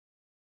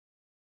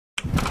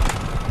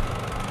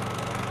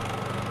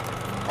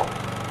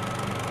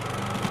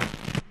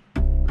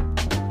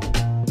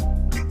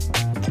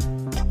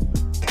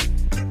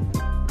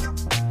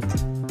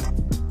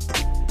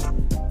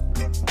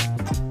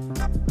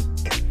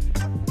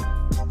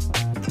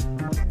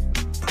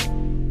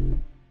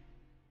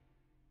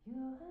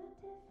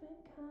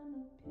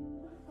How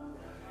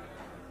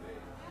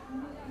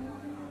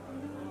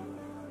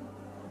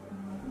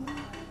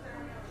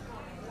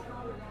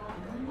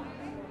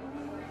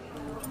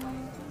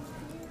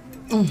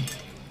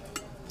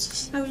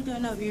we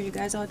doing over here? You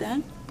guys all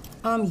done?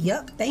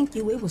 Yep, thank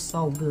you. It was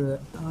so good.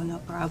 Oh, no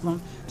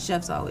problem.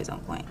 Chef's always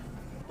on point.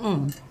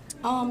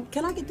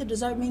 Can I get the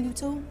dessert menu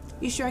too?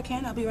 You sure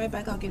can? I'll be right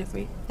back. I'll get it for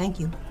you. Thank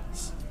you.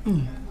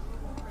 Man,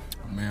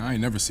 I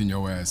ain't never seen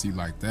your ass eat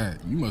like that.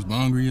 You must be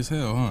hungry as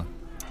hell, huh?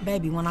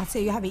 Baby, when I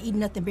tell you I haven't eaten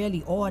nothing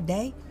barely all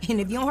day,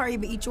 and if you don't hurry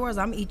up and eat yours,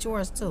 I'm gonna eat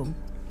yours too.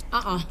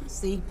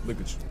 See? Look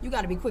at you. You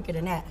gotta be quicker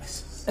than that.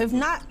 If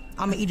not,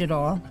 I'm gonna eat it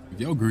all.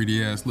 Your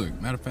greedy ass, look.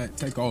 Matter of fact,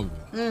 take all of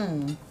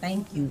it.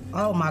 Thank you.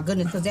 Oh my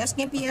goodness, because that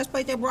skimpy ass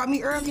plate they brought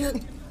me earlier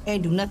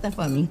ain't do nothing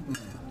for me.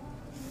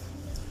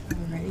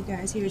 Alrighty,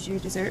 guys, here's your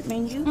dessert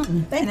menu.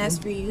 Thank and you. as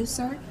for you,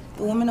 sir,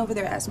 the woman over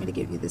there asked me to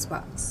give you this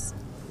box.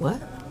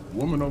 What?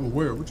 Woman over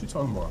where? What you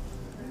talking about?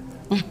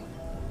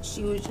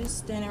 She was just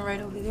standing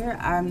right over there.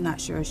 I'm not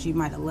sure. She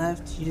might have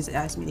left. She just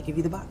asked me to give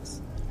you the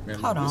box. Man,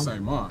 Hold this on.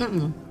 ain't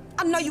mine.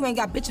 I know you ain't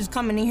got bitches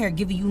coming in here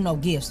giving you no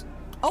gifts.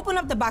 Open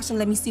up the box and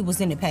let me see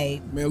what's in it,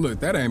 Paige. Man, look,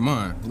 that ain't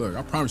mine. Look,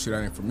 I promise you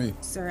that ain't for me.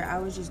 Sir, I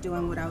was just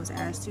doing what I was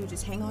asked to.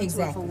 Just hang on to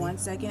it for 1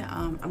 second.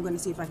 I'm going to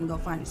see if I can go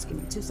find it. Just give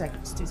me 2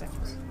 seconds. 2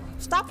 seconds.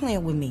 Stop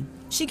playing with me.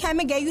 She came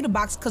and gave you the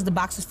box because the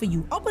box is for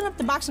you. Open up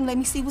the box and let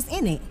me see what's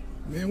in it.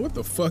 Man, what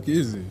the fuck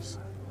is this?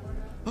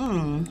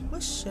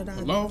 What should I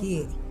Hello?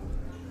 get?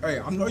 Hey,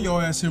 I know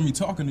your ass hear me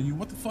talking to you.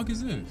 What the fuck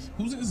is this?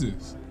 Whose is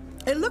this?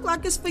 It looked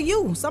like it's for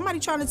you. Somebody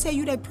trying to tell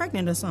you they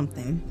pregnant or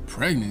something.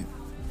 Pregnant?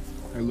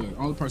 Hey, look,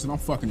 only person I'm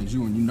fucking is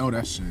you, and you know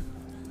that shit.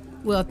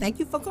 Well, thank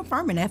you for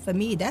confirming that for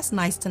me. That's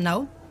nice to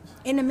know.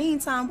 In the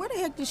meantime, where the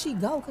heck did she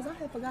go? Because I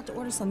had forgot to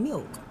order some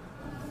milk.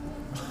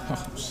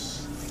 Oh,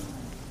 shit.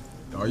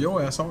 Oh,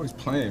 your ass always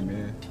playing,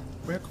 man.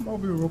 Man, come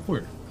over here real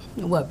quick.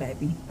 What,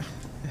 baby?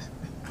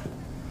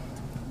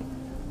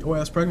 Your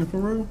ass pregnant for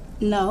real?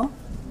 No,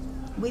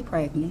 we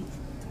pregnant.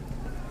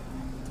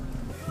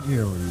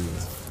 Hell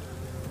yeah.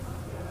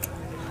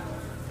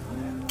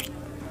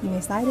 You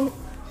excited?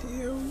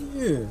 Hell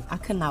yeah. I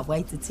could not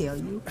wait to tell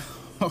you.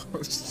 Oh,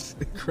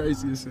 shit,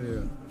 crazy as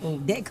hell.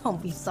 They're gonna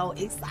be so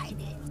excited.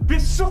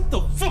 Bitch, shut the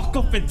fuck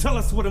up and tell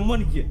us where the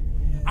money is.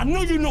 I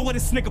know you know where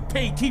this nigga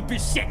paid keep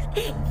his shit.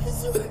 I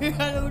swear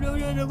I don't know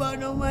nothing about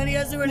no money.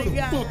 I swear to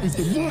God. What the fuck is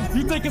the money?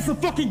 You think it's a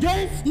fucking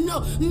game?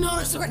 No,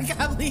 I swear to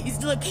God, please.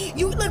 Look,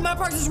 my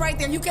purse is right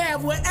there. You can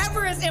have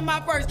whatever is in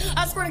my purse.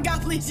 I swear to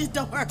God, please just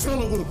don't hurt me.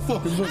 Tell her where the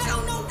fucking money. I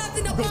don't know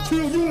nothing about it.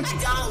 kill you. I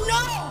don't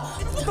know.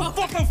 What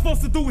the fuck I'm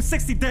supposed to do with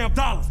 $60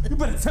 damn? You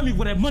better tell me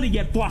where that money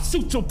at before I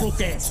shoot your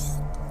broke ass.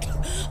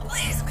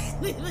 Please.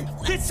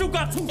 Bitch, you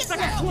got 2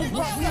 seconds. No. Is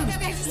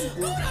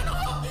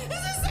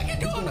this second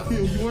door?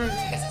 Please,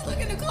 just look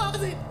in the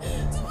closet.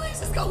 Please,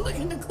 just go look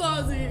in the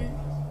closet.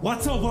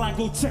 Watch out while I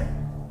go check.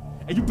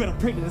 And you better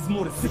pray that there's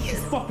more than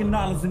 $60 fucking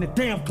in the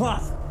damn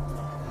closet.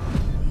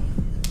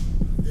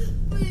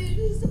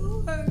 Please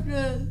don't hurt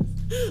us.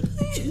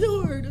 Please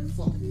don't hurt us.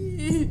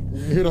 Please. We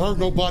ain't here to hurt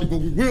nobody, but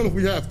we will if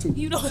we have to.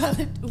 You don't have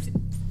to do this.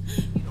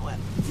 You don't have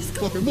to. Just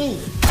go. Fucking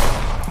move.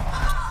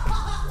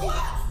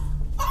 What?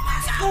 Oh my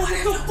God! What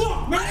the fuck,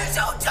 man? What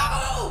did you do?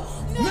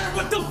 No. Man,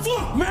 what the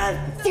fuck, man?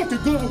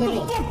 Fucking good. What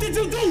the fuck did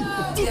you do?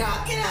 Get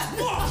out!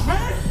 Fuck,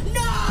 man!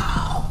 No!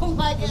 Oh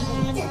my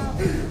God!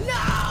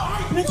 No!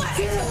 What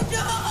did you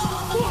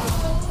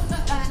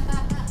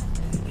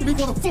do? We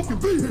gonna fucking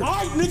be here. All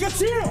right, nigga,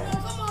 chill.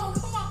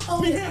 Come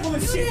on. We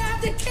handling You shit.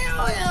 have to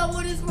kill him.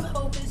 What is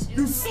wrong with you?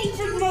 You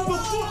stupid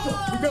motherfucker.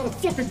 We gotta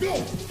fucking go.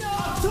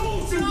 I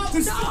told you to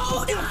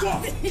shut the fuck up.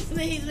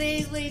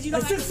 Please. You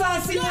And since I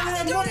see you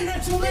have money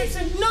that you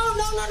mentioned, No.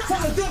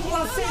 tell the devil I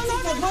said you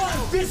for mine,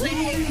 bitch, we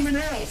don't leave him in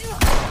hell.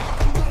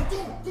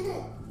 Come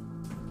on.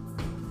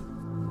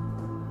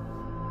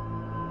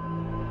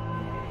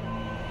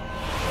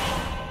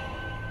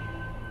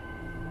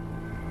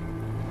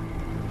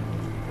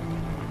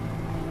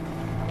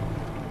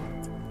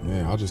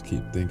 Man, I just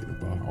keep thinking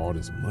about all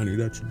this money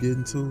that you're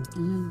getting to.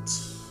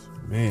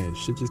 Man,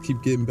 shit just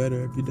keep getting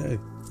better every day.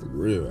 For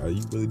real. Are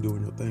you really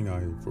doing your thing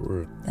out here? For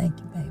real. Thank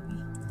you, baby.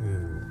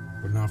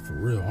 Yeah. But not for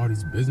real. All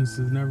these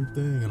businesses and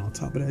everything. And on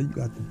top of that, you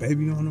got the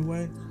baby on the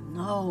way.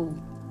 No.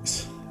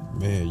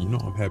 Man, you know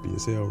I'm happy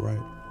as hell, right?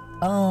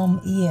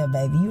 Yeah,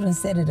 baby. You done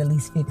said it at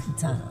least 50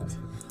 times.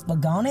 But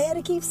go on ahead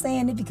and keep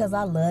saying it because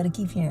I love to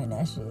keep hearing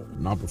that shit.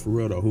 Nah, but for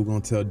real though, who gonna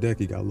tell Deck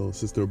he got a little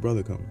sister or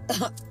brother coming?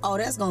 Oh,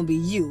 that's gonna be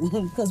you.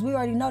 Because we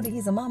already know that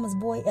he's a mama's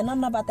boy, and I'm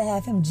not about to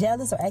have him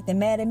jealous or acting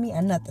mad at me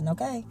or nothing,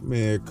 okay?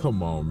 Man,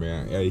 come on,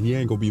 man. Hey, he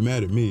ain't gonna be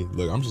mad at me.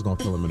 Look, I'm just gonna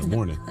kill him in the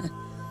morning.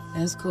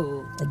 That's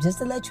cool. But just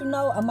to let you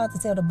know, I'm about to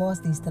tell the boss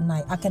these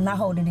tonight. I cannot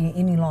hold it in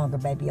any longer,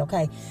 baby,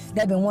 okay?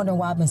 They've been wondering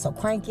why I've been so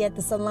cranky at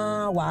the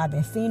salon, why I've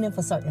been fiending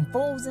for certain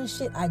foods and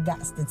shit. I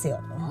got to tell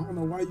them. I don't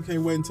know why you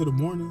can't wait until the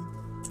morning.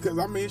 Cause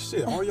I mean,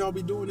 shit, all y'all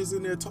be doing is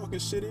in there talking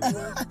shit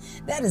anyway.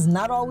 That is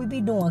not all we be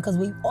doing, because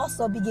we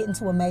also be getting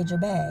to a major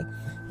bag.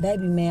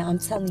 Baby, man, I'm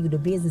telling you, the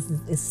business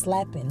is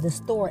slapping. The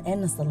store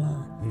and the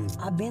salon.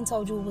 I've been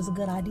told you it was a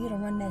good idea to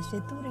run that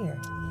shit through there.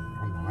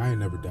 I know, I ain't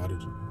never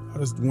doubted you. I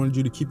just wanted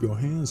you to keep your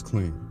hands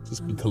clean.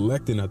 Just be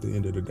collecting at the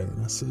end of the day,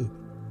 and that's it.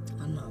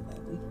 I know,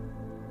 baby.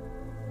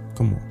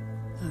 Come on.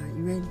 All right,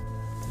 you ready?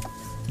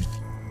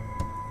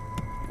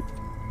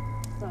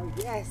 So,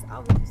 yes, I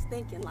was just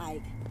thinking,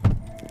 like,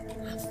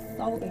 I'm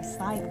so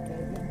excited,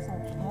 baby. I'm so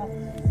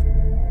happy.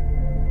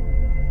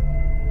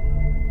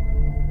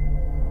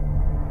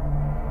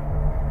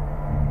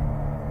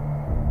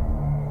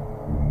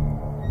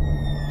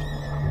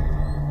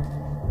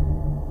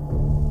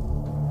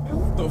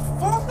 What the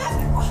fuck?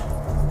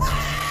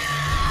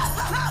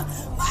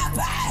 My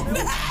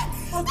baby!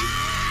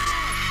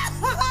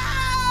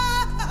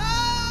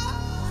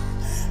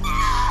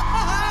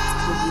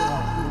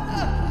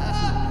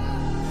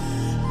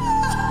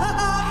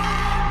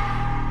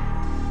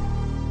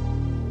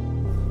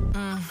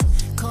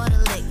 Caught a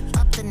lick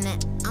up the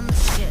net, I'm the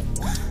shit.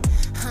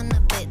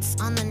 100 bits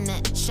on the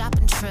net,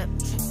 shopping trip.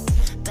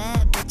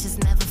 Bad bitches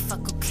never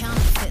fuck with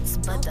counterfeits,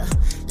 but the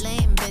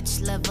lame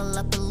bitch level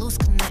up and loose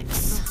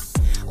connects.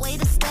 Way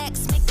the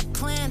stacks make the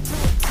plan to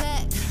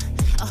attack.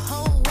 A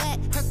whole wet,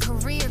 her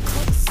career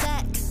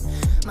cul-de-sac.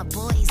 My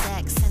boy's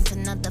accent,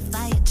 another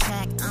fire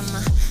track.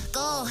 I'ma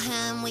go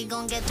ham, we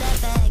gon' get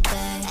that bag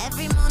back.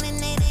 Every morning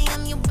 8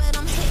 AM, you bet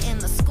I'm hitting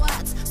the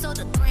squats. So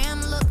the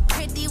gram look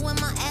pretty with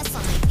my ass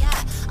on the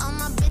yacht. All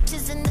my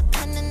bitches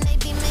independent, they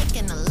be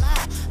making a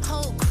lot.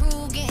 Whole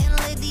crew getting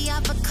litty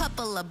off a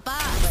couple of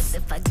bars. But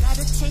if I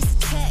gotta chase a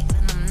check,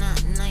 then I'm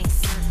not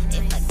nice.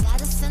 If I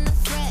gotta send a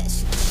threat,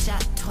 she get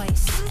shot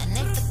twice. And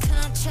if the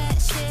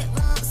contract shit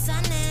won't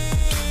sign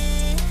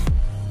it,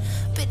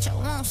 bitch, I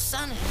won't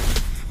sign it.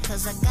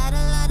 Cause I got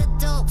a lot of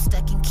dope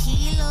stuck in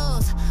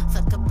kilos.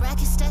 Fuck a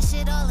bracket, stash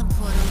shit all in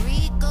Puerto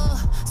Rico.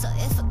 So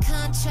if a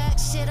contract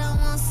shit, I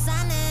won't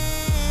sign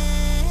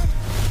it.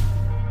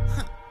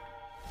 Huh.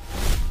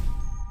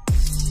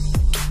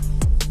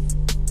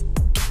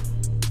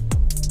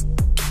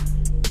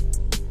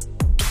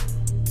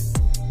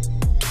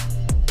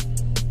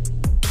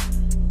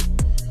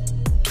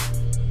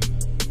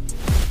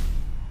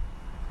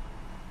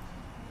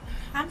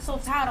 I'm so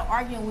tired of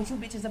arguing with you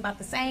bitches about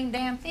the same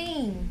damn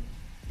thing.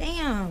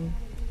 Damn.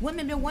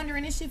 Women been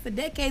wondering this shit for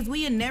decades.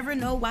 We'll never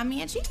know why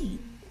men cheat.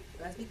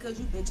 That's because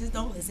you bitches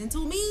don't listen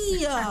to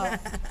me.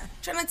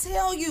 Trying to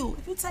tell you,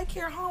 if you take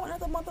care of home,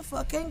 another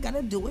motherfucker ain't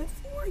gonna do it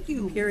for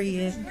you.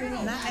 Period.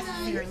 Not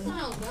necessarily.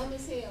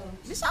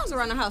 Bitch, I was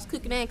around the house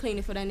cooking and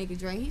cleaning for that nigga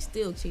drink. He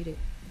still cheated.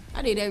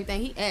 I did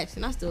everything he asked,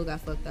 and I still got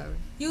fucked over.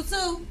 You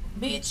too?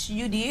 Bitch,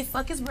 you did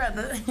fuck his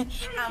brother.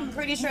 I'm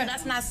pretty sure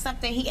that's not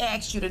something he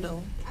asked you to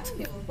do. I don't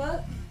give a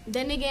fuck.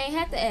 That nigga ain't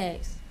had to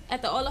ask.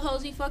 After all the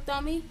hoes he fucked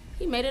on me,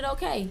 he made it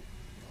okay.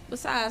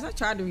 Besides, I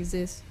tried to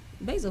resist.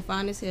 Basil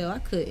fine as hell, I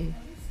couldn't.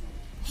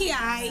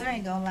 I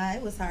ain't gonna lie,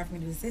 it was hard for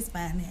me to resist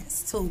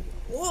finance too.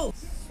 Whoa.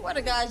 Swear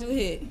to God you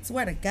hit.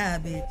 Swear to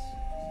God, bitch.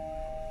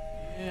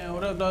 Yeah,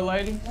 what up, though,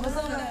 lady? What's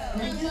up?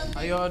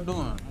 How y'all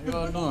doing? How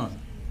y'all doing?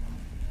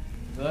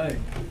 Hey,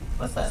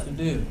 What's what's the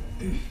deal?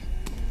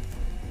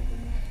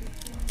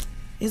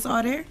 It's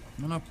all there?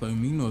 Man, I play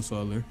me, no it's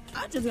all there.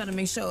 I just gotta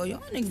make sure y'all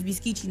niggas be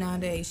skeechy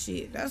nowadays.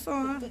 Shit, that's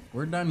all.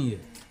 Where Donnie at?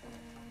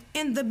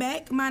 In the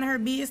back, mind her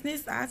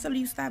business. I tell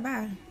you stop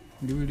by.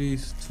 Give her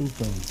these 2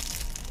 for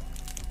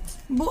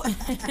me. Boy,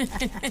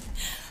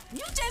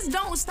 you just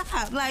don't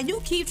stop. Like,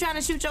 you keep trying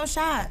to shoot your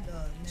shot.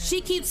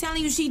 She keeps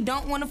telling you she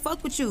don't want to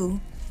fuck with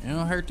you. It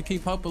don't hurt to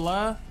keep hope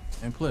alive.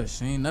 And plus,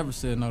 she ain't never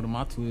said no to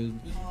my twist.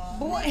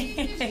 Boy.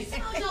 If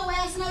you told your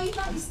ass no, you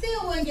probably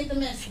still wouldn't get the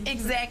message.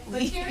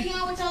 Exactly. But carry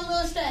on with your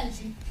little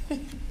strategy.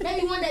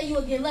 Maybe one day you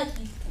will get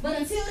lucky. But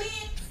until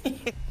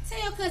then,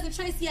 tell your cousin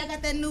Tracy I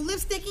got that new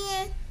lipstick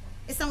in.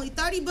 It's only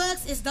 30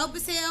 bucks. It's dope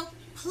as hell.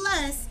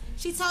 Plus,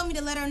 she told me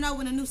to let her know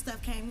when the new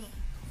stuff came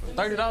in.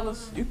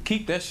 $30? You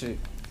keep that shit.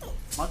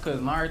 My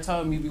cousin already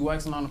told me you be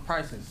waxing on the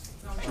prices.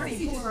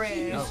 Pretty poor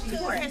ass.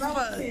 Poor as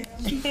fuck.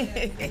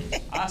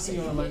 I'll see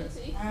you later.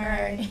 All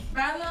right.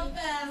 Bye, little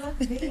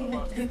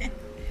fella.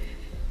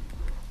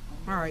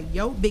 All right,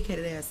 your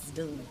big-headed ass is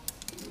done.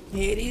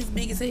 Yeah, it is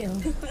big as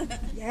hell.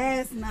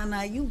 Yes,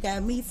 Nana, you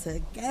got me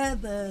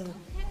together.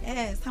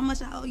 Yes, how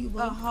much I owe you, boo?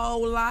 A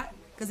whole lot,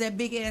 because that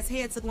big-ass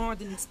head took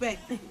longer than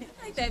expected.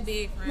 Ain't that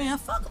big, friend. Man,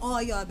 fuck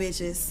all y'all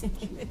bitches.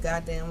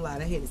 Goddamn lie,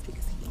 that head is big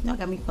as hell. Y'all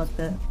got me fucked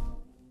up.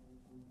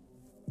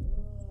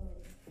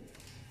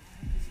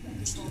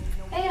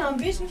 Damn,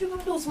 bitch, what you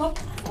gonna do? Smoke?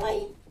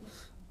 Like,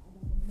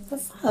 the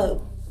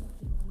fuck?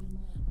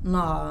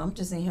 Nah, I'm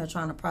just in here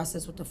trying to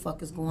process what the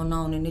fuck is going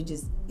on, and it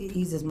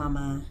eases my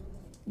mind.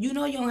 You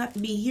know you don't have to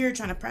be here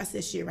trying to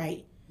process shit,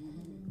 right?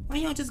 Why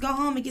you don't just go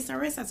home and get some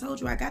rest? I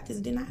told you I got this,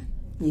 didn't I?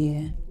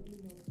 Yeah.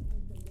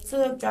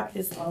 So drop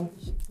this off.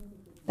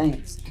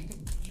 Thanks.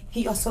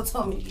 He also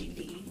told me he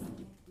did.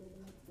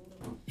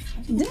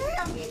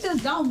 Damn, he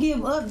just don't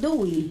give up, do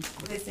we?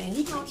 Listen,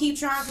 he gonna keep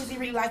trying because he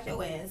really like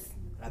your ass.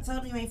 I told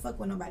him you ain't fuck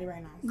with nobody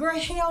right now. Girl,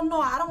 hell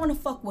no, I don't want to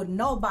fuck with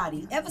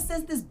nobody. Ever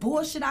since this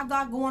bullshit I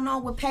got going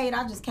on with Paid,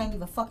 I just can't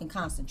even fucking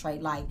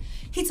concentrate. Like,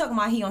 he talking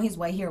about he on his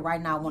way here right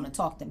now, want to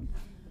talk to me.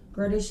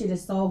 Girl, this shit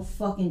is so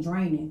fucking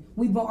draining.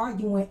 We've been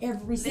arguing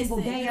every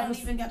single day. You don't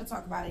even got to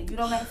talk about it. You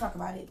don't got to talk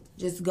about it.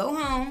 Just go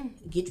home,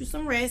 get you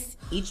some rest,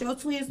 eat your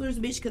Twizzlers,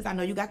 bitch, because I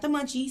know you got the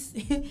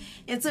munchies.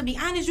 And to be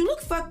honest, you look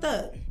fucked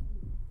up.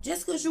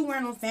 Just because you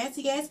wearing them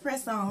fancy-ass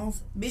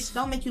press-ons, bitch,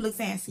 don't make you look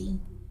fancy.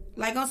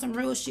 Like, on some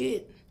real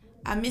shit,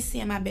 I miss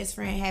seeing my best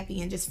friend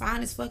happy and just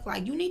fine as fuck.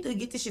 Like, you need to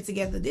get this shit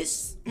together.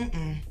 This,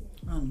 I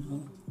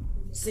know.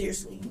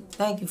 Seriously.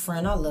 Thank you,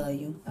 friend. I love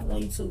you. I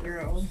love you too,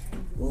 girl.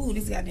 Ooh,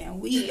 this goddamn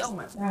weed. Oh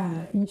my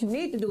God. What you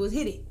need to do is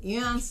hit it. You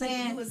know what I'm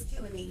saying? It was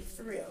killing me,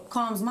 for real.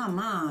 Calms my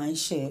mind,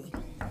 shit.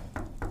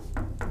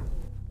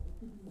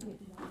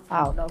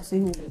 I don't know. See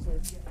who this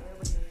is.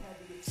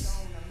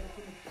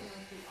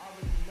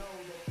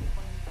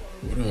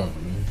 What up,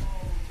 man?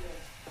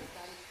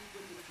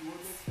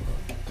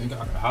 Think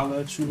I can holler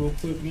at you real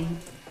quick, man?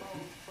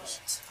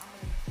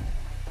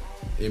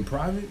 In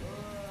private?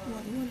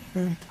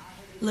 Whatever.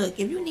 Look,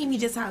 if you need me,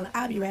 just holler.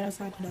 I'll be right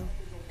outside the door.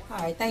 All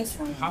right, thanks,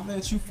 friend. Holler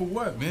at you for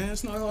what, man?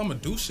 It's not like I'm gonna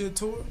do shit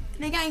to her.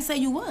 Nigga, I ain't say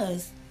you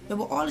was. But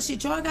with all the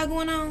shit y'all got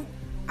going on,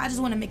 I just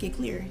want to make it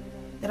clear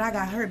that I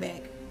got her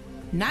back.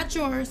 Not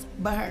yours,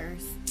 but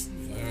hers.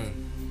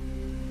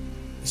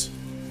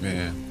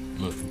 Man,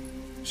 look,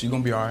 she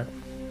gonna be all right.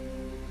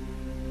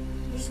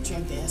 This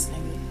drunk ass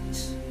nigga.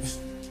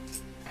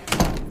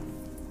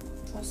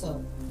 What's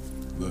up?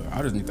 Look,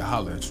 I just need to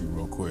holler at you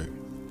real quick.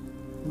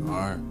 All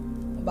right?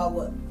 About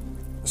what?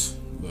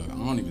 Look, I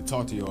don't even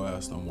talk to your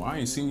ass no more. I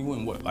ain't seen you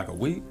in, what, like a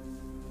week?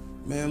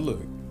 Man,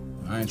 look,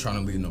 I ain't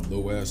trying to leave no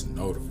little ass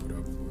note or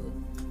whatever,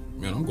 but,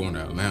 man, I'm going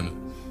to Atlanta.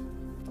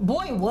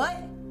 Boy,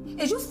 what?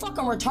 Is you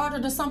fucking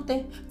retarded or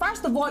something?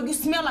 First of all, you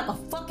smell like a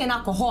fucking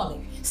alcoholic.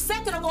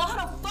 Second of all,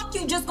 how the fuck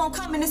you just gonna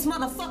come in this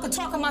motherfucker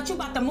talking about you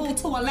about to move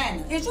to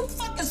Atlanta? Is you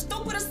fucking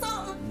stupid or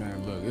something?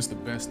 Man, look, it's the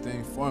best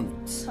thing for me.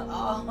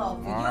 Oh,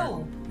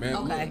 for you. Man,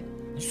 okay. Look,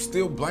 you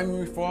still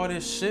blaming me for all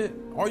this shit?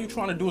 All you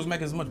trying to do is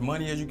make as much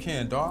money as you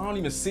can, dog. I don't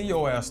even see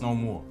your ass no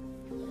more.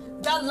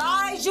 The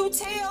lies you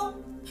tell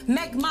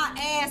make my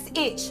ass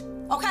itch,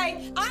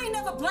 okay? I ain't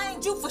never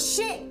blamed you for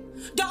shit.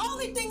 The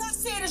only thing I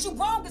said is you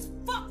wrong as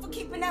fuck for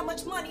keeping that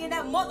much money in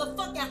that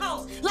motherfucking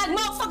house. Like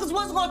motherfuckers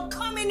wasn't gonna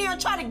come in there and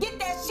try to get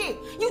that shit.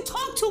 You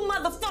talk too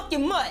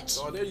motherfucking much.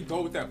 Oh, there you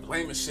go with that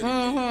blaming shit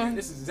again, man.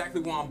 This is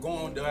exactly why I'm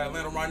going to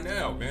Atlanta right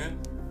now, man.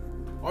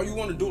 All you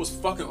want to do is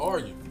fucking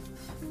argue.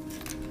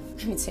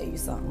 Let me tell you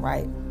something,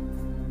 right?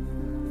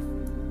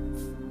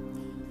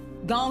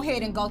 Go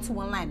ahead and go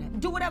to Atlanta.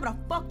 Do whatever the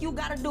fuck you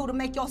gotta do to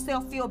make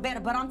yourself feel better,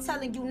 but I'm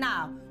telling you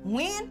now,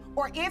 when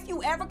or if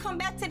you ever come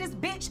back to this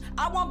bitch,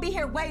 I won't be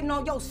here waiting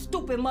on your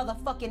stupid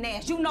motherfucking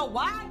ass. You know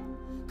why?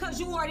 Cause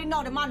you already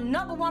know that my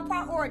 #1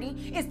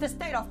 priority is to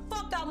stay the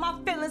fuck out my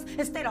feelings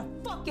and stay the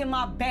fuck in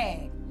my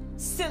bag.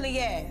 Silly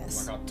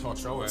ass. Like I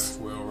taught your ass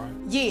well, right?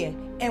 Yeah,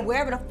 and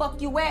wherever the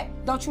fuck you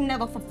at, don't you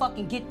never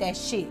fucking get that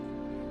shit.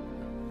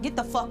 Get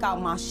the fuck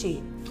out my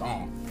shit.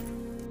 Gone.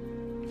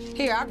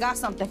 Here, I got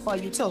something for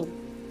you too.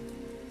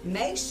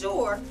 Make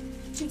sure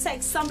you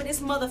take some of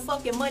this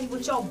motherfucking money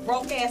with your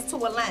broke ass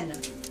to Atlanta.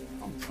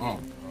 Oh,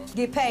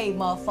 Get paid,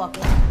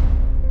 motherfucker.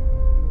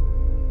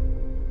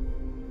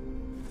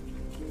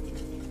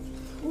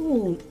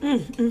 Ooh,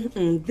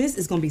 this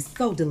is gonna be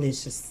so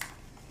delicious.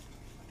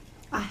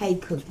 I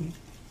hate cooking.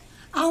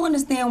 I don't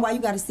understand why you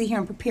gotta sit here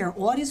and prepare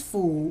all this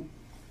food,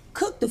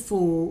 cook the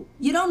food,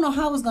 you don't know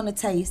how it's gonna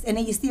taste, and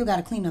then you still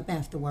gotta clean up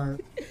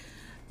afterward.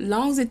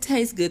 Long as it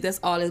tastes good, that's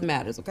all that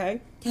matters,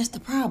 okay? That's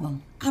the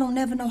problem. I don't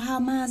never know how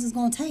mine is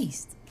gonna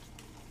taste.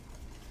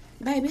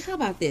 Baby, how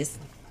about this?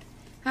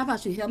 How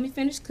about you help me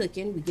finish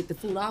cooking, we get the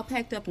food all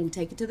packed up, and we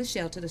take it to the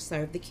shelter to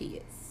serve the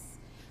kids.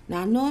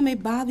 Now, I know it may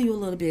bother you a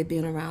little bit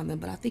being around them,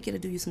 but I think it'll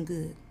do you some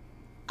good.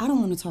 I don't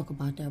want to talk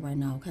about that right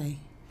now, okay?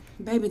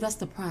 Baby, that's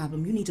the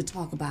problem. You need to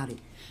talk about it.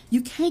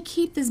 You can't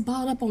keep this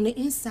balled up on the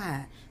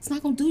inside. It's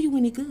not gonna do you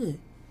any good.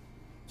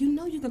 You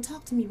know you can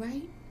talk to me,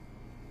 right?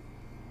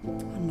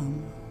 I know.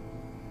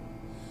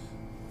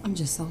 I'm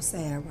just so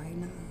sad right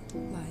now.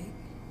 Like,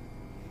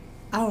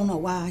 I don't know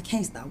why I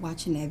can't stop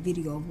watching that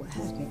video of what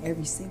happened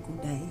every single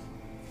day.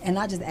 And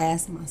I just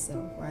asked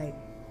myself, right?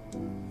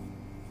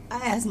 I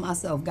asked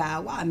myself,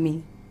 God, why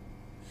me?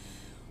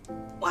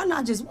 Why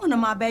not just one of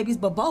my babies,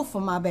 but both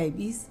of my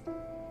babies?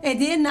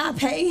 And then not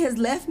pay has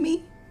left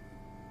me?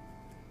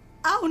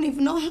 I don't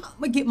even know how I'm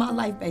gonna get my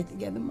life back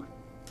together,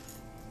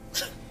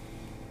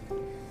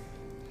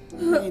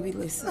 Baby,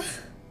 listen.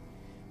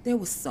 There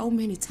were so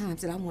many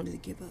times that I wanted to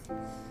give up.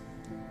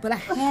 But I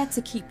had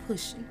to keep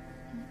pushing.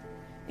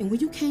 And when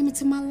you came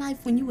into my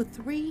life when you were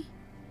 3,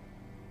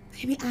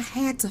 baby, I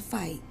had to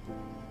fight.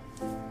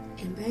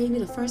 And baby,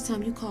 the first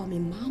time you called me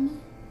mama,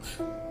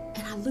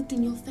 and I looked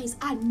in your face,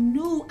 I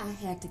knew I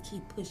had to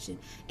keep pushing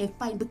and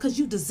fighting because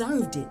you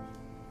deserved it.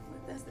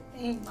 But that's the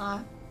thing,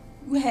 Ma.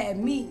 You had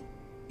me.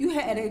 You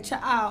had a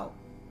child.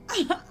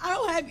 I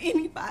don't have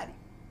anybody.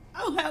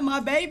 I don't have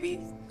my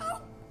babies.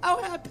 I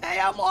don't have to pay.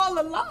 I'm all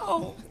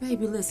alone.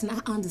 Baby, listen, I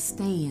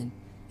understand.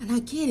 And I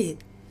get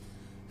it.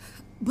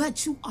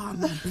 But you are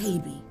my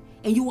baby.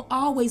 And you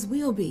always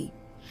will be.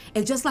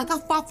 And just like I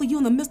fought for you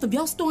in the midst of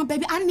your storm,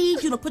 baby, I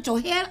need you to put your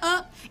head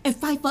up and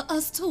fight for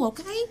us too,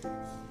 okay?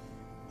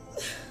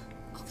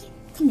 Okay,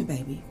 come here,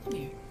 baby. Come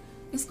here.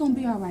 It's gonna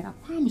be all right, I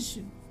promise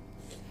you.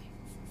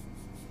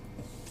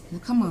 Now,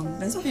 come on,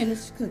 let's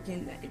finish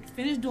cooking.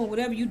 Finish doing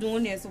whatever you're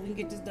doing there so we can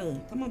get this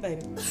done. Come on,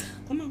 baby.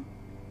 Come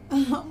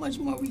on. How much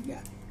more we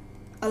got?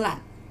 A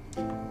lot.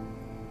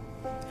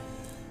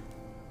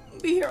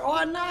 Be here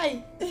all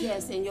night.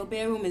 Yes, and your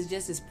bedroom is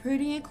just as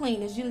pretty and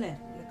clean as you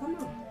left. Now, come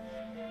on.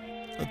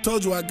 I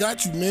told you I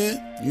got you,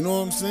 man. You know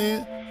what I'm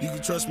saying? You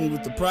can trust me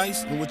with the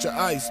price and with your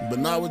ice, but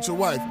not with your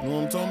wife. You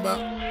know what I'm talking about?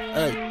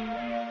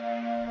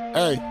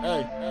 Hey.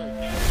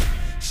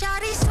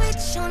 Shawty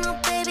switch on her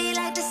baby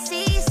like the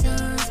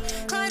seasons.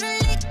 Caught a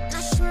lick,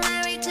 now she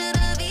married to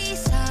the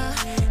visa.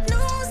 No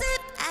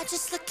zip, I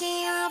just look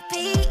in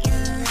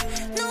European.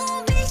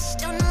 No bitch,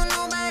 don't know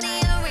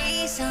nobody a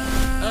reason.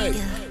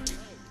 Hey,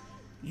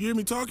 you hear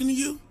me talking to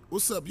you?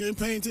 What's up? You ain't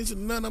paying attention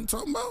to nothing I'm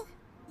talking about?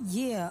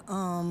 Yeah,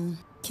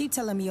 keep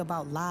telling me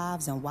about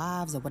lives and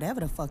wives or whatever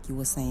the fuck you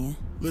was saying.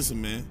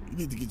 Listen, man, you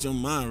need to get your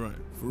mind right,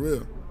 for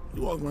real.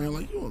 You walk around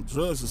like you on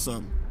drugs or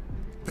something.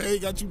 Pay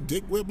got you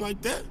dick whipped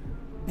like that?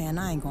 Man,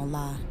 I ain't gonna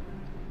lie.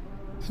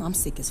 I'm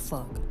sick as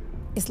fuck.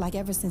 It's like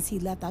ever since he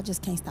left, I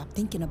just can't stop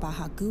thinking about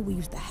how good we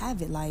used to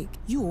have it. Like,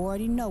 you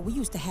already know, we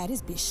used to have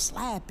this bitch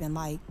slapping.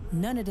 Like,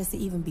 none of this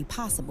would even be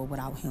possible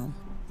without him.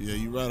 Yeah,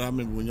 you right. I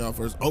remember when y'all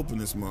first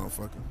opened this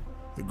motherfucker.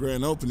 The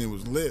grand opening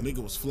was lit. Nigga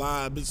was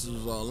fly, bitches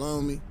was all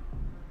on me.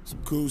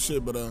 Some cool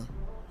shit, but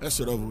that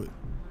shit over with.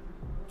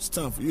 It's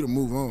time for you to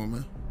move on,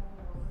 man.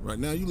 Right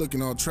now, you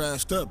looking all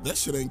trashed up. That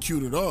shit ain't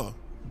cute at all.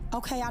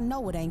 Okay, I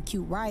know it ain't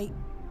cute, right?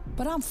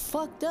 But I'm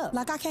fucked up.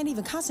 Like, I can't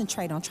even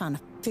concentrate on trying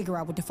to figure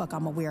out what the fuck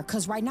I'ma wear,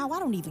 because right now, I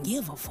don't even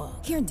give a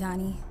fuck. Here,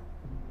 Donnie.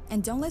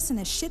 And don't listen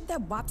to shit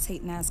that Wop's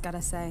hating ass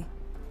gotta say.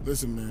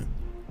 Listen, man.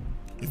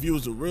 If you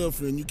was a real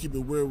friend, you keep it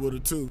weird with her,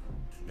 too.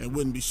 And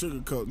wouldn't be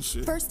sugarcoating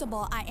shit. First of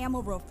all, I am a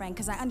real friend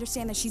because I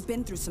understand that she's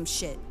been through some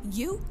shit.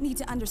 You need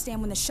to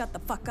understand when to shut the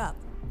fuck up,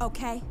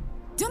 okay?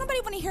 Don't nobody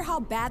want to hear how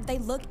bad they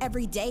look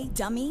every day,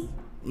 dummy?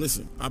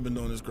 Listen, I've been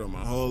knowing this girl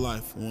my whole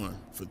life, for one.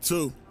 For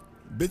two,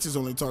 bitches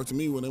only talk to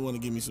me when they want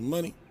to give me some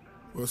money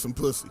or some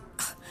pussy.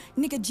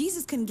 Nigga,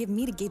 Jesus couldn't give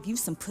me to give you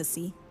some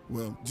pussy.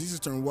 Well, Jesus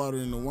turned water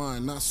into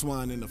wine, not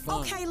swine into fire.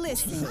 Okay,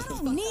 listen, I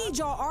don't need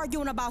y'all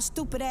arguing about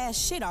stupid ass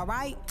shit, all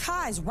right?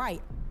 Kai's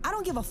right. I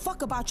don't give a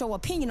fuck about your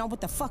opinion on what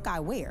the fuck I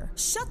wear.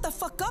 Shut the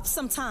fuck up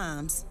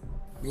sometimes.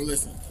 Well,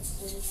 listen,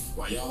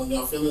 while y'all in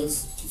y'all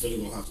feelings, you feel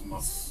you gonna have to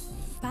muscle.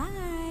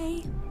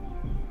 Bye.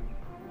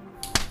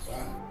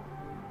 Bye.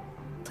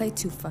 Play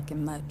too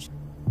fucking much.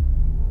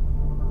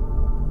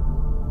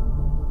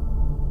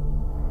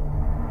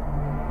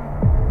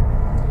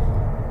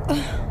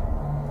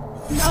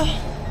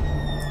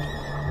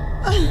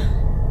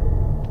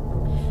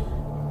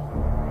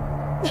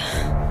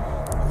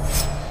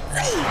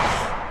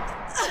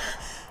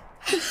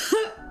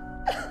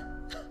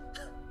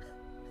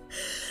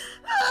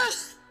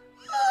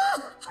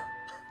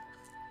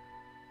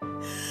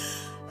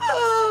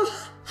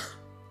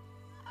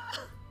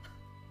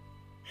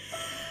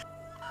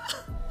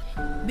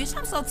 Bitch,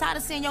 I'm so tired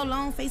of seeing your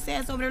long face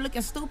ass over there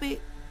looking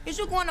stupid. Is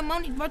you going to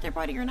Monique's birthday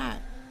party or not?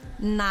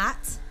 Not.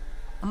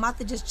 I'm about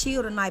to just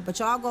chill tonight, but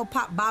y'all go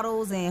pop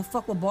bottles and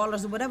fuck with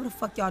ballers or whatever the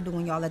fuck y'all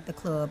doing y'all at the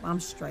club. I'm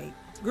straight.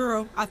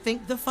 Girl, I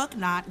think the fuck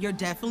not. You're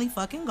definitely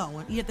fucking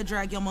going. You have to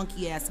drag your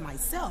monkey ass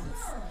myself.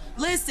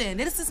 Listen,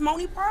 this is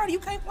Monique's party. You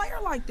can't play her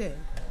like that.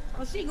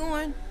 Oh, she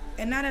going.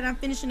 And now that I'm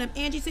finishing up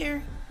Angie's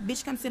hair,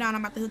 bitch, come sit down.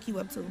 I'm about to hook you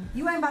up too.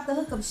 You ain't about to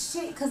hook up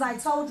shit because I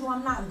told you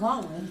I'm not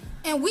going.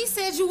 And we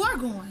said you were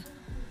going.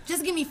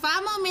 Just give me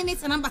 5 more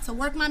minutes and I'm about to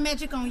work my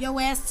magic on your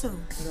ass too.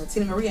 You know,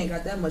 Tina Marie ain't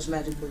got that much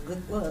magic, but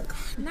good luck.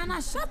 Nah,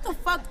 shut the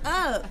fuck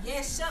up.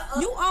 Yeah, shut up.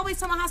 You always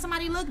tell me how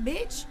somebody look,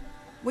 bitch.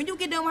 When you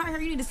get done with her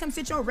hair, you need to come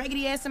sit your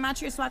raggedy ass in my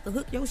chair so I can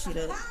hook your shit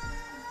up.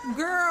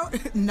 Girl,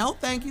 no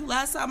thank you.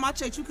 Last time I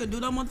checked, you couldn't do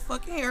no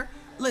motherfucking hair.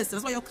 Listen,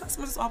 that's why your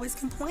customers is always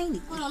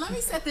complaining. Hold on, let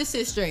me set this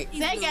shit straight.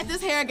 They got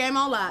this hair game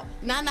on lock.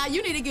 Now,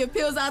 you need to give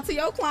pills out to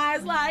your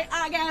clients like,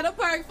 I got a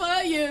perk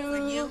for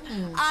you.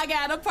 I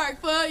got a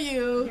perk for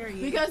you.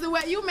 Because the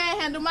way you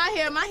manhandle my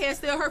hair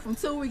still hurt from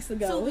 2 weeks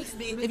ago. 2 weeks,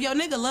 baby. If your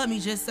nigga love me,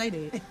 just say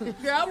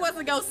that. Girl, I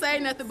wasn't gonna say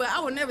nothing, but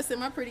I would never sit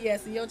my pretty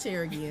ass in your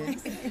chair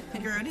again.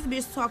 Girl, this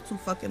bitch talk too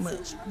fucking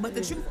much. But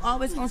the truth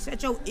always gonna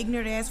set your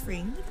ignorant ass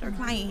free. Look at her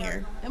client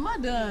here. Am I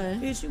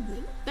done? Bitch, you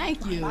good.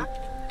 Thank you.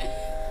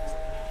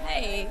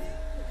 Hey,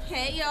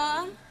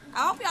 y'all.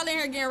 I hope y'all in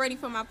here getting ready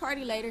for my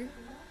party later.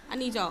 I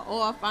need y'all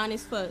all fine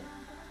as fuck.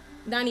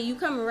 Donnie, you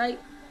coming, right?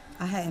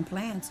 I hadn't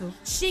planned to.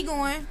 She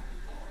going.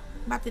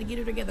 About to get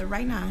her together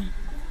right now.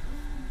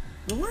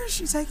 But where is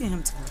she taking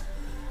him to?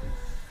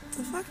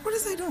 The fuck? What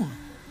is they doing?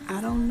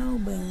 I don't know,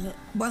 but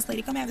boss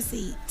lady, come have a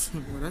seat.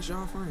 Well, that's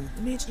y'all friend.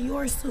 Bitch,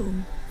 yours too.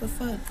 The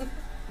fuck?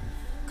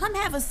 Come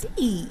have a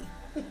seat.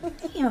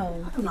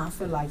 Damn. I do not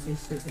feel like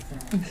this shit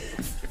today.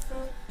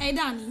 Hey,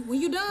 Donnie,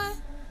 when you done,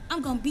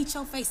 I'm gonna beat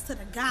your face to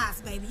the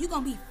gods, baby. You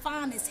gonna be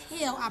fine as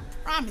hell, I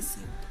promise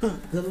you.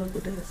 Good luck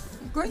with this.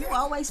 Girl, you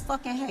always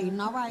fucking hating,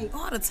 all right?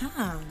 All the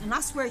time. And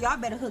I swear y'all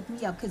better hook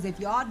me up, because if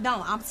y'all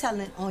don't, I'm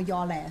telling on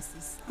y'all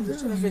asses. I'm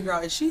just trying to figure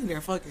out, is she in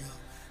there fucking him?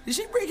 Did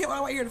she bring him all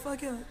the way here to fuck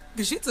him?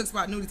 Because she took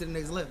Spot Nudie to the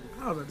next level.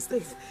 I don't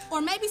understand. Or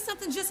maybe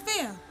something just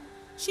fell.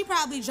 She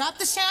probably dropped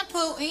the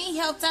shampoo and he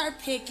helped her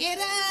pick it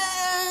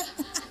up.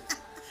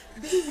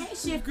 Hey,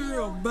 shit,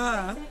 girl,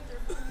 bye.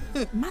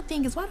 My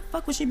thing is, why the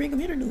fuck would she bring him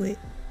here to do it?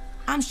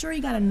 I'm sure he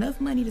got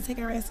enough money to take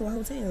her ass to a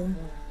hotel.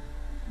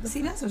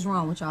 See, that's what's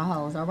wrong with y'all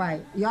hoes, all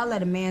right? Y'all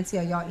let a man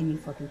tell y'all any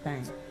fucking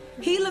thing.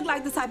 He look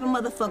like the type of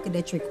motherfucker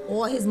that trick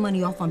all his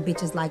money off on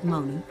bitches like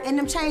Moni. And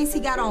them chains he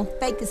got on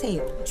fake as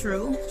hell.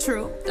 True,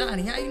 true.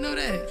 Donnie, how you know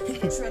that?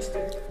 Trust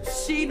her.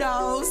 She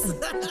knows.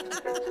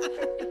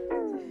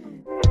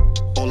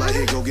 All I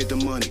hear, go get the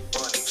money.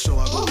 So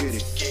I go get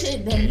it.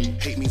 Shit, baby.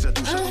 Hate means I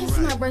do something It's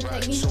right. my birthday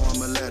gift. So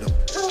I'ma let him.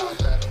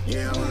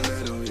 Yeah, I'ma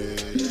let him.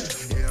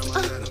 Yeah, I'ma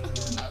let him.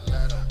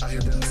 I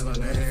hit the nail on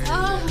the head.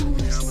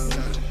 Yeah, I'ma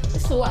let him.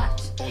 It's a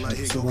watch. All I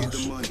hear, go get the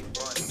money.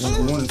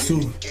 Number 1 and 2.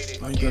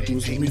 All you gotta do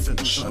is let me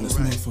fucking shot this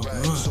motherfucker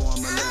up. So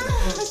I'ma let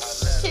him.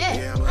 Shit.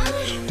 Yeah, I'ma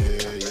let him.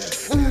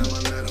 Yeah, I'ma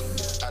let him.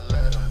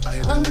 I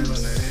hit the nail on the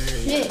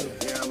head. Shit.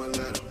 Yeah, I'ma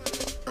let him.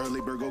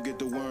 Early bird, go get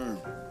the worm.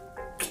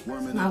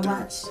 Worm in My the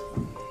watch. dirt.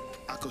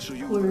 I can show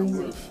you Where what I'm is it?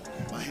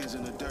 worth. My hands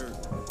in the dirt.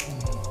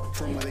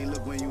 From where they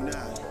look when you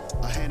not.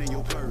 A hand in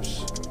your purse.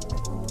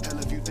 Hell,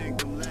 if you think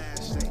them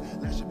last,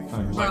 that should be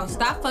first. Bro,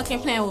 stop fucking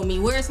playing with me.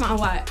 Where's my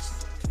watch?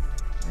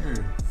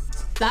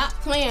 Stop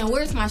playing.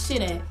 Where's my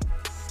shit at?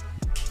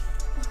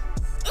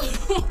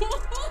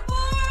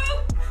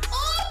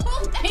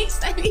 Thanks,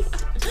 baby.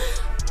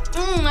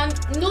 I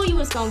knew you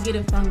was gonna get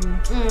it from me.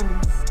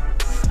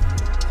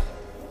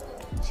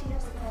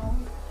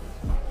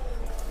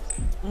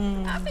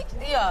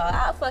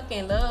 I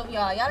fucking love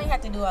y'all. Y'all didn't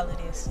have to do all of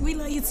this. We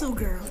love you too,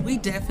 girl. We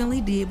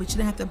definitely did, but you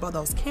didn't have to blow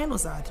those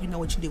candles out. You know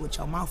what you did with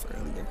your mouth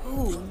earlier.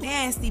 Ooh,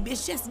 nasty,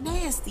 bitch, just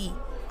nasty.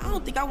 I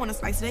don't think I want a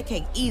slice of that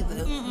cake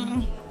either.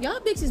 Y'all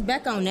bitches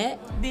back on that.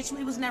 Bitch,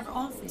 we was never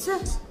off it.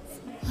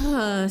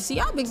 See,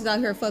 y'all bitches out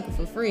here fucking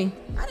for free.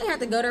 I didn't have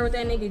to go there with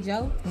that nigga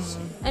Joe.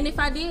 And if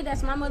I did,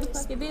 that's my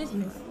motherfucking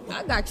business.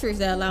 I got tricks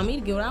that allow me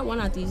to get what I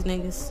want out these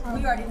niggas.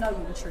 We already know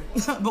you the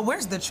treat. But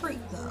where's the treat,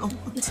 though?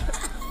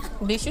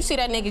 Bitch, you see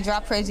that nigga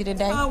drop crazy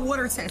today?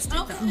 Water tested.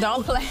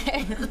 Don't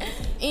play.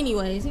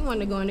 Anyways, he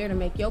wanted to go in there to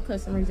make your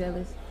customer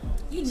jealous.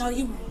 You know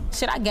you wrong.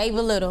 Shit, I gave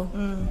a little.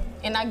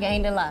 And I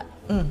gained a lot.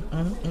 I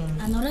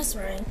know that's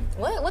right.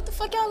 What the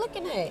fuck y'all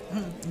looking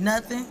at?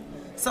 Nothing.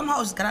 Some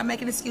hoes gotta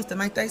make an excuse to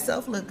make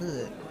themselves look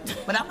good.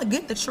 But I'ma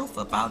get the truth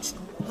about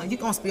you. You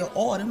gonna spill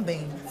all them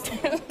beans.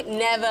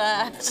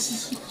 Never.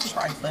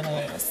 Trifling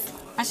ass.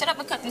 I shut up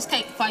and cut this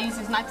cake before I use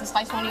this knife to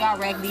slice one of y'all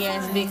raggedy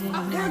ass bitches.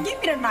 Girl, give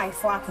me the knife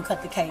before I can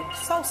cut the cake.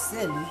 So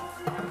silly.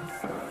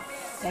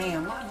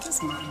 Damn, why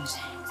this much?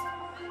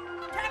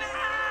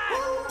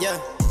 Yeah,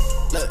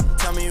 look,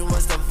 tell me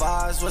what's the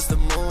vibes, what's the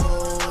mood?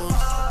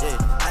 Yeah,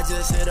 I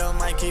just hit up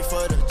Mikey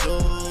for the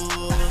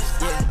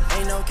juice. Yeah,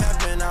 ain't no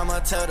capping, I'ma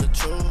tell the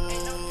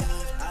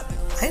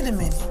truth. Wait a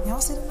minute, y'all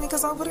see the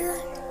niggas over there?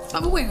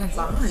 Over where?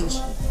 Behind you.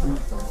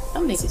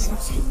 Them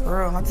niggas.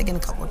 Girl, I'm thinking a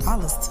couple of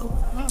dollars too.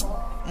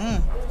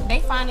 They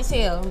fine as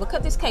hell, but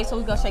cut this cake so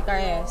we go shake our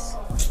ass.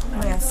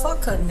 Man,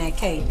 fuck cutting that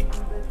cake.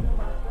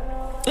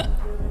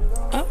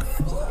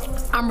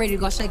 I'm ready to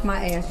go shake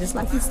my ass, just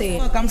like you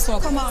said. Look, I'm so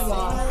Come on,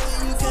 y'all.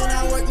 You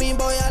cannot work me,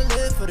 boy, I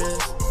live for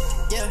this.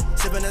 Yeah,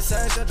 sipping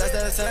essential, that's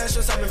the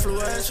essentials, I'm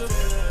influential.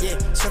 Yeah,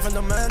 straight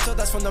fundamental,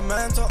 that's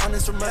fundamental, on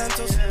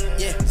instrumentals.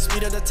 Yeah,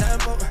 speed of the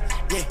tempo,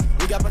 yeah,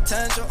 we got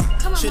potential.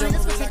 Come on, man,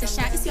 let's go take a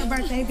shot. It's your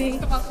birthday, baby.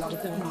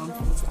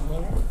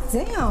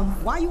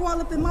 Damn, why you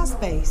all up in my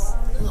space?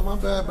 Yeah, my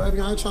bad,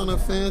 baby. I ain't trying to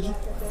offend you.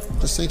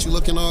 Just think you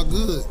looking all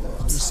good.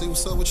 Let's see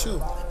what's up with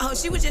you. Oh,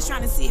 she was just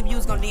trying to see if you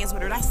was gonna dance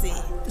with her. That's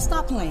it.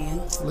 Stop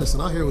playing.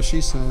 Listen, I hear what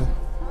she's saying.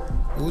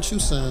 But what you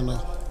saying, though?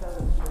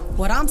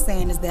 What I'm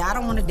saying is that I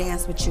don't want to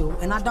dance with you,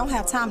 and I don't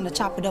have time to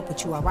chop it up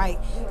with you, all right?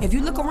 If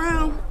you look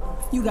around,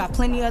 you got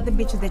plenty of other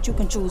bitches that you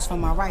can choose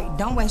from, all right?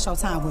 Don't waste your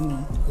time with me.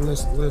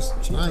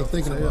 Listen. I ain't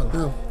thinking about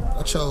them.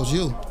 I chose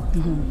you.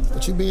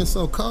 But you being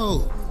so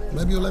cold,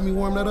 maybe you'll let me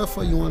warm that up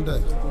for you one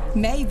day.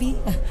 Maybe.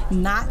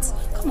 Not.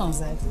 Come on,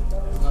 Zach.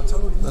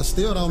 That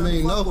still don't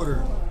mean no.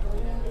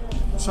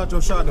 Shot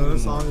your shot, though.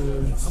 That's all it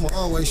is. I'm gonna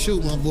always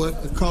shoot, my boy.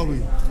 Call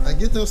me. I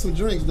get them some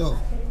drinks, though.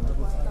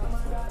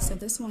 So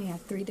this one we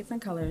have 3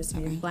 different colors.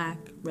 We have black,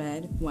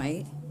 red,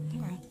 white.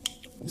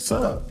 What's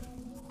up?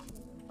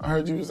 I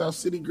heard you was out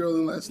city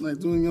girling last night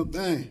doing your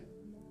thing.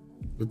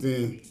 But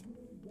then,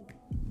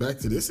 back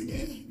to this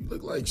again? You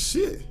look like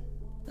shit.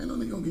 Ain't no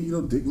nigga gonna give you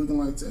no dick looking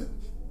like that.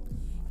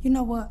 You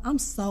know what? I'm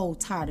so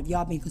tired of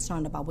y'all being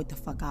concerned about what the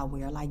fuck I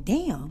wear. Like,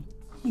 damn.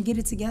 Get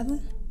it together?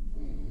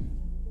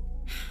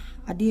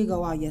 I did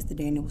go out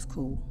yesterday and it was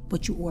cool.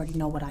 But you already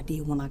know what I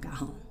did when I got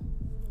home.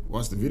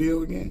 Watch the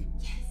video again?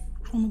 Yes.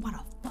 I I don't know why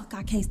the fuck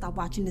I can't stop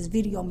watching this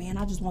video, man.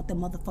 I just want them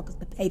motherfuckers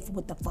to pay for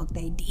what the fuck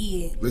they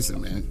did. Listen,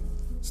 man,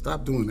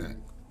 stop doing that.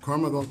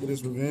 Karma gonna get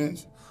his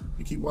revenge.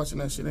 You keep watching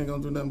that shit, ain't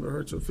gonna do nothing but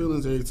hurt your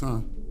feelings every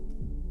time.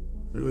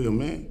 There go your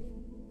man.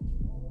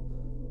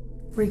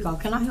 Rico,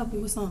 can I help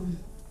you with something?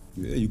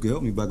 Yeah, you can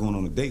help me by going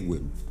on a date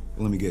with me.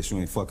 But let me guess, you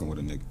ain't fucking with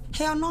a nigga.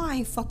 Hell no, I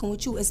ain't fucking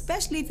with you,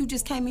 especially if you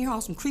just came in here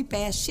on some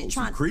creep-ass shit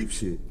trying... Creep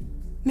shit?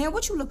 Man,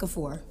 what you looking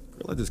for?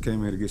 Girl, I just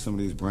came here to get some of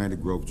these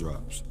branded growth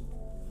drops.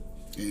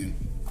 Yeah,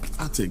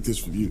 I'll take this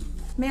from you.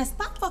 Man,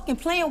 stop fucking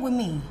playing with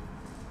me.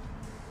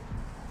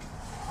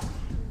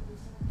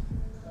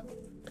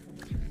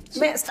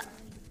 Man, stop.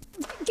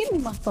 Give me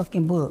my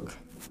fucking book.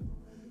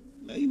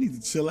 Now you need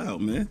to chill out,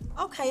 man.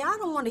 Okay, I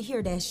don't want to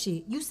hear that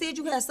shit. You said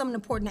you had something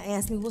important to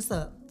ask me. What's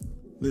up?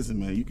 Listen,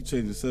 man, you can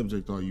change the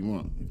subject all you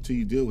want. Until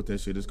you deal with that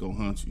shit, it's gonna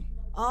haunt you.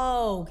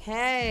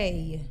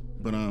 Okay.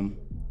 But, I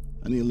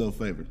need a little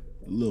favor.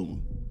 A little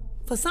one.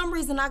 For some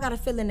reason, I got a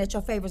feeling that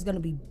your favor's gonna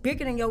be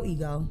bigger than your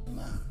ego.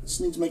 Nah,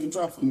 just need to make it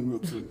drop for me real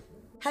quick.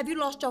 Have you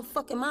lost your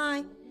fucking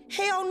mind?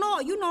 Hell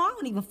no, you know I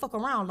don't even fuck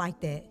around like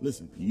that.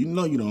 Listen, you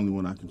know you're the only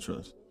one I can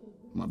trust.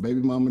 My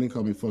baby mama didn't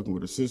call me fucking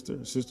with her sister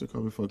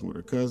called me fucking with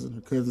her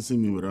cousin see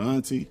me with her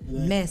auntie.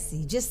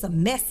 Messy, just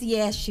some messy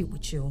ass shit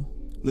with you.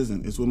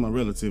 Listen, it's with my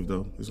relative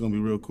though. It's gonna be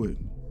real quick.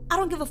 I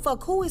don't give a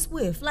fuck who it's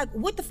with. Like,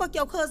 what the fuck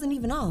your cousin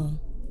even on?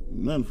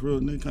 Nothing for real,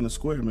 nigga kinda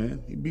square,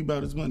 man. He be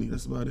about his money,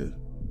 that's about it.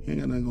 He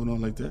ain't got nothing going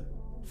on like that.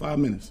 5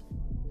 minutes.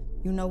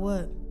 You know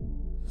what?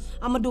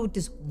 I'm gonna do it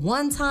this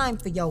one time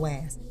for your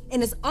ass.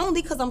 And it's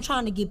only cause I'm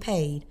trying to get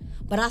paid.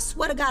 But I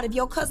swear to God, if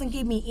your cousin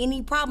give me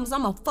any problems,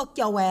 I'm gonna fuck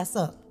your ass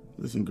up.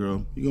 Listen,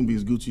 girl, you gonna be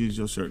as Gucci as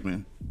your shirt,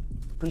 man.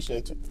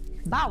 Appreciate you.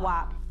 Bye,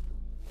 Wop.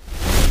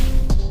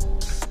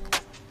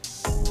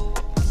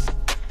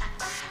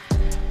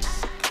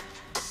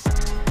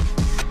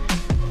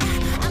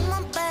 I'm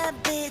a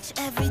bad bitch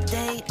every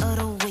day of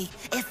the week.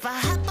 If I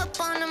hop up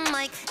on the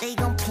mic, they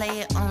gon' play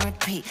it on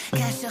repeat.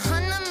 Cash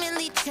 100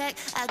 milli check,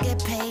 I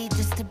get paid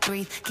just to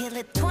breathe. Kill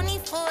it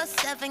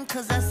 24/7,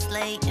 cause I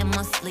slay in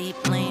my sleep.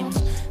 Lames.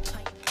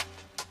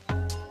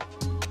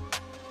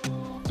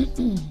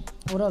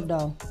 What up,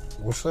 though?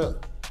 What's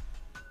up?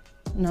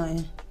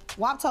 Nothing.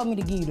 Wop told me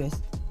to give you this.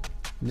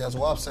 Yes,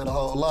 Wop said a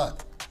whole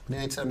lot. But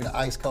he ain't tell me the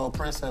ice cold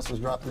princess was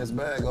dropping his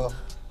bag off.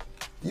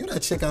 You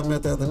that chick I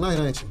met the other night,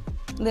 ain't you?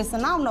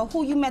 Listen, I don't know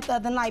who you met the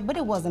other night, but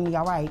it wasn't me,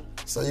 all right?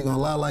 So you gonna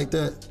lie like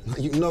that?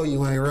 You know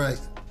you ain't right.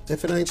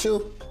 If it ain't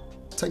you,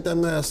 take that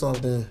mask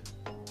off then.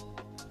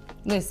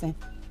 Listen,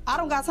 I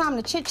don't got time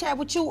to chit-chat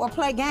with you or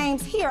play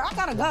games. Here, I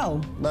gotta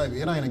go.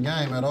 Baby, it ain't a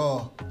game at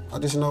all. I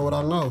just know what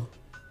I know.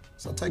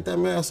 So take that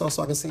mask off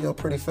so I can see your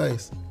pretty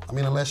face. I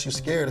mean, unless you're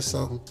scared or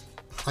something.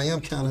 I am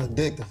kind of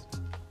addicted.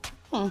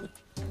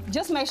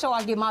 Just make sure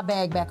I get my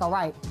bag back, all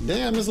right?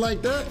 Damn, it's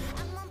like that?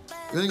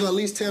 You ain't gonna at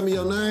least tell me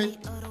your name?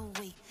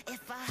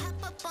 If I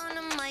hop up on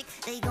the mic,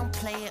 they gon'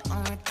 play it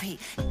on repeat.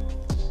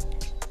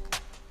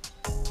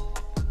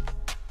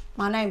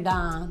 My name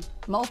Don.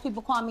 Most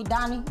people call me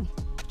Donnie,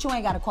 but you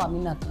ain't gotta call me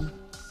nothing.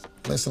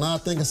 Listen, I'll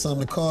think of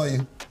something to call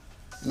you.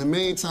 In the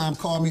meantime,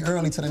 call me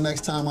early till the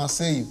next time I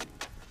see you.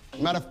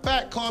 Matter of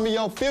fact, call me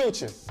your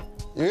future.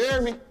 You hear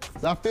me?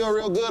 'Cause I feel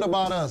real good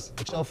about us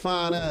with your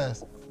fine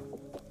ass.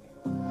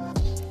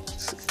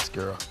 This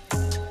girl.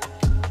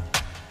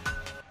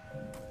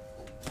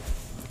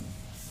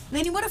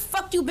 Lady, where the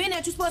fuck you been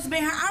at? You supposed to be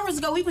here hours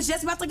ago. We was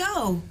just about to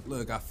go.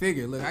 Look,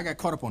 I got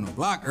caught up on the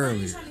block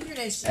earlier. Trying to hear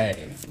that shit.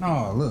 Hey,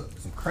 no, look,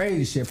 some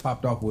crazy shit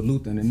popped off with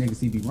Luther and the niggas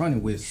he be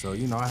running with, so,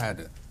 you know, I had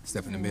to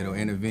step in the middle,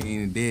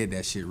 intervene, and did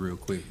that shit real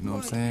quick, you know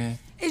what I'm saying?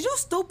 Is you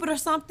stupid or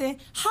something?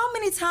 How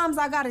many times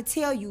I gotta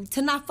tell you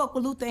to not fuck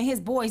with Luther and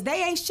his boys?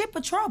 They ain't shit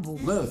but trouble.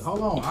 Look,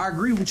 hold on, I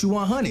agree with you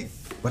 100,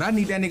 but I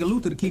need that nigga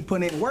Luther to keep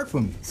putting in work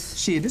for me.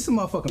 Shit, this is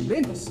motherfucking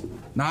business.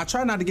 Now, I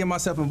try not to get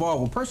myself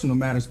involved with personal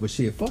matters, but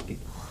shit, fuck it.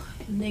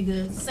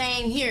 Nigga,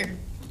 same here.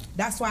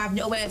 That's why if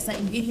your ass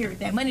ain't get here with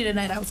that money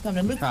tonight, I was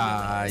coming to look for you.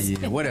 Ah,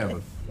 yeah,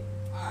 whatever.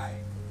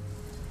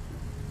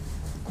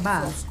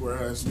 Bye.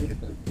 Square ass nigga.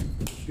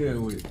 Good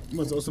with it. You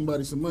must owe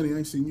somebody some money. I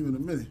ain't seen you in a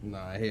minute.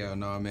 Nah, hell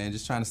no, man.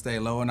 Just trying to stay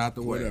low and out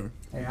the way. Whatever.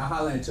 Hey, I'll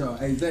holler at y'all.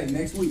 Hey, Zach,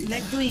 next week.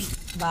 Next week.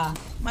 Bye.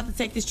 I'm about to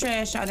take this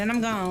trash out and I'm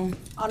gone.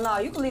 Oh, no,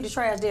 you can leave the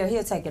trash there.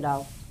 He'll take it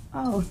out.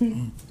 Oh,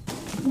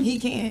 he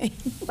can't.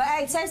 But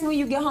hey, text me when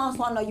you get home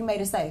so I know you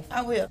made it safe.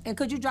 I will. And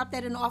could you drop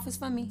that in the office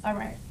for me? All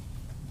right.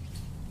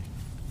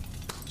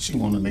 She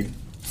want a nigga.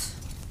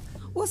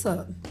 What's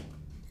up?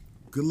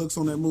 Good looks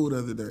on that move the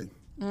other day.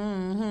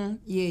 Mm-hmm.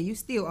 Yeah, you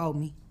still owe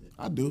me.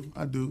 I do.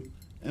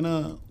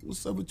 And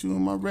what's up with you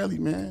and my rally,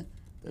 man?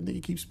 That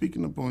nigga keeps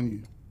speaking up on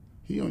you.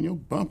 He on your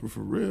bumper for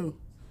real.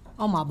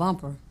 On my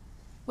bumper?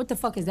 What the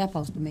fuck is that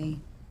supposed to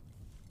mean?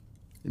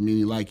 It mean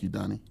he like you,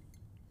 Donnie.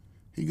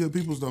 He good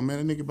peoples though,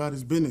 man. That nigga about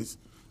his business.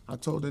 I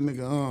told that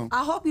nigga,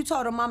 I hope you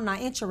told him I'm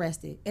not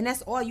interested, and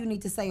that's all you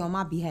need to say on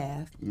my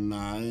behalf.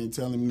 Nah, I ain't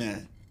telling him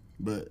that.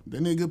 But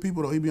that nigga good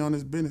people though. He be on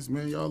his business,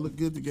 man. Y'all look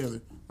good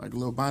together. Like a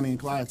little Bonnie and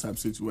Clyde type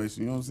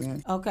situation, you know what I'm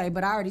saying? Okay,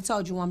 but I already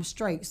told you I'm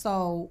straight,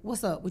 so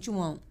what's up? What you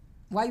want?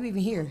 Why you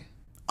even here?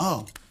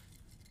 Oh,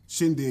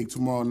 shindig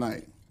tomorrow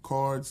night.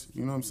 Cards,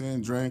 you know what I'm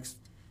saying? Drinks,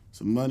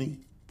 some money.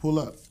 Pull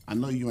up. I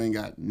know you ain't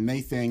got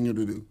Nathaniel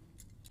to do.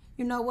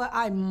 You know what?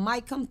 I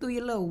might come through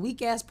your little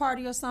weak-ass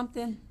party or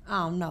something.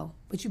 I don't know.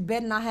 But you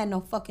better not have no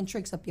fucking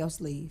tricks up your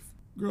sleeve.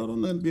 Girl, don't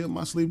nothing be up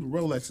my sleeve with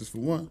Rolexes for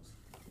one.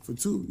 For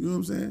two, you know what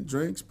I'm saying?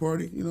 Drinks,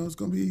 party, you know, it's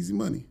gonna be easy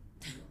money.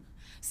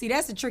 See,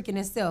 that's a trick in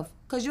itself.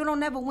 Because you don't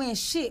never win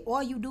shit.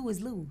 All you do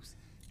is lose.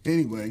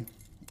 Anyway,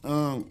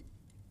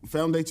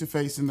 foundate your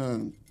face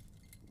and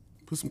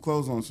put some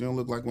clothes on so you don't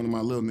look like one of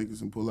my little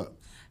niggas and pull up.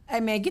 Hey,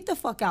 man, get the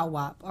fuck out,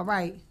 Wop, all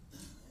right?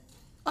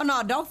 Oh,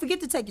 no, don't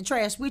forget to take your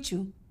trash with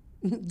you.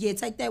 Yeah,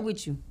 take that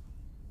with you.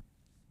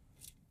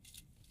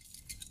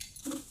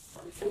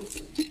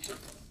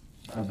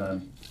 I'm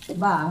done.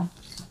 Bye.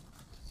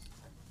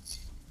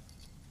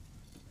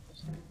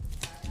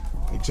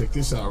 Hey, check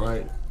this out,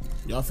 right?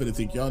 Y'all finna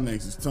think y'all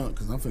next is tunk,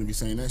 cause I'm finna be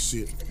saying that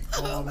shit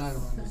all night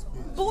around this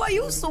bitch. Boy,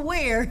 you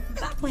swear.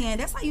 Stop playing.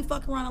 That's how you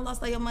fuck around and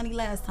lost all your money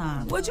last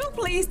time. Would you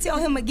please tell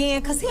him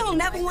again? Because he'll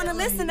never want to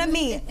listen to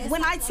me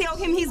when I tell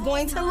him he's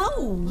going to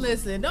lose.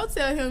 Listen, don't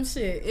tell him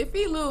shit. If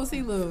he lose,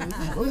 he lose.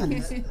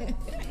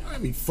 I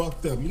be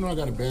fucked up. You know I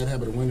got a bad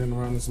habit of winning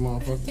around this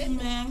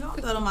motherfucker. Man, go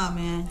throw them out,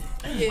 man.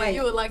 Yeah, Wait.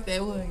 you would like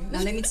that, wouldn't you?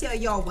 Now let me tell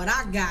y'all what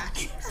I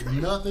got.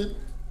 Nothing.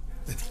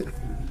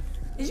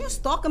 Is you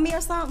stalking me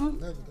or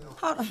something?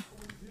 Hold on.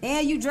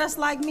 And you dressed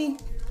like me?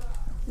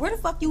 Where the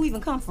fuck you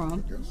even come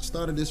from?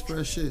 Started this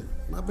fresh shit.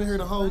 I've been here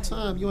the whole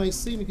time. You ain't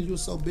seen me because you were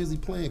so busy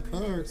playing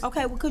cards.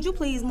 Okay, well, could you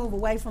please move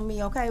away from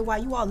me, okay?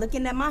 While you all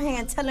looking at my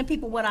hand, telling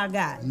people what I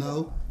got.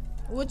 No.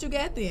 What you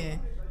got then?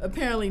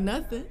 Apparently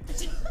nothing.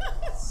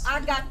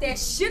 I got that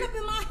shit up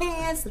in my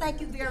hands.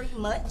 Thank you very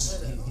much.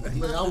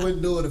 Man, I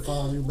wouldn't do it if I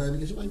was you, baby,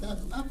 because you ain't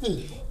got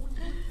nothing.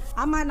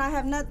 I might not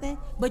have nothing,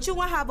 but you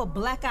won't have a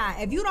black eye.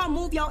 If you don't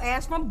move your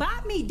ass from by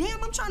me,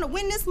 damn, I'm trying to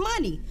win this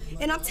money.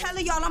 And I'm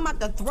telling y'all, I'm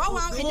about to throw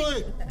out.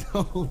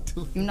 Don't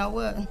do it. You know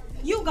what?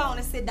 You go on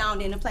and sit down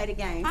then and play the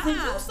game.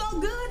 Since you so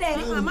good at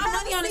it. My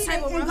money on the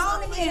table, and go bro.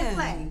 on ahead and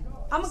play.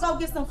 I'm gonna go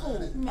get some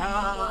food.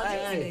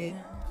 Hey.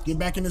 Get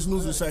back in this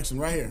loser section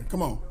right here.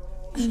 Come on.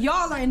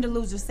 Y'all are in the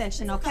loser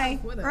section, okay?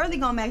 Early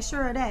gonna make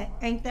sure of that.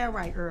 Ain't that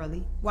right,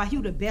 Early? Why,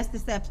 you the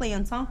bestest at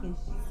playing Tonkin.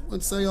 I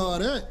wouldn't say all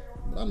that,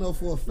 but I know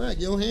for a fact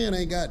your hand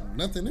ain't got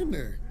nothing in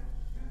there.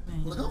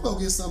 Look, I'm gonna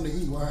get something to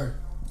eat with her.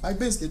 Hey,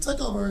 Biscuit,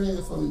 take over her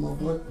hand for me, my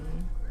boy.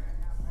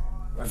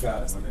 I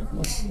got it,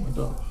 my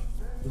nigga.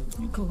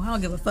 You cool. I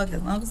don't give a fuck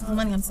as long as the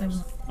money on the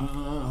table.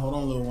 Hold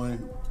on, Lil Wayne.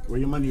 Where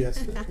your money at?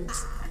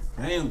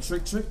 Damn,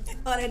 trick. Oh,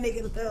 that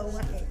nigga Lil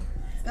Wayne.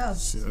 Go.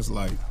 Shit, that's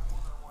like...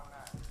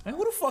 Man,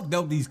 who the fuck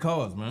dealt these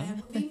cards,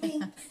 man?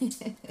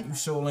 You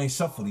sure ain't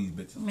shuffle these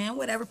bitches. Man,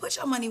 whatever. Put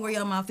your money where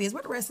your mouth is.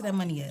 Where the rest of that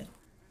money at?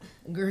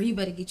 Girl, you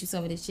better get you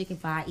some of this chicken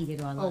before I eat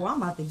it all up. Oh,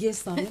 I'm about to get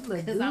some. It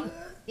look good.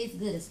 It's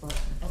good as fuck,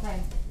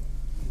 okay?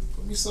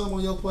 Put me some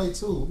on your plate,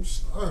 too. I'm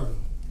starving.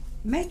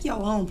 Make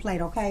your own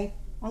plate, okay?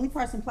 Only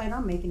person plate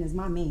I'm making is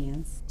my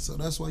man's. So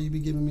that's why you be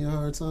giving me a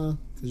hard time?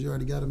 Because you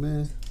already got a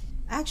man?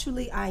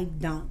 Actually, I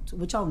don't.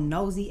 With your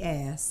nosy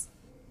ass.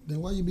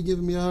 Then why you be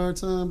giving me a hard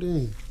time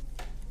then?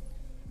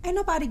 Ain't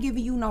nobody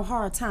giving you no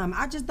hard time.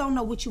 I just don't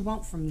know what you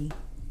want from me.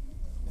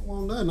 I don't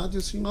want nothing. I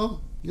just,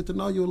 get to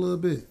know you a little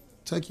bit.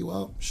 Take you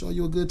out, show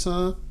you a good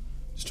time.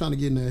 Just trying to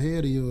get in that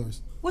head of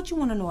yours. What you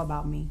want to know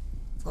about me?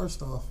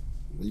 First off,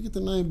 where you get the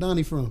name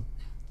Donnie from?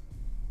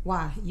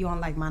 Why? You don't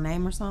like my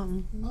name or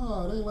something?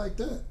 No, it ain't like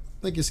that.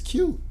 I think it's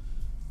cute.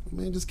 I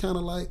mean, just kind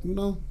of like,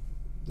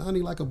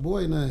 Donnie like a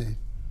boy name.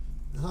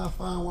 And how a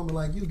fine woman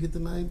like you get the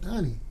name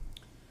Donnie?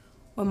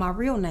 Well, my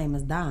real name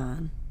is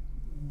Don.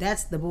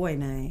 That's the boy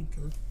name.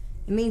 Okay.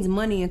 It means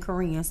money in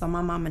Korean, so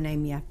my mama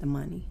named me after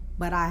money.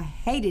 But I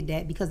hated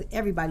that because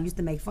everybody used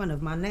to make fun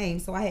of my name,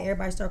 so I had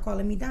everybody start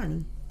calling me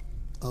Donnie.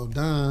 Oh,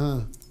 Don,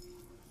 huh?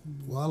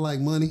 Well, I like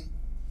money,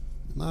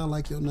 and I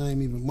like your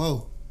name even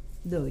more.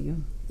 Do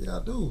you? Yeah,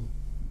 I do.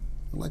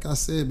 And like I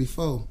said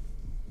before,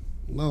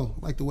 I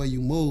like the way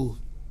you move.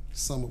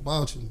 Something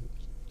about you,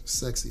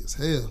 sexy as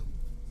hell.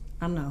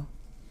 I know.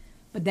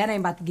 But that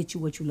ain't about to get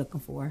you what you looking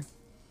for.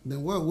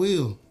 Then what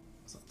will?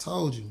 As I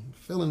told you, the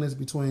feeling is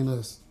between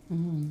us.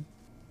 Mm-hmm.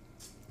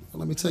 Well,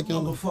 let me take you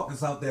on the...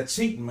 Motherfuckers out there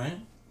cheating,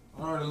 man.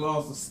 I already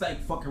lost a steak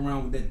fucking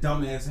around with that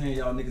dumbass hand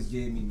y'all niggas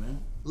gave me,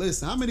 man.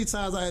 Listen, how many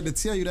times I had to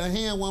tell you that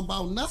hand wasn't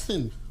about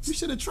nothing? You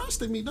should have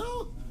trusted me,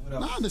 dog.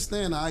 Now, I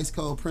understand the ice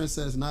cold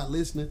princess not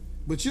listening,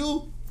 but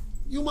you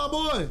my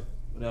boy.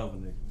 Whatever,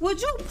 nigga.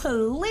 Would you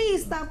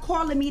please stop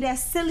calling me that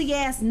silly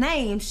ass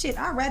name? Shit,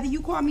 I'd rather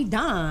you call me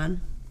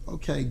Don.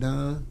 Okay,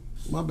 Don.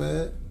 My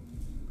bad.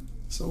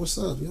 So what's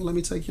up? You let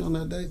me take you on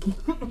that date?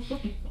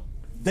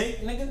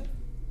 Date, nigga?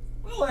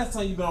 When the last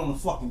time you been on a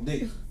fucking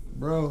date?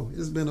 Bro,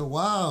 it's been a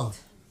while.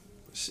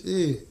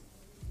 Shit.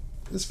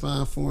 This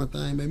fine foreign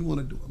thing made me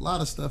want to do a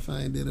lot of stuff I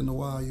ain't did in a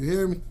while. You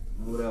hear me?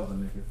 Whatever,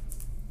 nigga.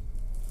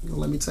 You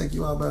gonna let me take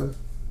you out, baby?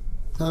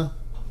 Huh?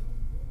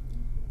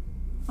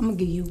 I'm gonna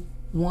give you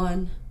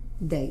one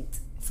date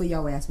for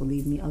your ass will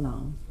leave me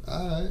alone.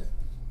 All right.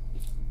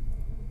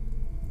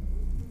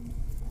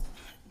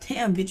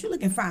 Damn, bitch, you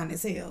looking fine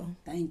as hell.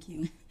 Thank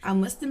you. I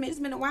must admit, it's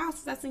been a while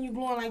since I seen you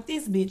glowing like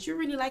this, bitch. You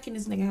really liking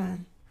this nigga, huh?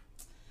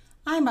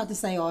 I ain't about to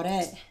say all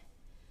that,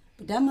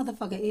 but that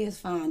motherfucker is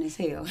fine as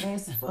hell.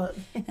 As fuck.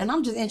 And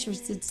I'm just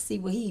interested to see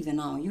what he even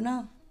on, you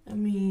know? I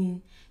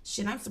mean,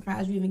 shit, I'm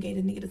surprised you even gave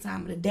the nigga the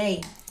time of the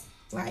day.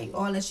 Like,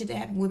 all that shit that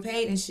happened with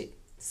Paige and shit.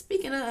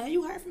 Speaking of, have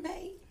you heard from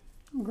Paige?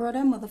 Girl,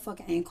 that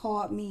motherfucker ain't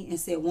called me and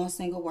said one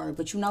single word.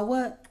 But you know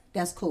what?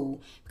 That's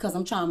cool. Because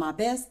I'm trying my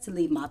best to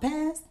leave my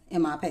past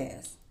in my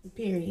past.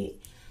 Period.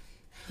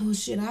 Oh,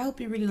 shit, I hope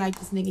you really like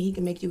this nigga. He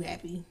can make you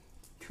happy.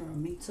 Girl,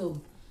 me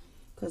too.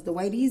 Because the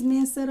way these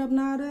men set up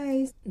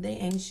nowadays, they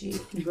ain't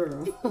shit.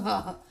 Girl.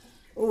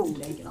 Ooh,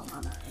 they get on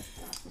my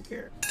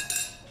nerves.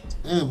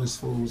 Damn, this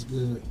food was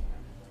good.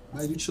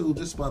 Man, you chewed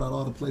just about out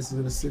all the places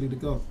in the city to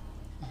go.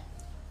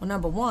 Well,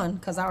 number one,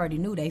 because I already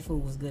knew they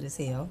food was good as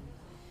hell.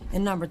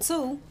 And number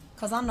two,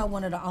 because I know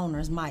one of the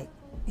owners, Mike.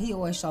 He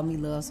always show me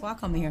love, so I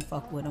come in here and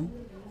fuck with him.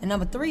 And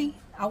number three,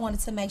 I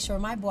wanted to make sure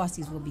my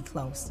bossies would be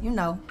close, you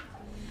know,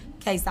 in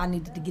case I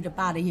needed to get up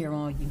out of here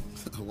on you.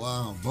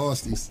 Wow,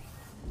 bossies.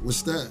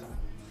 What's that?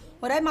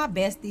 Well, they my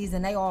besties,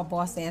 and they all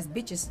boss-ass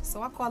bitches,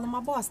 so I call them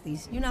my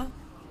bossies, you know?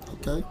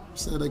 Okay,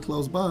 said they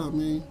close by. I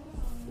mean,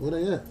 where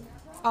they at?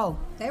 Oh,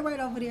 they right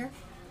over there.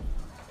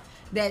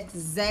 That's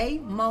Zay,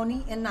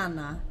 Moni, and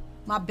Nana.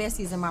 My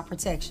besties and my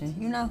protection,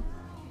 you know?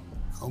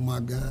 Oh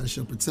my gosh,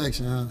 your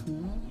protection, huh?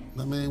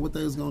 I mean, what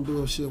they was gonna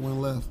do if shit went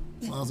left?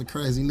 If I was a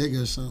crazy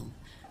nigga or something.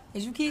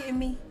 Is you kidding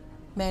me?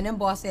 Man, them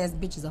boss-ass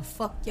bitches will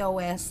fuck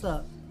your ass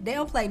up. They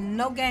don't play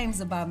no games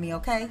about me,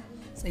 okay?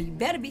 So you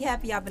better be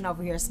happy I've been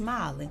over here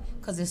smiling,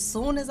 because as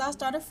soon as I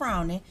started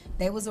frowning,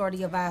 they was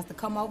already advised to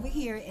come over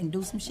here and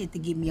do some shit to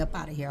get me up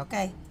out of here,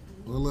 okay?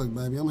 Well, look,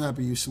 baby, I'm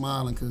happy you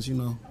smiling, because, you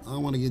know, I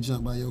don't want to get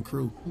jumped by your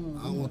crew.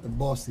 I don't want the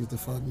bossies to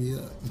fuck me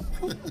up.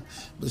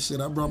 But shit,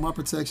 I brought my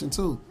protection,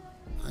 too.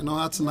 I know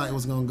how tonight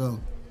was gonna go.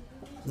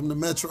 Them the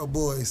Metro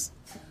boys.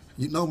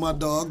 You know my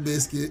dog,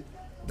 Biscuit.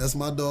 That's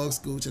my dog,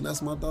 Scooch, and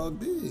that's my dog,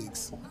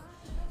 Biggs.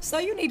 So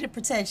you needed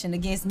protection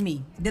against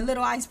me, the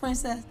little ice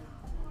princess?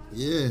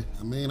 Yeah,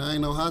 I mean, I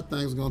ain't know how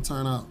things was gonna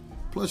turn out.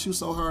 Plus, you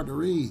so hard to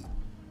read.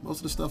 Most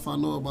of the stuff I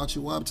know about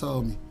you, Wap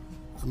told me.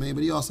 I mean,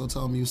 but he also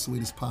told me you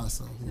sweet as pie,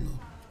 so, you know.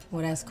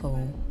 Well, that's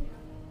cool.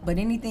 But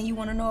anything you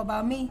want to know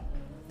about me,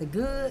 the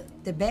good,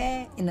 the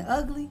bad, and the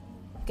ugly,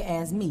 you can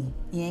ask me.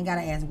 You ain't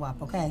gotta ask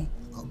Wap, okay?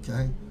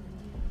 Okay.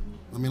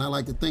 I mean, I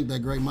like to think that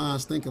great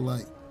minds think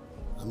alike.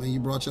 I mean, you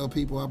brought your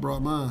people, I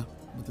brought mine.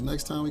 But the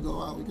next time we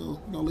go out, we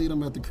gonna leave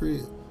them at the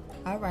crib.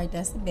 All right,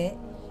 that's a bet.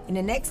 And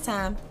the next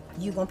time,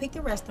 you gonna pick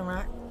the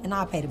restaurant, and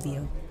I'll pay the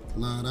bill.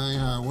 Nah, that ain't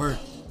how it works.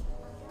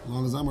 As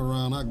long as I'm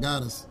around, I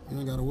got us. You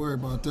ain't gotta worry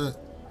about that.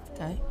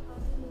 Okay.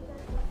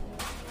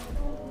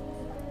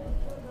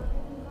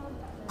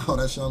 Oh,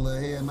 that's your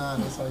little head nod.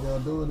 That's how y'all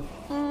doing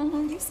it?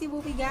 Mm-hmm. You see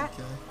what we got?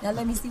 Okay. Now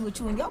let me see what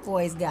you and your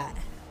boys got.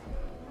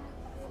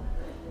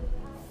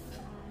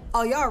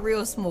 Oh, y'all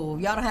real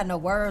smooth. Y'all don't have no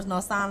words, no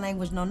sign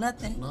language, no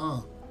nothing?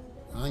 No,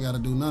 I ain't gotta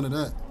do none of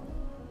that.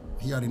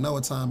 He already know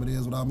what time it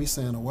is without me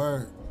saying a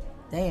word.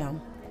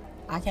 Damn.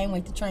 I can't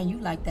wait to train you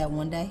like that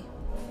one day.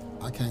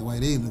 I can't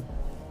wait either.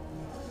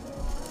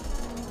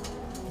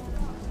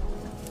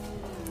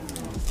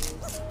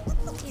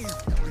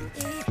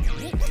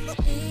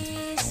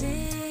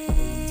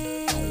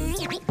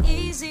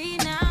 Easy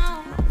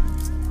now.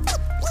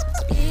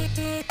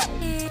 Easy.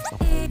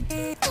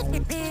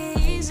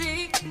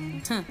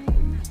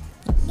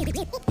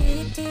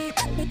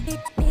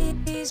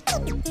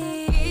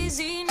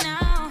 Easy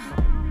now.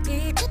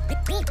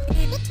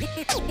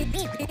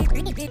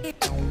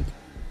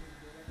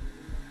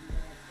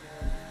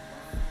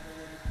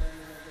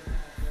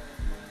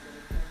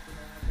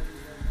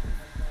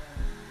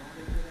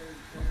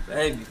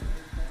 Baby.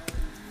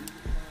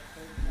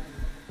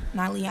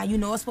 Nah, Leon, you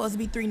know it's supposed to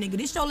be 3, nigga.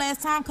 This your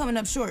last time coming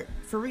up short.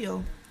 For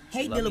real.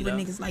 Hate Love dealing you,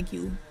 with though. niggas like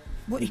you.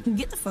 Boy, you can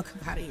get the fuck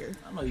up out of here.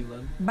 I know you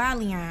love me. Bye,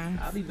 Leon.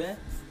 I'll be back.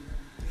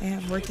 Yeah,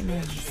 working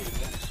out.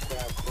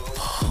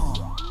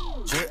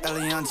 Jerry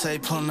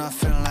Eliante pulling up,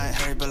 feeling like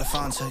Harry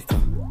Belafonte.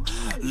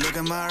 Look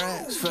at my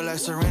racks, feel like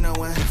Serena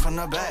went from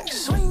the back.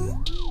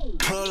 Swing.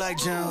 Pull like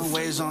Jim,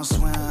 waves on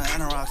swim,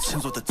 Anorak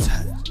Timbs with the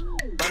tech.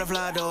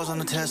 Butterfly doors on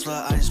the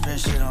Tesla, I ain't spend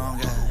shit on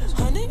gas.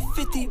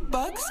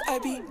 $150, I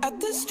be at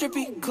the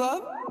strippy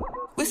club.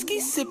 Whiskey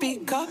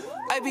sippy cup,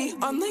 I be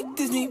on like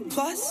Disney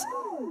Plus.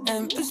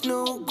 Empress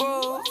New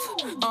Grove,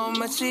 on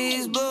my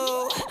cheese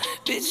blue.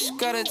 Bitch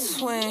got a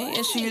twin,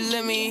 and she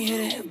let me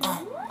hit it.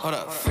 Hold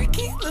up.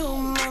 Freaky little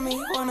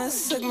mommy wanna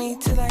suck me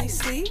till I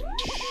sleep.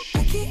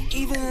 I can't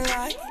even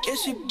lie, yeah,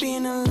 she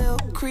being a little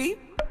creep.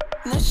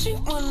 Now she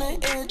wanna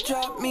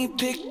airdrop me,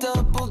 pick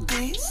double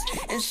D's.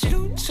 And she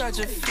don't charge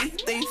a fee,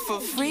 they for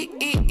free.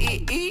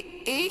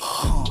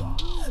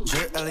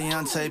 Jerry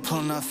Eliante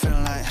pulling up,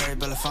 feeling like Harry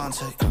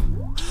Belafonte.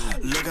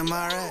 Look at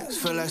my racks,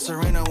 feel like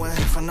Serena went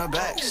from the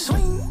back.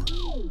 Swing.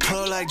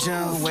 Pull like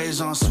Jim, waves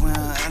on swim,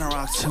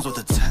 Anorak Timbs with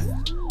the tech.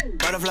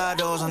 Butterfly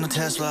doors on the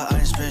Tesla, I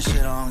ain't spend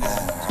shit on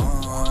gas.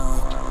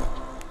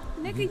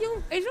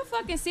 Nigga, is you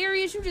fucking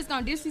serious? You just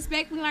gonna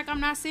disrespect me like I'm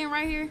not sitting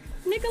right here?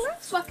 Nigga,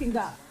 let's fucking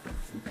go.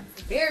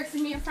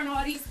 Embarrassing me in front of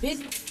all these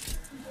bitches.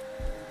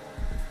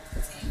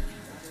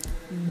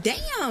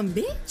 Damn,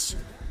 bitch.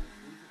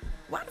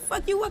 Why the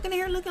fuck you walking in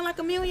here looking like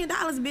 $1 million,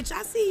 bitch?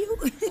 I see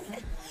you.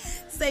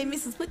 Say,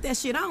 missus, put that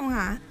shit on,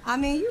 huh? I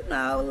mean, you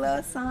know, a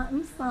little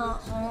something,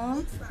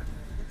 something.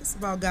 It's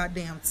about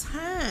goddamn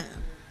time.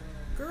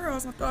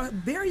 Girls, I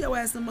thought bury your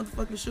ass in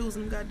motherfucking shoes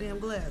and them goddamn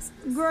glasses.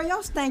 Girl,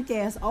 your stank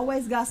ass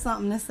always got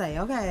something to say,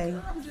 okay?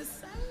 Girl, I'm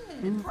just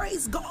saying.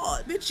 Praise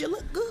God, bitch. You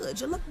look good.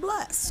 You look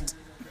blessed.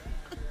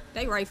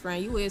 They right,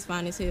 friend. You is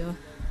fine as hell.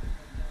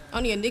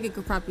 Only a nigga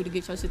could prompt you to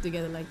get your shit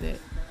together like that.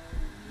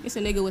 It's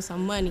a nigga with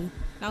some money.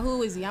 Now,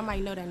 who is he? I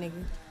might know that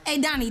nigga. Hey,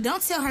 Donnie,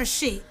 don't tell her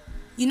shit.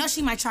 You know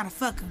she might try to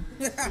fuck him.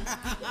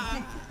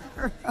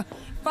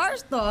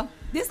 First off,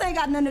 this ain't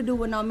got nothing to do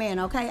with no man,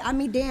 okay? I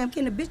mean, damn,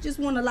 can the bitch just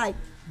want to, like,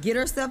 get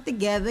herself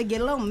together,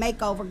 get a little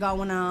makeover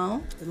going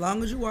on? As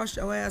long as you wash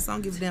your ass, I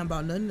don't give a damn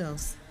about nothing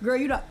else. Girl,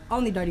 you the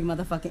only dirty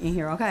motherfucker in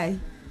here, okay?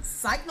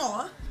 Psych,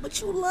 no. But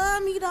you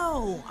love me,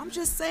 though. I'm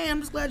just saying, I'm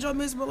just glad your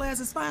miserable ass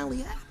is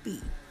finally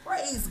happy.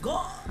 Praise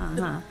God.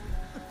 Uh-huh.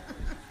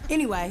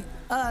 Anyway,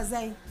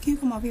 Zay, can you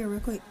come over here real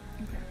quick?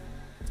 Okay.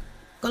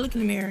 Go look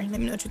in the mirror. Let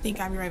me know what you think.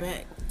 I'll be right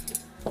back.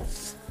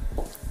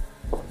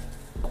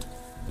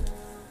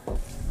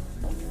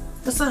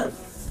 What's up?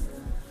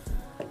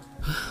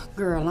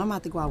 Girl, I'm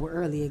about to go out with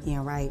early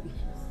again, right?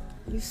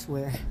 You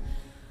swear.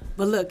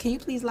 But look, can you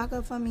please lock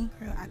up for me?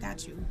 Girl, I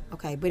got you.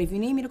 Okay, but if you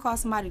need me to call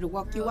somebody to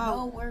walk you out...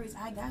 No worries,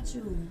 I got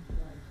you.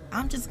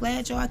 I'm just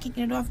glad y'all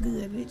kicking it off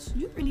good, bitch.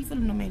 You really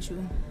feeling them, ain't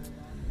you?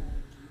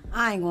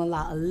 I ain't gonna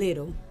lie, a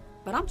little.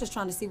 But I'm just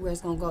trying to see where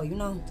it's gonna go, you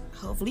know?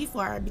 Hopefully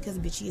for her, because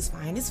bitch, he is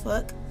fine as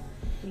fuck.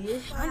 He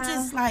is fine. I'm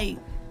just, like,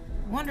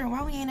 wondering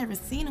why we ain't ever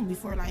seen him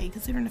before, like,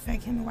 considering the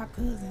fact him and Wap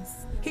cousins.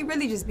 He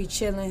really just be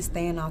chilling,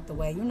 staying out the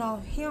way. You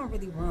know, he don't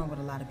really run with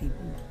a lot of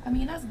people. I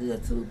mean, that's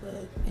good, too,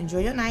 but enjoy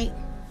your night.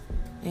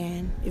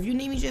 And if you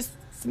need me, just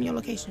send me your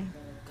location.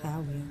 Okay, I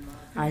will.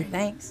 All right,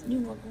 thanks.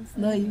 You're welcome.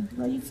 Love you.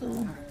 Love you,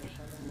 too.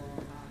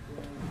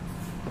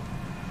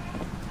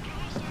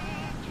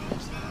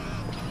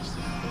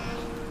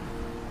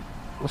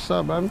 What's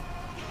up, baby?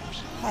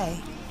 Hey,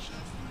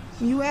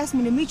 when you asked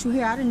me to meet you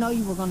here, I didn't know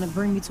you were gonna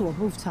bring me to a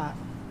rooftop.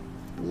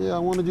 Yeah, I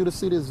wanted you to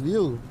see this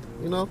view,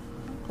 you know?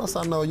 Plus,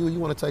 I know you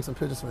want to take some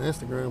pictures for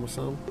Instagram or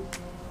something.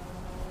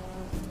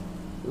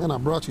 Then I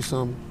brought you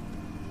something.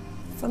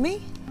 For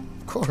me?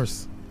 Of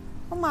course.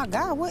 Oh my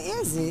God, what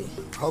is it?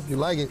 Hope you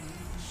like it.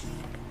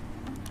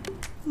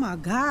 Oh my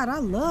God, I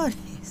love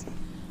this.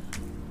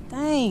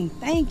 Dang,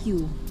 thank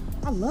you.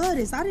 I love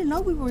this. I didn't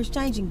know we were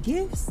exchanging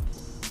gifts.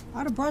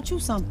 I'd have brought you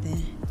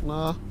something.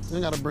 Nah, you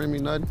ain't gotta bring me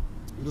nothing.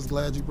 I'm just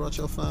glad you brought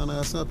your fine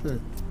ass up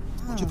here.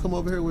 Why don't you come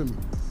over here with me?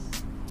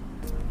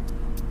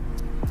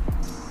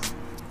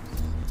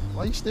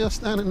 Why you still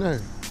standing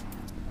there?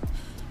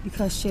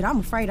 Because shit, I'm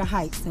afraid of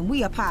heights and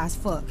we up high as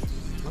fuck.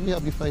 Let me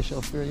help you face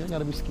your fear. You ain't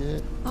gotta be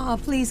scared.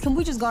 Please, can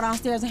we just go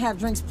downstairs and have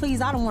drinks? Please,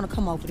 I don't want to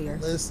come over there.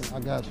 Listen, I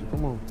got you.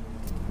 Come on.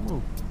 Come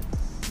on.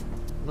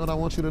 You know what I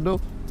want you to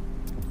do?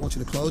 I want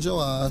you to close your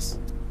eyes.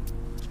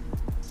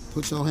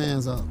 Put your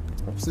hands out.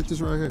 Sit this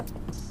right here.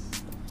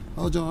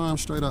 Hold your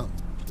arms straight up.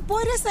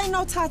 Boy, this ain't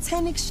no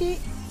Titanic shit.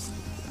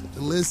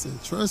 Listen,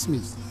 trust me.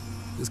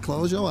 Just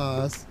close your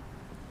eyes.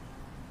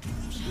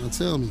 Now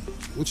tell me,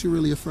 what you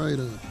really afraid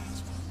of?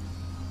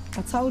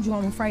 I told you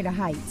I'm afraid of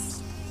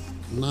heights.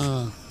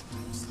 Nah,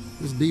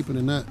 it's deeper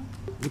than that.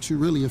 What you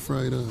really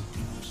afraid of?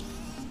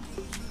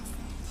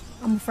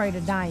 I'm afraid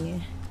of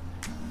dying.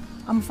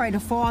 I'm afraid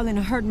of falling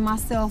and hurting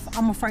myself.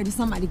 I'm afraid of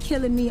somebody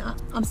killing me.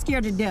 I'm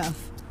scared to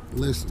death.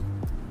 Listen,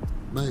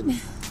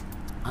 baby,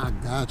 I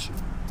got you.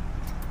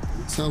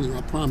 I'm telling you,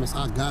 I promise,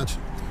 I got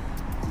you.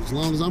 And as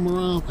long as I'm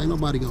around, ain't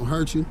nobody gonna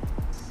hurt you.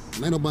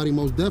 And ain't nobody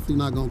most definitely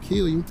not gonna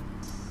kill you.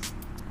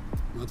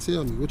 Now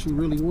tell me, what you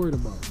really worried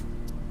about?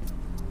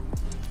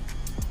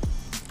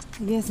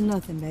 I guess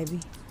nothing, baby.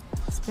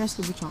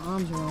 Especially with your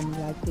arms around me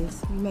like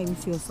this. You make me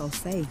feel so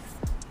safe.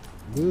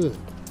 Good.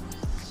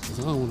 Because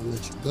I don't want to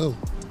let you go.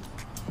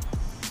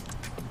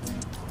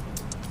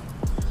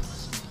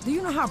 Do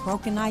you know how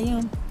broken I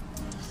am?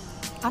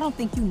 I don't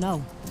think you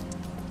know.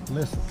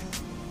 Listen,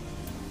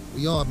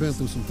 we all been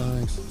through some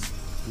things,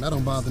 and that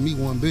don't bother me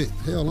one bit.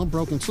 Hell, I'm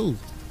broken too.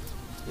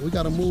 But we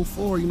gotta move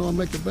forward, you know, and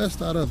make the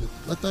best out of it.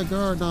 Let that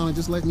guard down and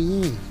just let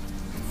me in.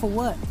 For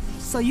what?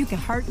 So you can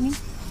hurt me?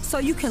 So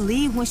you can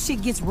leave when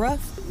shit gets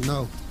rough?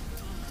 No.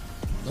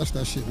 That's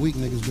that shit weak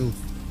niggas do.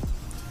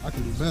 I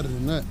can do better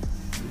than that.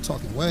 I'm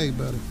talking way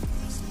better.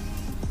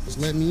 Just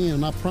let me in,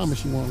 and I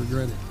promise you won't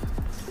regret it.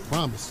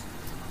 Promise.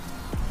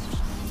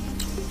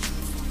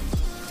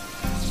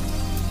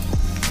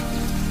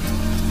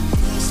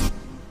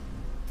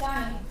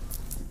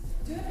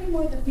 Do you have any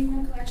more of the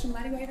female collection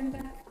lightweight in the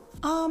back?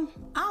 I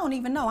don't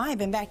even know. I ain't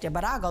been back there,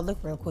 but I'll go look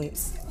real quick.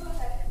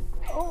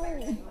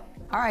 Oh.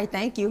 All right,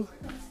 thank you.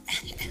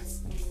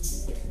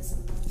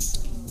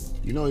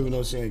 You know, even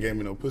though she ain't gave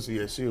me no pussy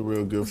yet, she a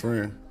real good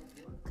friend.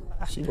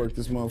 She worked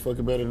this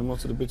motherfucker better than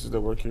most of the bitches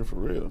that work here for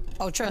real.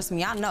 Oh, trust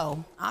me, I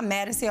know. I'm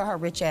mad as hell her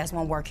rich ass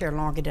won't work here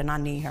longer than I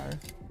need her.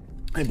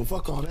 Hey, but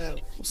fuck all that.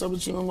 What's up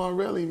with you and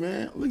Marelli,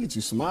 man? Look at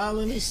you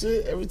smiling and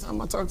shit. Every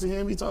time I talk to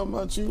him, he talking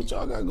about you. What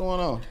y'all got going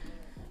on?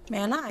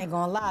 Man, I ain't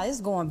gonna lie,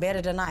 it's going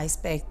better than I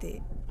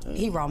expected.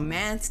 He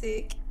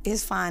romantic,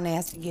 his fine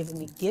ass for giving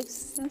me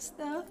gifts and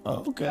stuff.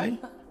 Oh, okay.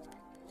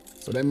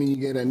 So that mean you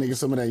gave that nigga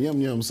some of that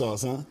yum-yum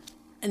sauce, huh?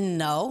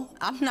 No,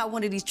 I'm not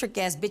one of these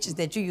trick-ass bitches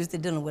that you used to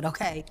dealing with,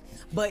 okay?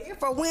 But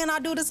if or when I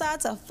do decide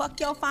to fuck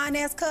your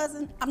fine-ass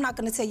cousin, I'm not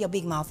gonna tell your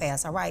big mouth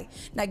ass, all right?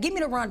 Now give me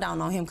the rundown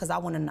on him, because I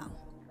wanna know.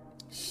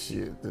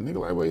 Shit, the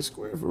nigga lightweight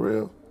square for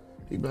real.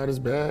 He got his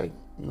bag,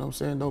 you know what I'm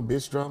saying? No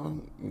bitch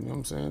drama, you know what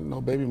I'm saying? No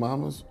baby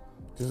mamas,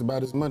 just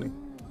about his money.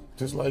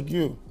 Just like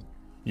you.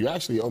 You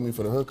actually owe me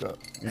for the hookup,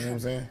 you know what I'm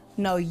saying?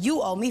 No,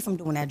 you owe me from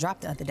doing that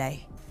drop the other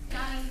day.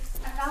 Johnny,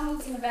 I found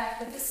what's in the back,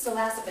 but this is the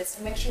last of it,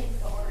 so make sure you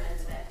put the order in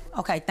today.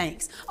 Okay,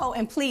 thanks. Oh,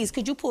 and please,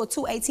 could you pull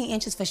 2 18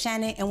 inches for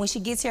Shannon, and when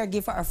she gets here,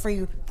 give her a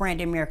free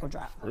Brandon Miracle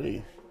Drop.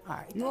 Free? All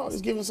right. You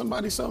always giving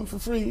somebody something for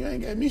free. You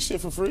ain't got me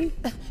shit for free.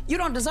 You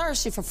don't deserve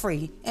shit for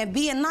free. And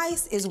being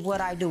nice is what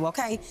I do,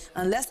 okay?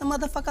 Unless a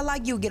motherfucker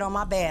like you get on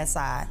my bad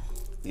side.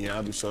 Yeah,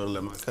 I'll be sure to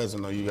let my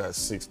cousin know you got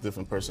 6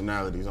 different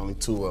personalities. Only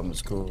 2 of them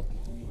is cool.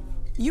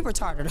 You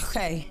retarded,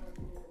 okay?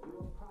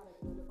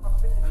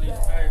 I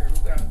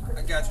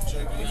got you,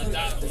 JB.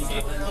 That's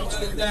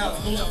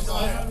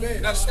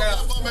my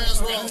man's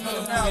wrong.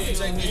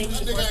 This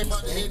nigga ain't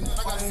about to hit me. I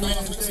got some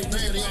niggas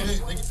bad. He ain't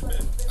hit,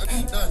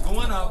 nigga.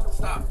 Going out.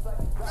 Stop.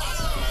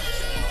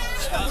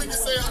 We can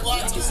say a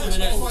lot to you.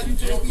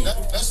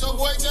 That's your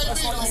boy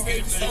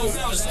JB, though.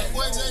 That's your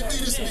boy JB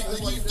this week.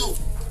 That's what you do.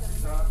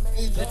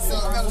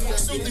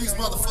 Shoot these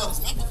motherfuckers.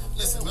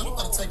 Listen, man, I'm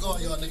about to take all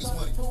y'all niggas'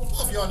 money.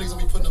 Both of y'all niggas will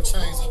be putting them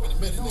chains up in a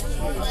minute,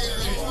 nigga.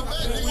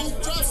 Hey,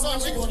 drop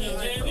something,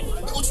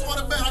 nigga. What you want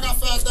to bet? I got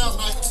 5,000.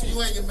 I can see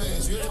you ain't your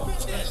mans.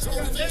 Let's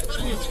get the next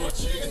better.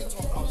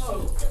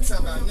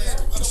 I'm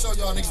gonna show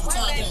y'all niggas what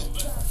time is.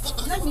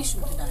 Let me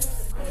shoot today.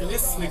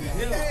 This nigga,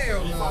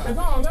 hell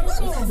no.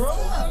 Let him go, bro.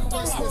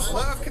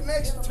 Love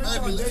connection.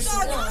 Baby,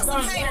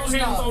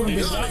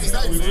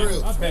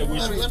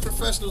 let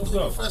professionals do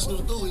what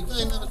professionals do. You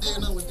ain't never did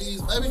nothing with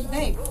these, baby.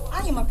 Babe,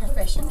 I am a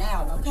professional,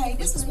 okay?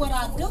 This is what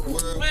I do.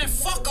 Man,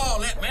 fuck all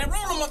that, man.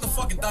 Roll the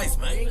motherfucking dice,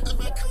 man. Hey,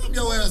 man, calm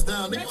your ass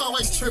down. Nigga, you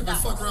always tripping.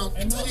 Fuck around.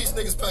 Tell these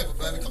niggas paper,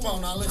 baby. Come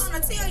on now, listen.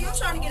 I'm trying to tell you, I'm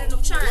trying to get a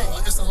new chain.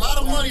 Yeah, it's a lot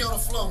of money on the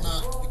floor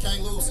now. You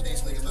can't lose to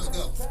these niggas. Let's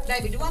go.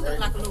 Baby, do I look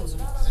like a loser?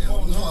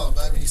 Hell no,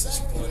 baby. He said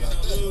she put it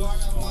like that.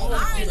 I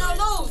ain't no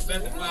loser. You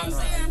know what I'm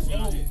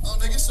saying? Oh,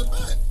 nigga, it's a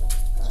bet.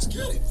 Let's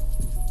get it.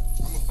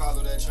 I'm gonna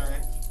follow that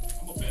train.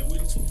 I'm gonna bet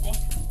with you.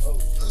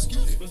 Let's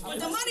get it.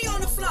 The money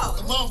on the floor.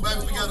 Come on,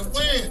 baby. We gotta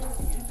win.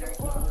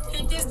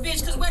 Hit this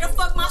bitch, cause where the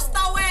fuck my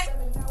store at?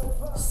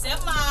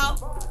 7 Mile.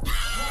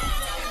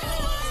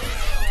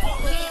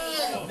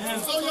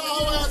 So y'all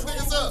whole ass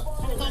niggas up.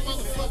 Come on,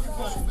 motherfucking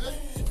money, man.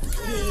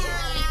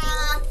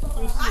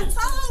 I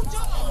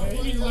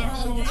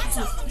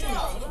told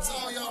y'all. I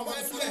told y'all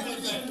motherfucking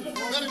money.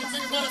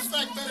 Matter of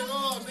fact, bet it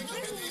all, nigga.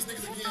 Get these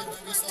niggas again,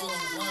 baby. It's all on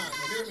the line. You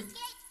hear me?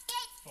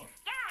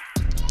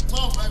 Come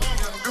on, baby.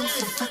 I'm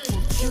so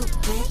fucking cute,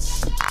 bitch.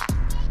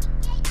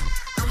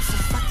 I'm so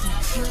fucking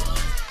cute.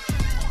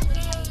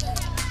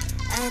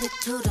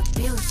 Attitude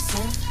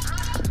abusive,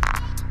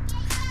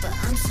 but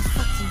I'm so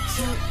fucking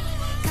cute.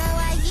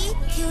 Kawaii,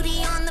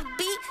 cutie on the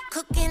beat,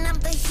 cooking up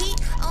the heat.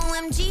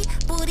 OMG,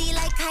 booty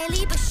like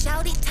Kylie, but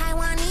shouty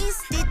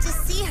Taiwanese. Did you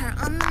see her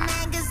on the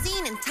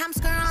magazine and Times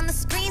Square on the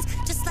screens?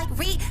 Just like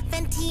Reed,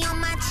 Fenty on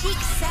my cheek,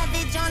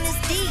 Savage on his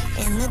D.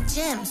 In the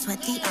gym,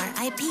 sweaty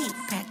R.I.P.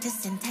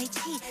 Practicing Tai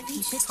Chi.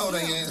 Keep it Oh,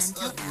 they ass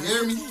up. You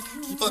hear me?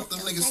 Fuck them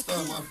niggas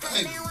start my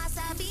baby.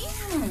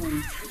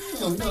 You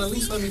know, at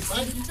least let me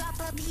thank you.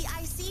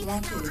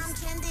 Like this.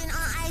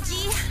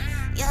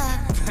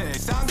 Yeah. Hey,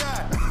 sound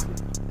good.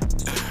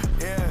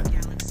 Yeah.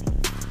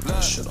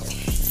 Look.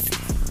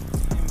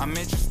 I'm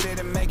interested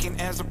in making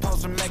ends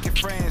opposed to making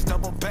friends.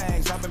 Double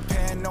bangs, I've been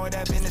paranoid,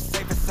 I've been the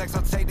safest sex.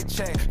 I'll take the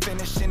check.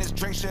 Finishing this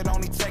drink should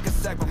only take a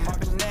sec. But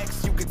mark the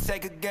next, you can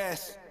take a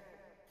guess.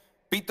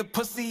 Beat the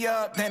pussy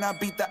up, then I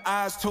beat the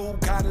eyes too.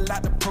 Got a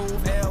lot to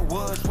prove, L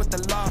Woods with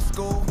the law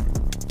school.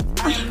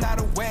 I am not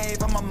a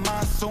wave, I'm a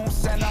monsoon.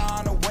 Send her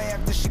on a way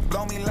after she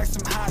blow me like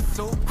some hot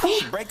soup.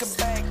 She break a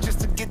bank just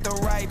to get the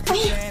right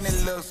picture and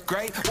it looks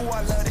great. Ooh,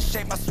 I love the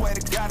shape, I swear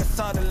to God, it's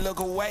hard to look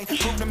away.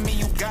 Prove to me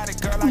you got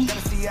it, girl, I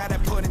gotta see how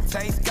that pudding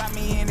tastes. Got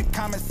me in the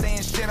comments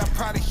saying shit I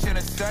probably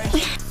shouldn't say.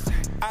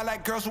 I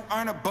like girls who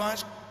earn a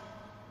bunch.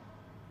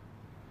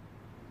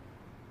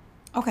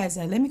 Okay,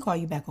 so let me call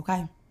you back,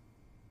 okay?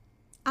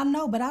 I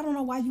know, but I don't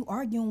know why you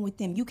arguing with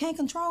them. You can't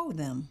control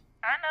them.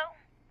 I know,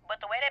 but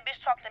the way that bitch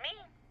talked to me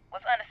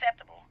was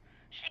unacceptable.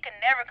 She could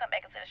never come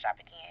back into the shop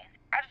again.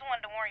 I just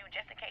wanted to warn you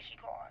just in case she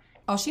calls.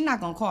 Oh, she's not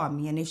gonna call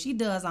me, and if she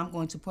does, I'm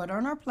going to put her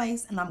in her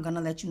place, and I'm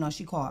gonna let you know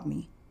she called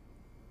me.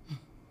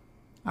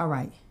 All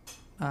right.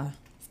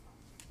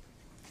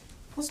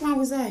 What's wrong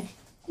with Zay?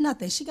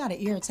 Nothing. She got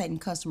an irritating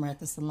customer at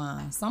the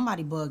salon.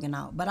 Somebody bugging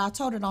out. But I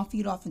told her don't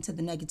feed off into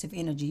the negative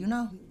energy, you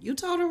know? You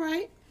told her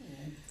right.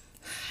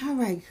 All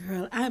right,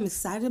 girl. I'm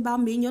excited about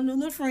meeting your new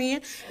little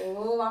friend.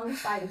 Oh, I'm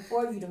excited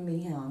for you to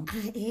meet him.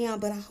 I am,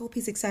 but I hope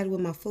he's excited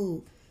with my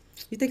food.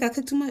 You think I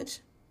cook too much?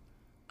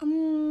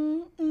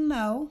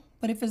 No.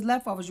 But if it's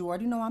leftovers, you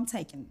already know I'm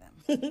taking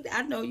them.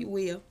 I know you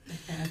will.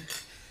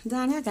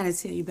 Donnie, I gotta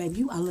tell you, baby,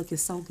 you are looking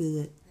so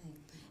good.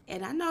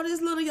 And I know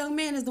this little young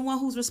man is the one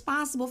who's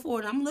responsible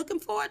for it. I'm looking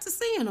forward to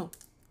seeing him.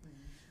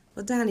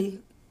 But Donnie,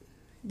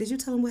 did you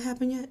tell him what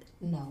happened yet?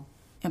 No.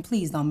 And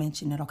please don't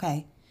mention it,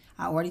 okay?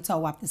 I already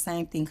told Wap the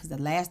same thing because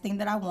the last thing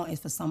that I want is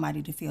for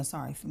somebody to feel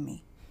sorry for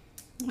me.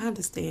 I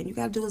understand. You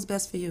gotta do what's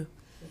best for you.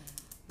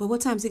 But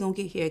what time's he gonna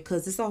get here?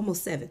 Because it's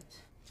almost 7.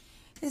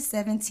 It's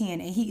 7:10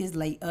 and he is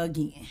late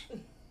again.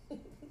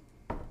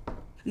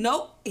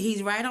 Nope,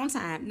 he's right on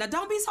time. Now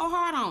don't be so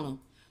hard on him.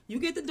 You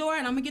get the door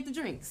and I'm gonna get the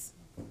drinks.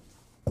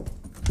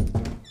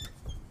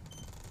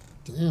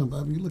 Damn,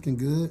 baby, you looking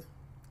good.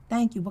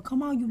 Thank you, but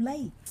come on, you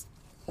late.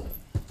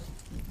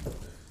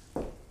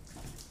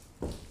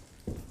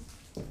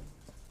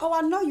 Oh,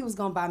 I know you was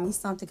gonna buy me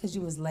something because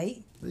you was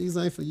late. These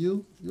ain't for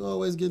you. You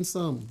always getting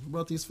something. I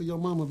brought these for your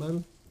mama,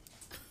 baby.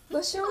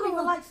 But she don't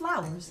even like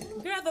flowers.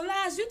 Girl, the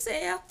lies you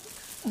tell.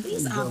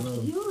 These are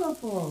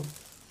beautiful.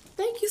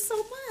 Thank you so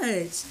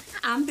much.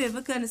 I'm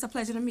Vivica, and it's a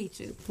pleasure to meet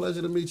you.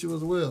 Pleasure to meet you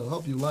as well.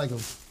 Hope you like them.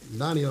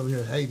 Donnie over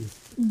here hating.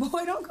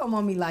 Boy, don't come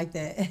on me like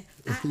that.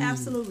 I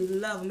absolutely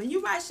love them. And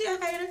you right, she a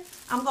hater.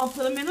 I'm gonna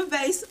put them in a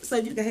vase so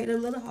you can hate her a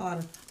little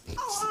harder.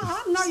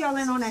 Oh, I know y'all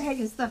ain't on that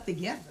hating stuff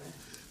together.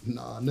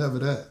 Nah, never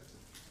that.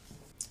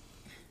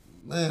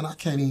 Man, I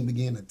can't even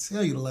begin to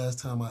tell you the last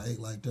time I ate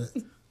like that.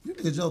 You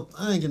did your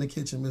thing in the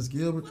kitchen, Miss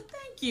Gilbert. Well,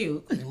 thank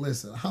you. Hey,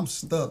 listen, I'm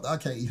stuffed. I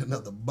can't eat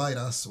another bite,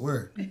 I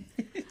swear.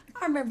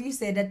 I remember you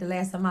said that the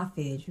last time I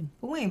fed you,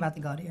 but we ain't about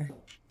to go there.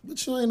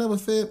 But you ain't never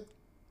fed.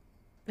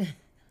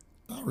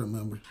 I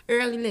remember.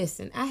 Early,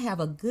 listen, I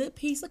have a good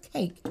piece of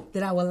cake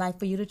that I would like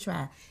for you to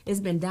try. It's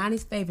been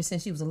Donnie's favorite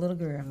since she was a little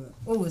girl.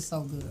 Oh, it's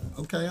so good.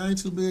 Okay, I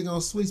ain't too big on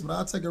sweets, but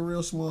I'll take a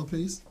real small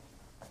piece.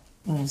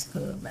 It's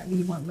good, baby.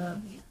 You want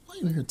love me? Why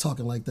you in here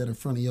talking like that in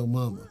front of your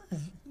mama? You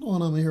know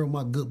when I'm in here with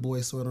my good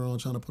boy sweater on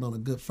trying to put on a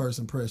good first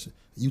impression.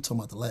 You talking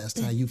about the last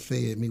time you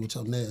fed me with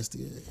your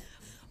nasty ass.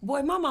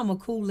 Boy, my mama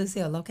cool as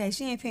hell, okay?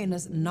 She ain't paying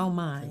us no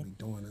mind. Can't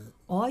be doing that.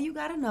 All you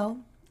gotta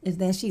know is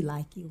that she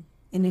like you.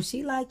 And if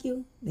she like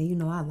you, then you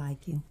know I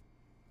like you.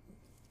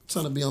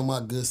 Trying to be on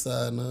my good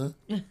side now.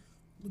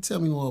 But tell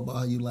me more about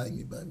how you like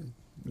me, baby.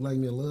 You like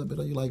me a little bit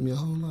or you like me a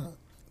whole lot?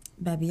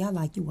 Baby, I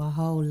like you a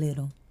whole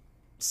little.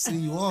 See,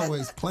 you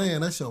always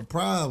playing. That's your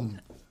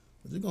problem.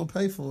 But you're going to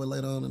pay for it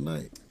later on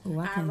tonight. All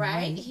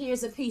right,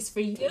 here's a piece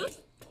for you.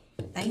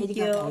 Thank you.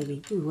 Go,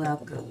 baby. You're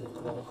welcome.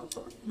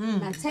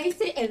 Now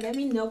taste it and let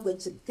me know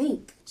what you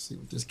think. Let's see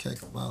what this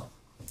cake about.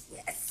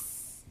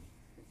 Yes.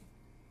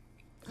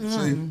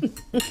 See?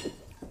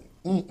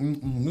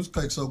 This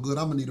cake's so good,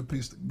 I'm going to need a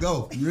piece to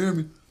go. You hear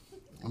me?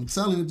 I'm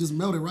telling you, it just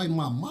melted right in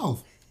my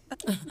mouth.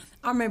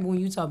 I remember when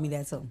you told me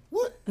that too.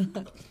 What?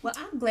 Well,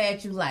 I'm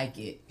glad you like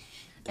it.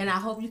 And I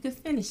hope you can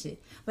finish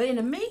it. But in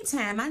the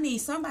meantime, I need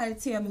somebody to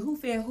tell me who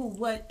fed who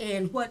what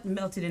and what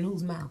melted in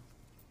whose mouth.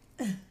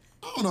 I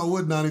don't know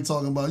what Donnie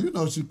talking about. You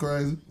know she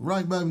crazy.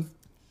 Right, baby?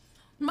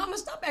 Mama,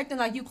 stop acting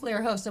like you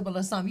Claire Huxtable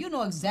or something. You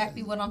know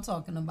exactly what I'm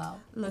talking about.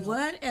 Look,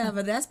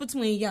 whatever. That's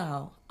between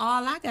y'all.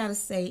 All I got to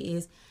say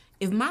is,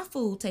 if my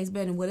food tastes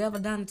better than whatever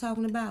Donnie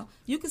talking about,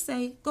 you can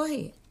say, go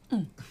ahead.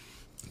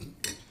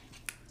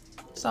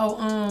 So,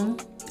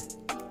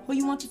 who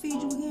you want to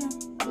feed you again?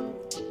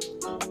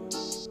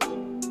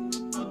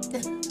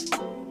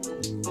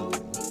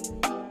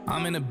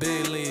 I'm in the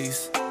big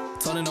leagues,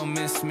 told her don't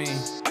miss me.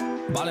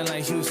 Ballin'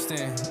 like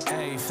Houston,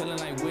 ayy, feeling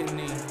like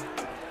Whitney.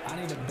 I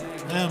need a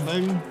bag. Damn,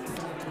 baby.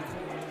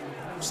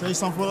 Say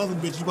something for the other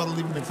bitch. You about to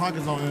leave the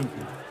pockets on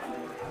empty.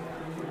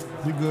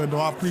 You good, though.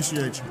 I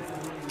appreciate you.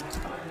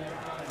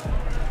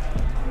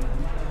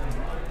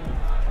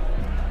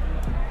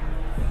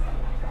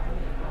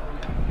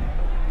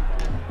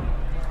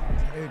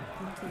 Hey,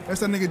 that's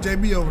that nigga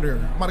JB over there.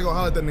 I'm about to go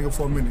holler at that nigga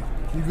for a minute.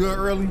 You good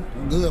early?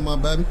 Good, my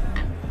baby.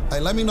 Hey,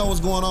 let me know what's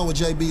going on with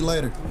JB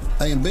later.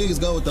 Hey, and Biggs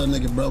go with that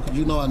nigga, bro, because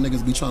you know how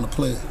niggas be trying to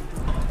play it.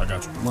 I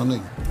got you. My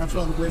nigga. I'm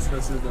trying to place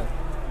that shit down.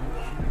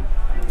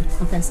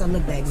 Okay, so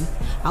look, baby.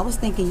 I was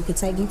thinking you could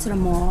take me to the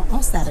mall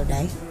on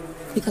Saturday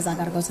because I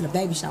gotta go to the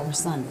baby shower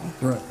Sunday.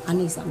 Right. I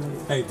need something to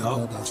do. Hey,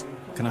 dog.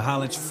 Can I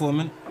holler at you for a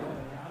minute?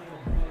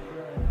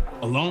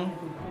 Alone?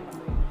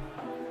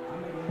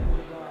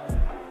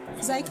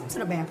 Zay, come to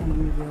the bathroom with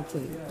me real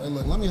quick. Hey,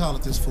 look, let me holler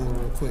at this fool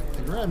real quick.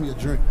 Hey, grab me a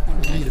drink.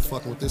 I need it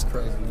fucking with this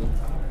crazy nigga.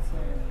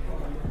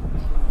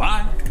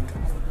 Bye.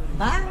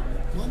 Bye.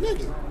 My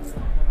nigga.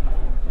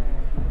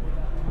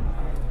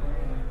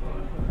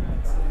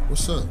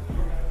 What's up?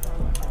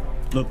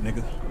 Look,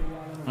 nigga,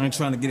 I ain't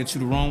trying to get at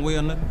you the wrong way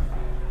or nothing,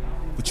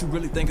 but you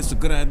really think it's a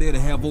good idea to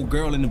have old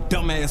girl and them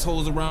dumb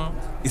assholes around,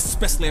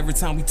 especially every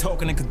time we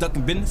talking and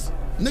conducting business?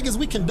 Niggas,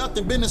 we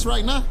conducting business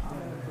right now.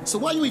 So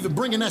why you even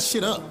bringing that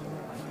shit up?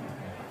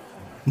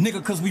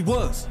 Nigga, cause we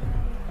was.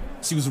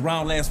 She was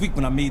around last week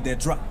when I made that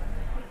drop.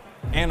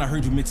 And I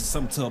heard you mention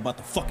something to her about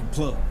the fucking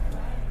plug.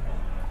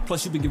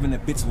 Plus, you been giving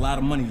that bitch a lot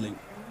of money lately.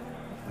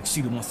 Like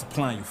she the one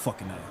supplying your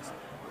fucking ass.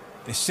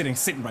 That shit ain't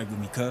sitting right with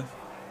me, cuz.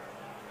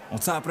 On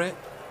top of that,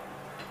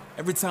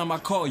 every time I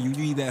call you,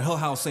 you either at her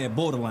house or at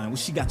Borderline. What,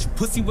 she got you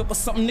pussy whip or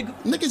something, nigga?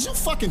 Niggas, you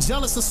fucking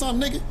jealous or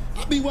something, nigga?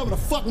 I be wherever the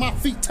fuck my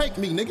feet take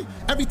me, nigga.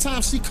 Every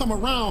time she come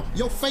around,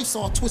 your face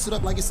all twisted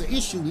up like it's an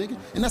issue, nigga.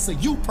 And that's a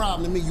you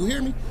problem to me, you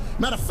hear me?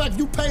 Matter of fact, if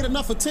you paid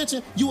enough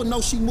attention, you would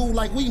know she move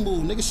like we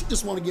move, nigga. She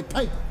just wanna get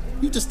paper.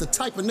 You just the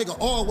type of nigga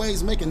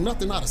always making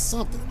nothing out of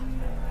something.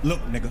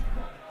 Look, nigga,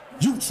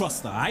 you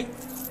trust her,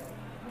 aight?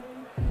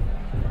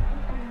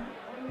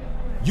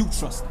 You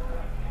trust her.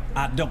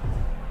 I don't.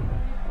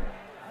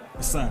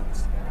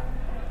 Besides,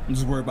 I'm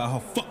just worried about her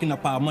fucking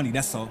up our money,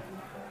 that's all.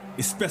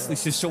 Especially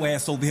since your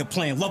ass over here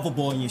playing lover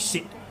boy and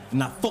shit and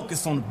not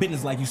focus on the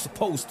business like you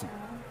supposed to.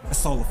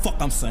 That's all the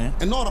fuck I'm saying.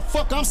 And all the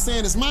fuck I'm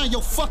saying is mind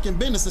your fucking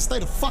business and stay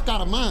the fuck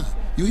out of mine.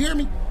 You hear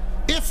me?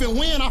 If and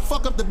when I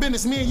fuck up the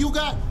business me and you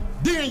got,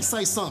 then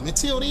say something.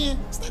 Until then,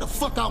 stay the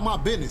fuck out my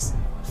business.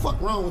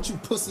 Fuck wrong with you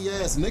pussy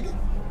ass nigga?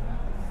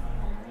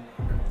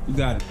 You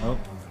got it, bro.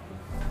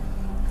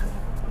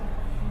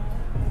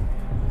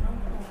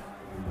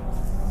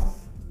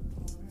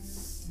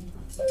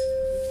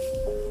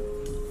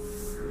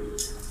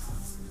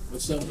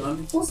 What's up,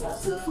 Donnie? What's up,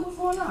 sis? What's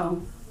going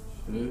on?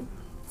 Good.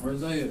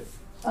 Where's that?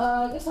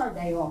 It's her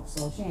day off,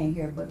 so she ain't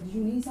here, but did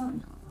you need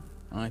something?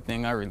 Only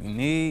thing I really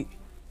need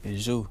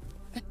is you.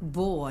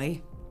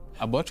 Boy.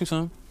 I bought you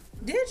some.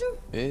 Did you?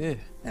 Yeah.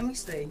 Let me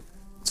see.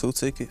 2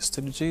 tickets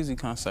to the Jeezy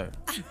concert.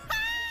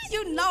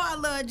 You know I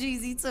love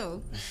Jeezy,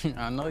 too.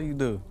 I know you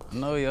do. I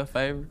know your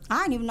favorite. I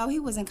didn't even know he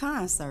was in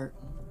concert.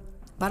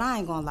 But I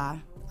ain't gonna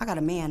lie. I got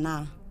a man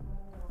now.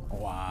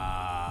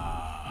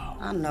 Wow.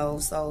 I know,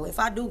 so if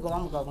I do go,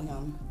 I'm gonna go with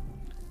him.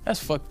 That's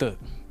fucked up.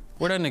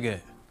 Where that nigga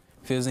at?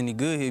 If he was any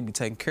good, he'd be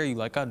taking care of you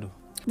like I do.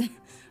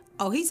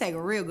 Oh, he taking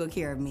real good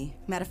care of me.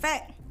 Matter of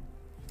fact,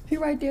 he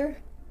right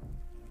there.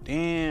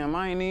 Damn,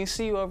 I ain't even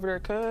see you over there,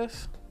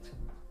 cuz.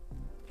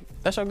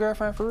 That's your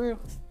girlfriend for real?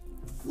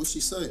 What she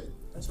say?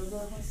 That's your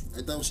girlfriend?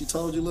 Ain't that what she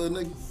told you, little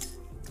nigga?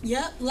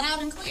 Yep,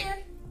 loud and clear.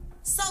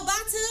 So,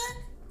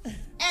 Bata,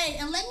 hey,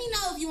 and let me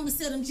know if you want to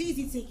sell them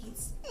Jeezy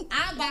tickets.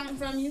 I'll buy them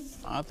from you.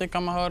 I think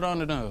I'm gonna hold on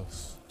to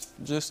those,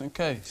 just in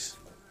case.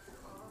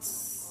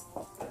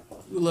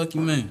 You lucky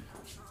man.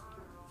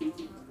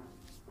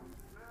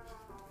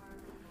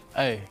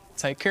 Hey,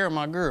 take care of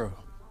my girl.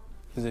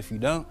 Because if you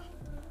don't,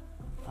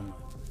 I'm gonna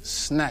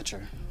snatch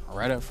her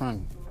right up from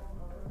you.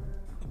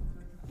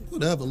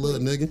 Whatever, little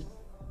nigga.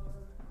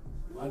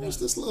 What's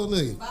this little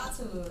nigga?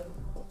 Bata.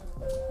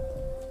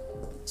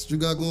 What you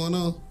got going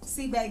on?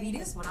 See, baby,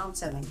 this what I'm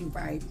telling you,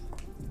 right?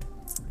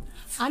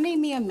 I need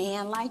me a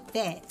man like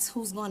that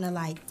who's gonna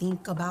like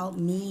think about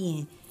me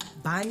and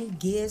buy me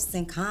gifts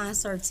and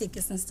concert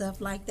tickets and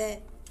stuff like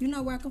that. You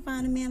know where I can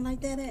find a man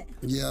like that at?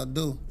 Yeah, I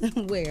do.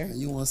 Where?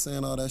 And you weren't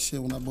saying all that shit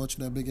when I bought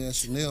you that big ass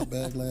Chanel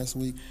bag last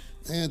week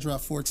and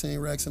dropped 14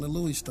 racks in the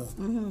Louis stuff.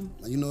 Mm-hmm.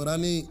 Now, you know what I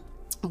need?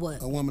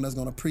 What? A woman that's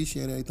gonna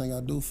appreciate everything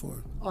I do for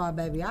her. Oh,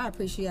 baby, I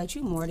appreciate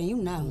you more than you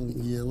know.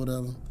 Yeah,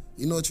 whatever.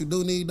 You know what you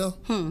do need, though?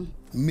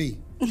 Me.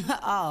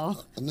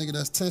 Oh. A nigga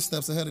that's 10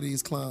 steps ahead of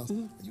these clowns.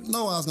 You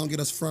know I was gonna get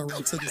us front row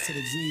tickets to the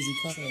Jeezy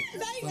concert.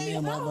 For me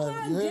and my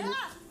baby. You hear me?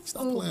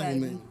 Stop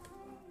playing with me.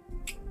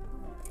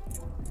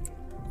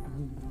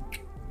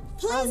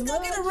 Please go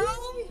get a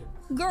room.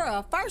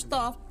 Girl, first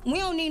off, we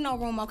don't need no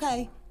room,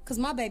 okay? Because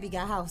my baby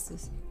got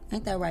houses.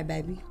 Ain't that right,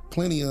 baby?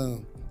 Plenty of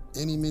them.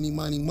 Any, mini,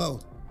 money, mo.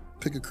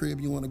 Pick a crib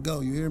you want to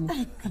go, you hear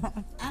me?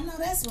 I know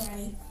that's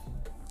right.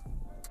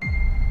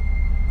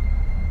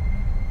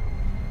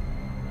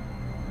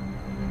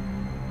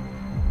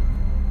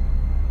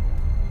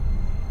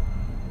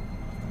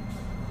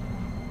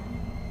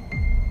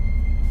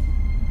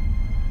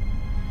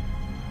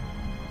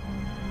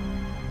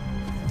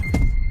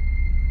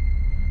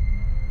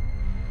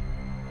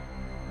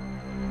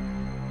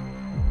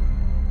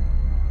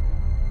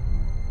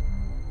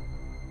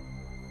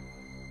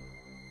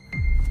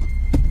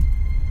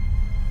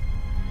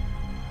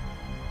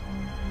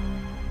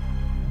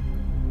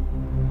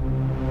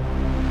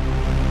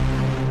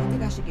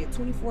 I should get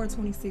 24,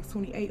 26,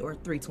 28, or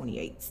 3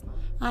 28s.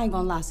 I ain't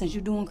gonna lie, since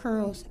you're doing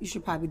curls, you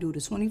should probably do the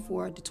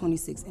 24, the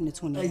 26, and the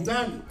 28. Hey,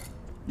 Donnie,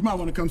 you might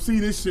want to come see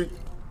this shit.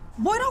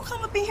 Boy, don't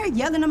come up in here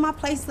yelling in my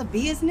place of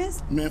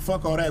business. Man,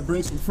 fuck all that.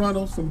 Bring some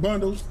frontals, some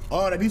bundles,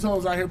 all that. These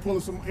hoes out here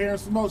pulling some air and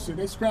some more shit.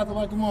 They scrapping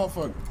like a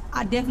motherfucker.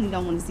 I definitely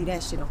don't want to see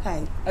that shit,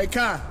 okay? Hey,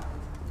 Kai,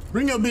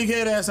 bring your big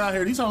head ass out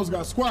here. These hoes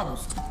got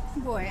squabbles.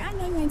 Boy, I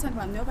know you ain't talking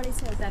about nobody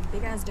tells that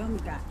big ass dome you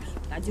got.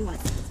 I do want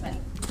to see this back.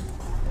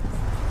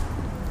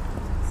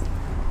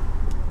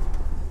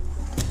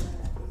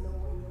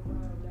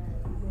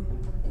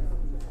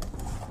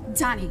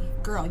 Donnie,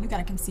 girl, you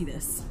gotta come see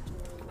this.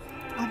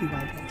 I'll be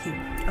right back here.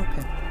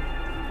 Okay.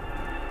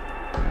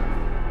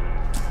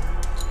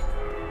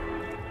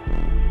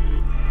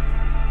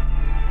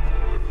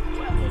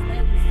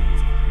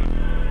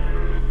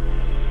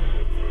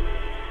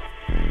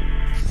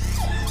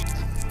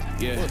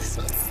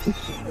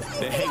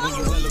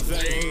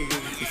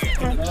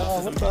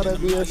 that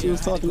BS she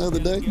was talking the other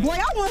day? Boy,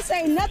 I won't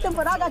say nothing,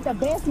 but I got the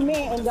best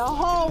man in the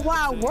whole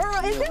wide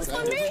world. Is this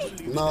for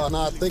me?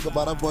 Nah, think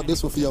about it. I bought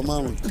this one for your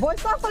mama. Boy,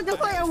 stop fucking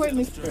playing with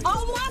me.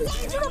 Oh my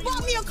God, you done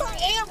bought me a car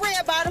and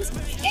red bottoms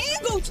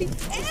and Gucci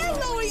and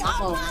Louis.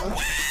 Oh my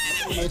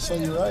God. Make sure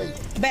you're right.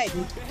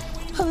 Baby,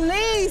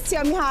 please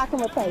tell me how I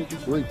can repay you.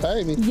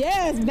 Repay me?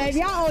 Yes,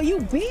 baby, I owe you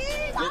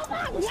big. Oh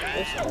my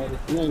God.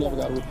 You ain't never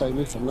got to repay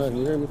me for nothing,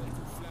 you hear me?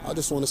 I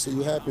just want to see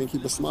you happy and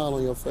keep a smile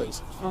on your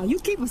face. Oh, you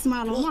keep a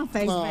smile on my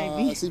face,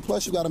 baby. See,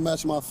 plus you got to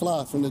match my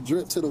fly from the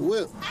drip to the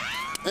whip.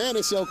 And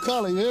it's your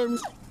color, you hear me?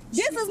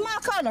 This is my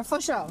color, for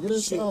sure. Get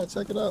inside,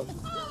 check it out.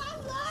 Oh,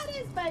 I love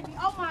this, baby.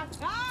 Oh my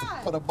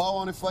God. Put a bow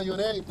on it for you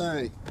and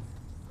everything.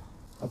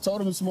 I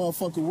told him this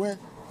motherfucker wet.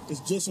 It's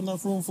just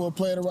enough room for a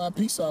player to ride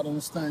peace out on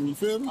this thing, you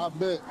feel me? I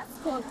bet. That's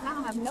cool. I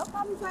don't have no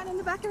problem riding in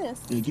the back of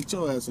this. Yeah, get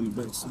your ass in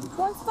the back seat.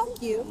 Boy,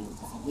 fuck you.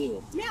 Yeah.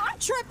 Man, I'm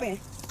tripping.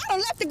 I done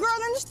left the girl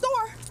in the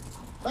store.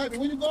 Baby,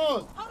 where you going?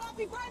 Hold on, I'll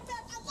be right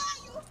back. I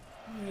love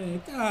you.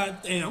 Man,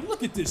 goddamn,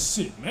 look at this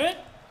shit, man.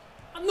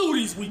 I knew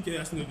these weak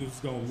ass niggas was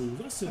gonna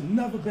lose. I should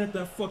never bet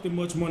that fucking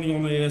much money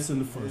on their ass in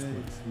the first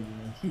place.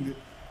 You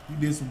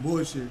did some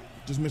bullshit.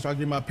 Just make sure I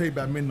get my pay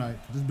by midnight.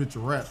 This bitch a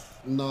rap.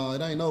 No,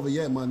 it ain't over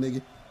yet, my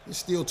nigga. There's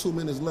still 2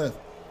 minutes left.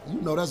 You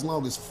know that's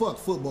long as fuck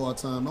football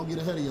time. Don't get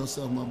ahead of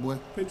yourself, my boy.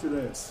 Picture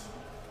that.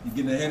 You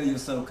getting ahead of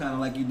yourself kind of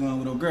like you doing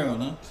with a girl,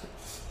 huh?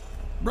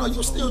 Bro,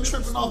 you still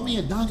tripping off me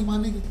and Donnie, my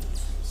nigga?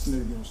 This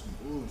nigga doing some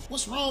bullshit.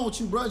 What's wrong with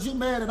you, bro? You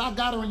mad that I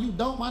got her and you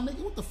don't, my nigga?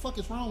 What the fuck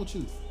is wrong with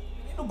you?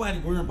 Ain't nobody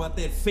worrying about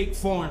that fake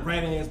foreign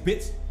rat-ass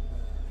bitch.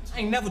 I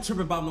ain't never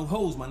tripping about no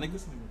hoes, my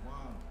niggas.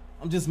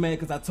 I'm just mad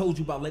because I told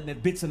you about letting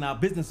that bitch in our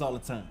business all the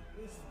time.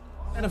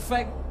 Matter of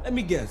fact, let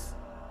me guess.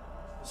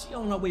 She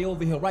on her way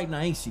over here right now,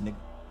 ain't she, nigga?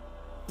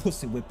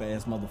 Pussy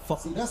whip-ass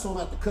motherfucker. See, that's why I'm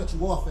about to cut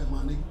you off at,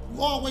 my nigga.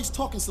 You always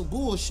talking some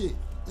bullshit.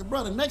 And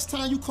brother, next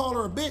time you call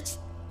her a bitch,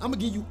 I'm gonna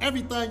give you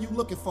everything you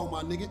looking for,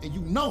 my nigga, and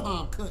you know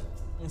how I'm cut.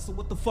 And so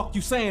what the fuck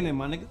you saying then,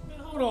 my nigga? Man,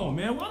 hold on,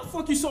 man. Why the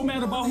fuck you so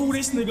mad about who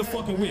this nigga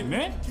fucking with,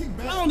 man?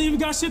 I don't even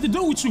got shit to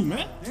do with you,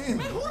 man. Man,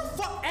 who the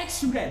fuck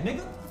asked you that,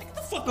 nigga? Get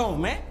the fuck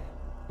on, man.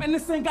 Man,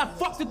 this ain't got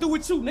fuck to do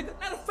with you, nigga.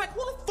 Matter of fact,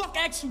 who the fuck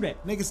asked you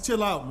that? Niggas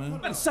chill out, man. You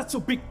better shut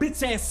your big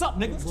bitch ass up,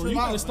 nigga. Bro, you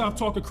gotta stop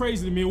talking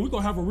crazy to me or we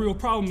gonna have a real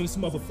problem in this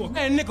motherfucker.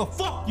 Man, nigga,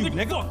 fuck you,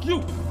 nigga. Fuck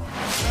you.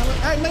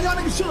 Hey, man, y'all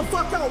niggas chill the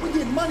fuck out. We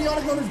getting money all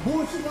on this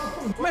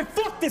bullshit. Man,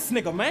 fuck this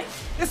nigga, man.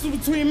 This was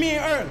between me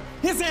and Earl.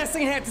 His ass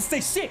ain't had to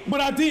say shit.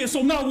 But I did,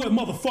 so now what,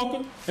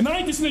 motherfucker? And I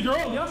ain't this nigga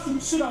early. I'll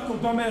shoot shit out your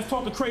dumb ass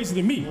talking crazy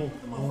to me.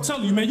 I'm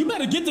telling you, man, you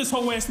better get this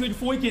whole ass nigga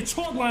before he get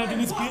chalk-lined in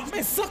this bitch.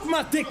 Man, suck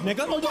my dick,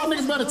 nigga. Oh, y'all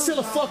niggas better chill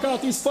the fuck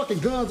out these fucking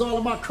guns all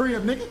in my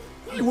crib, nigga.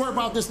 You ain't worried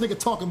about this nigga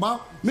talking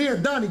about. Me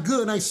and Donnie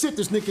good, ain't shit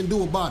this nigga can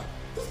do about it.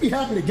 Just be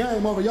happy the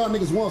game over. Y'all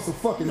niggas want some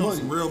fucking money.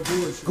 Some real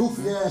bullshit.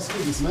 Goofy ass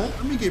niggas, man.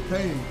 Let me get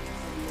paid.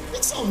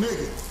 It's so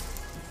nigga.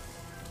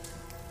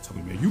 Tell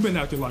me, man, you been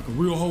acting like a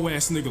real hoe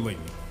ass nigga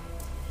lately.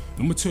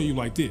 I'm gonna tell you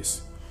like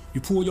this. You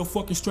pull your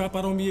fucking strap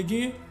out on me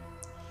again,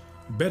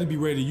 you better be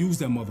ready to use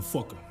that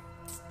motherfucker.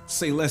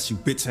 Say less, you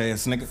bitch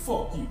ass nigga.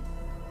 Fuck you.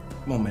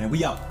 Come on, man,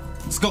 we out.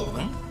 Let's go,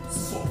 man.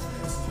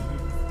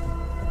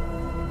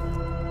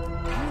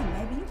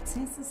 Baby, you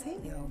tense as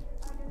hell.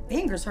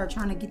 Fingers hurt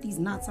trying to get these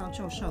knots out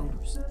your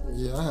shoulders.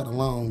 Yeah, I had a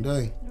long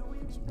day.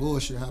 Some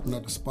bullshit happened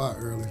at the spot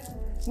earlier.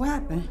 What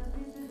happened?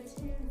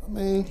 I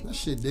mean, that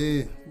shit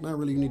dead. Not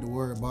really you need to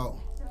worry about.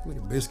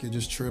 Nigga Biscuit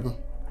just tripping.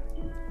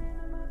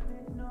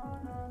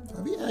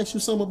 Have he asked you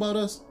something about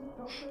us?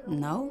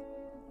 No.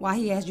 Why,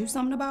 he asked you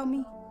something about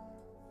me?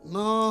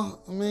 No,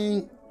 I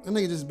mean, that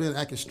nigga just been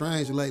acting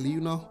strange lately, you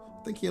know?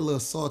 I think he a little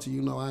salty,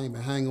 you know, I ain't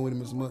been hanging with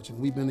him as much and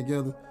we been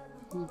together.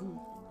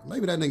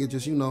 Maybe that nigga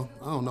just, you know,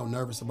 I don't know,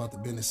 nervous about the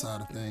business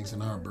side of things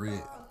and our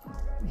bread.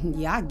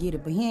 Yeah, I get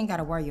it, but he ain't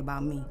gotta worry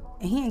about me.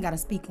 And he ain't gotta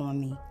speak on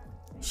me.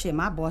 Shit,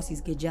 my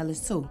bosses get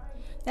jealous too.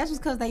 That's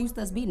just cause they used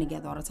to us being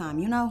together all the time,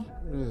 you know?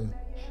 Yeah.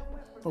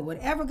 But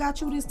whatever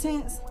got you this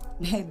tense,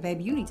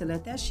 baby, you need to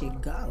let that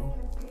shit go.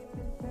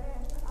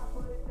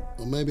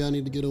 Well, maybe I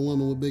need to get a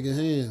woman with bigger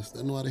hands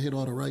that know how to hit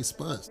all the right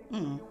spots.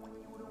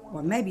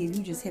 Or maybe if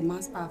you just hit my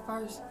spot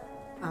first,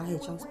 I'll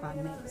hit your spot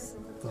next.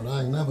 But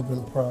I ain't never been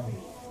a problem.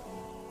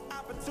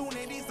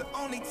 Opportunity's the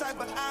only type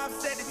of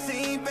offset the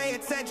team pay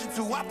attention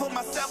to. I put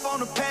myself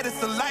on a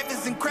pedestal. Life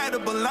is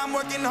incredible. I'm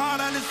working hard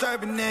on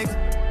deserving,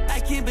 nigga. I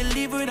can't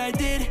believe what I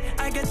did.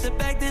 I got the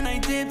bag, then I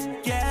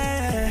dipped.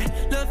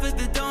 Yeah, love at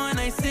the door and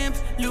I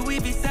simped. Louis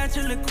V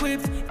satchel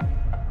equipped.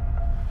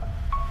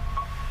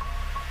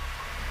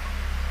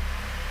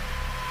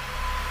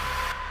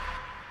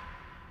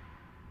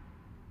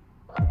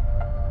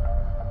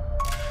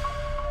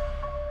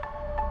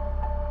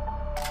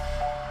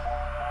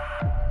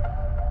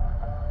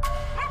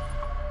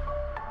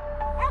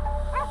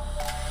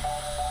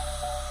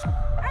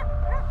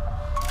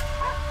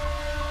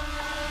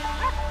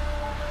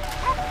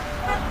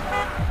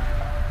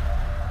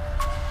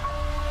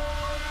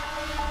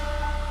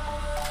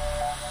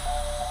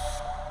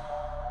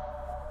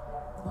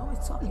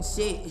 Always talking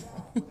shit.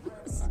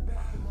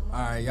 All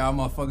right, y'all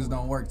motherfuckers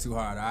don't work too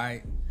hard, all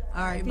right?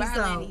 All right, Peace bye,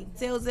 out. lady.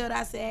 Tell Zelda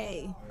I said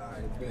hey. All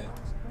right, bet.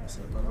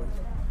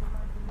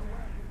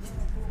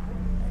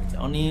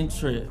 Don't even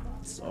trip.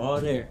 It's all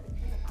there.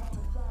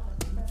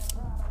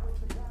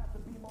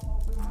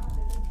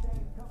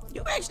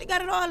 You actually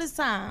got it all this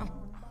time.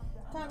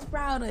 I'm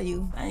proud of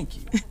you. Thank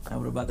you. Now,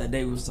 what about that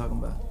day we was talking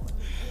about?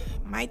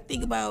 Might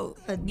think about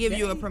give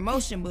you a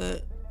promotion,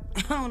 but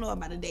I don't know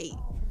about a date.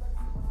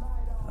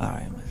 All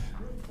right, man.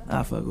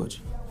 I'll fuck with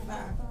you.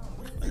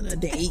 A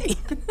date.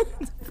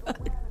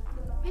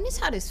 Man, it's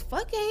hot as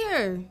fuck in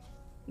here.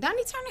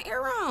 Donnie, turn the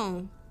air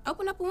on.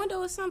 Open up a window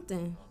or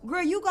something.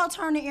 Girl, you go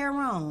turn the air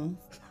on.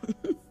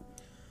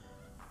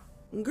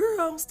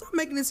 Girl, stop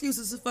making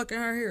excuses to fucking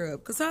her hair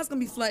up, cause how's gonna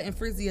be flat and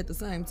frizzy at the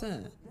same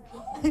time?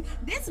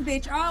 This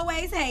bitch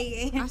always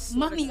hating.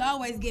 Mommy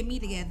always get me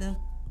together.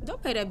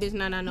 Don't pay that bitch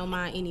no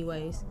mind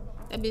anyways.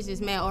 That bitch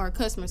is mad all her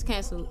customers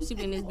canceled. She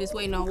been this bitch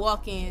waiting on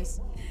walk-ins.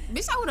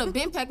 Bitch, I would've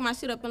been packed my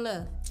shit up and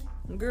left.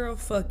 Girl,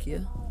 fuck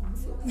you.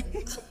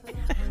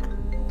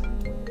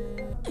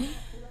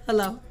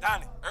 Hello?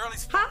 Donnie,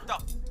 early's fucked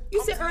up.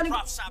 You said early?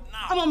 Drop shop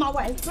now. I'm on my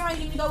way. Sorry,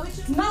 need to go with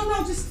you?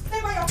 No, just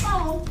stay by your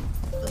phone.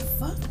 What the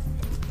fuck?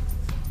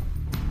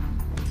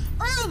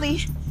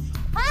 Early.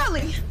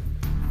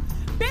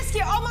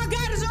 Biscuit, oh my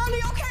God, is Early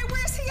okay?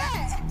 Where's he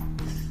at?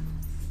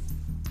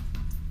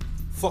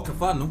 Fuck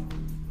if I know.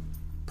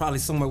 Probably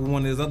somewhere with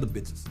one of his other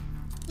bitches.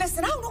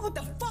 Listen, I don't know what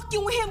the fuck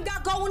you and him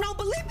got going on,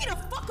 but leave me the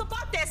fuck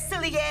about that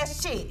silly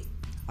ass shit.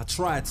 I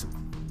tried to.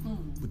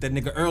 But that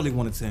nigga Early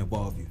wanted to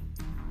involve you.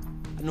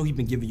 I know he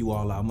been giving you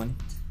all our money.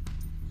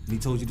 And he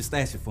told you to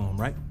stash it for him,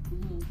 right?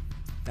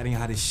 That ain't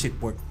how this shit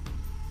work.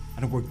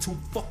 I done worked too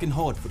fucking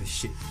hard for this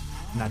shit.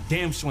 And I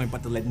damn sure ain't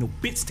about to let no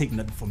bitch take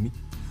nothing from me.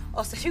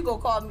 Oh, so you gonna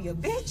call me a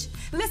bitch?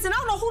 Listen, I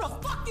don't know who the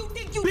fuck you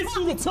think you Bitch,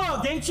 you the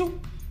tug, ain't you?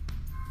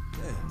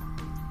 Yeah.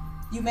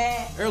 You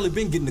mad? Early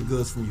been getting the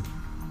goods from you.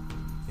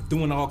 And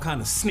doing all kind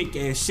of snake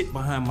ass shit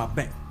behind my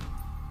back.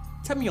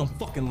 Tell me I'm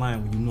fucking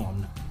lying when you know I'm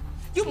not.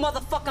 You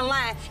motherfucking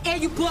lying,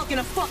 and you bugging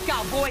the fuck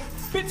out, boy.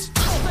 Bitch,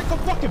 I don't think I'm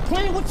fucking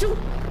playing with you.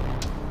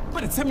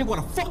 Better tell me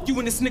where the fuck you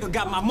and this nigga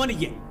got my money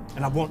at.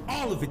 And I want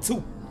all of it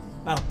too.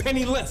 Not a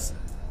penny less.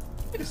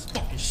 Look at this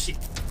fucking shit.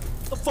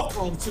 What the fuck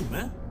wrong with you,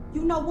 man?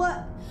 You know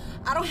what?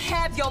 I don't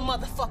have your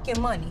motherfucking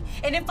money.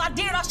 And if I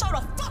did, I sure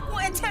the fuck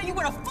wouldn't tell you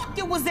where the fuck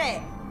it was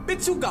at.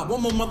 Bitch, you got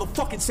one more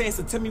motherfucking chance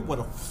to tell me where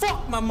the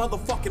fuck my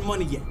motherfucking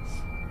money at.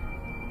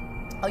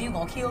 Oh, you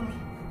gonna kill me?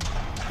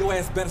 Your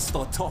ass better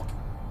start talking.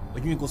 Or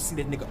you ain't gonna see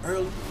that nigga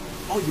Early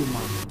or your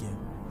mama again.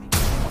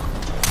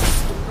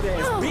 Stupid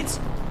ass bitch.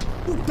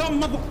 You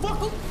dumb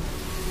motherfucker.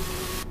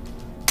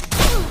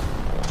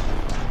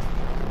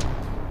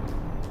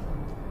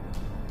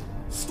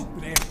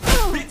 Stupid ass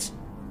bitch.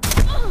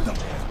 Dumb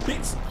ass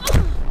bitch.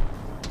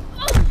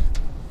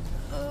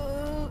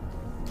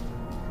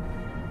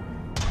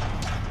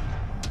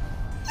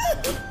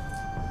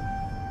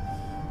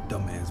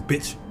 Dumb ass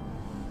bitch.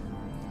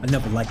 I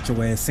never liked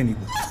your ass anyway.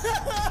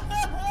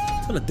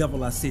 Tell the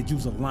devil I said you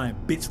was a lying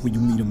bitch when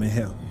you meet him in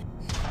hell.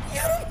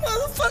 You the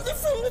motherfucker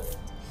from the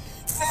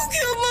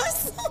kill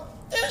myself.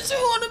 That's you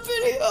on the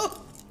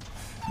video.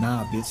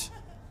 Nah, bitch.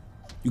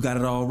 You got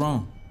it all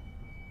wrong.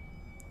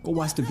 Go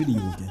watch the video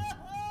again.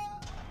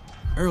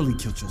 Early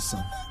killed your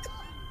son.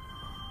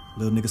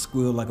 Little nigga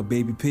squealed like a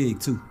baby pig,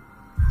 too.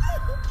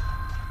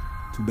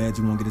 Too bad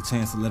you won't get a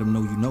chance to let him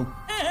know you know.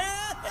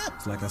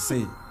 It's like I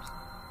said,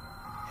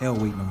 hell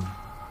waiting on you.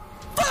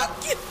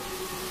 Fuck you!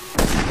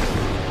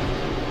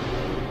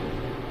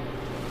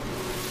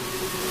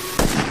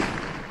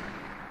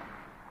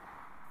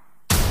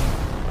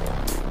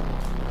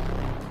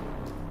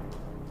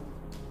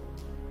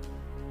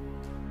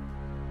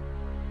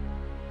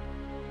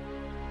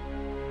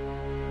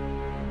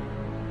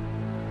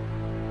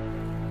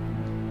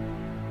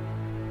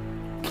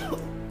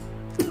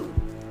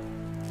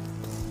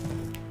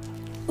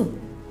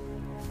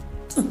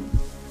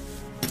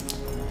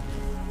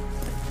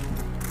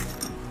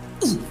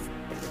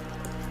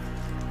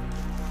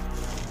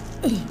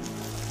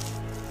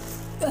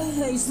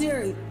 Hey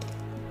Siri.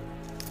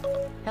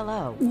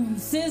 Hello.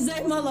 Send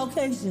Zach my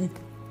location.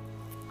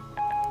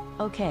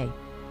 Okay.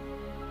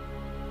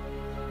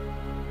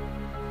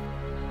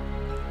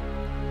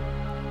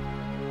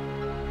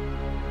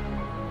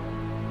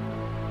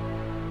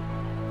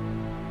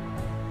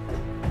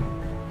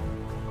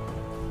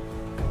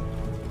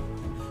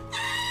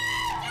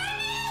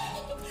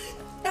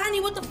 Donnie,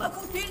 what the fuck?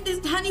 Who did this?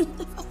 Donnie, what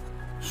the fuck?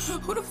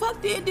 Who the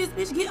fuck did this,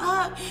 bitch? Get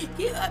up.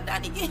 Get up,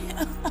 Donnie, get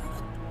up. What the fuck?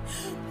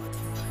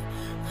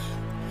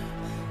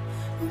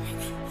 Oh my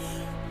God.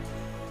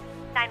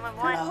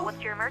 911, Hello?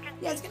 what's your emergency?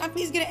 Yes, can I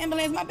please get an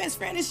ambulance? My best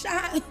friend is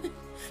shot.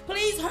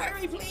 Please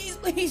hurry, please,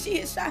 she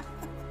is shot.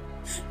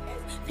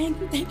 Yes,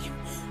 thank you.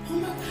 Oh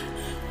my God.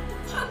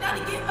 Fuck,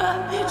 Donnie, get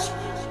up, bitch.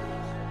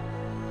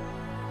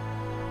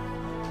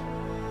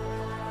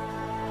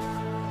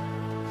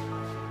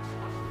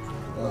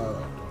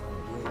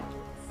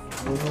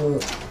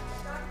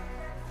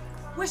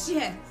 Where's she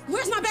at?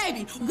 Where's my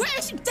baby? Where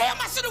is she? Damn,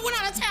 I should have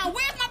went out of town.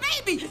 Where's my baby?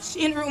 baby.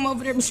 She in the room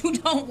over there, but you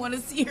don't want to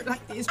see her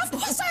like this. Of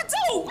course I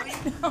do.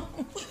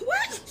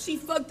 What? She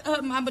fucked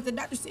up, Mom, but the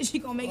doctor said she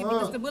gonna make it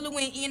because the bullet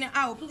went in and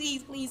out.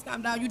 Please, please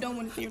calm down. You don't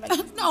want to see her like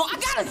this. No, I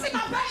gotta see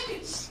my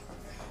baby.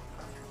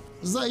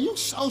 Zay, you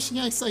sure she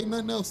ain't say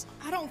nothing else?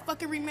 I don't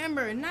fucking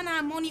remember. Nana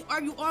and Moni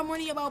argue all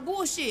morning about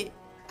bullshit.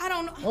 I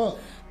don't know.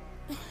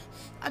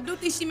 I do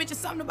think she mentioned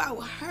something about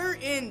her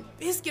and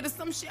Biscuit or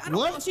some shit. I don't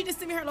know. She just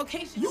sent me her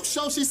location. You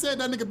sure she said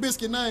that nigga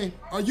Biscuit name?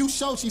 Or you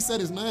sure she said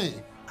his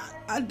name?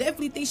 I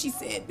definitely think she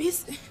said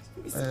Biscuit.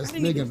 Ass I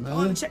didn't even nigga,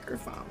 call man. to check her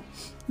phone.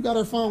 You got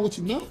her phone with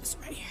you now? It's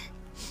right here.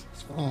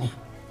 It's phone.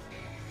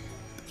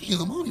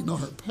 Damn, I don't even know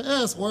her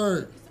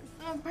password.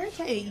 It's her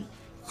birthday.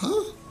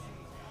 Huh?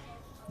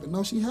 But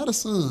no, she had a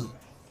son.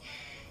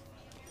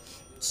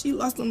 She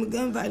lost him to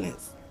gun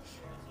violence.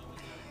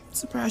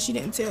 Surprised she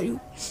didn't tell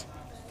you.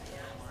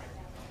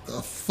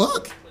 The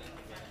fuck?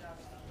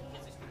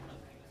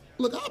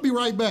 Look, I'll be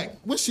right back.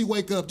 When she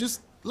wake up,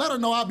 just let her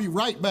know I'll be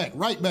right back,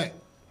 right back.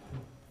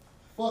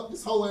 Fuck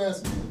this whole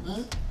ass nigga,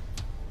 man.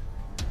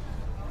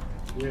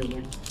 Yeah,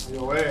 nigga.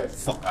 Your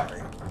ass. Fuck out of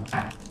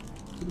here.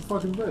 Who the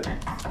fuck is that?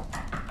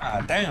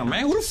 Ah, damn,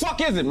 man. Who the fuck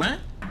is it, man?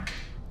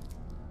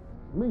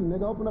 Me,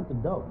 nigga, open up the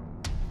door.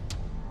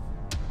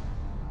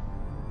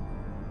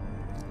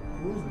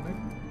 Who's the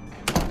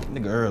nigga?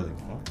 Nigga early,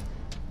 man.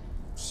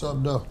 What's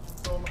up, though?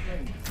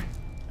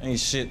 Ain't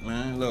shit,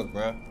 man. Look,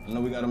 bro. I know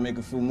we gotta make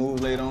a few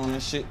moves later on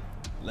and shit.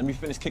 Let me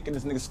finish kicking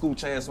this nigga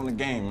Scooch ass on the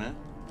game, man.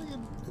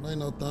 It ain't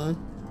no thing.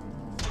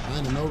 I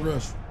ain't in no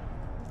rush.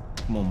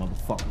 Come on,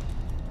 motherfucker.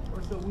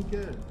 What's your weak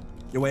ass?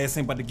 Your ass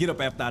ain't about to get up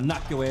after I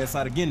knock your ass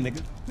out again,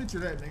 nigga. Picture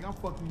that, nigga. I'm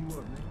fucking you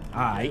up, nigga.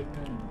 All right.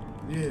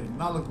 Yeah,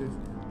 now look at this.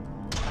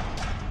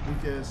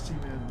 Weak ass, cheap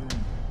ass man.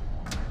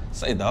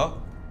 Say,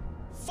 dog.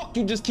 Fuck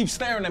you just keep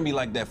staring at me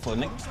like that for,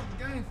 nigga. What's up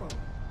the game for?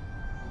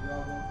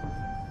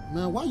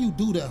 Man, why you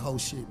do that whole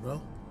shit, bro?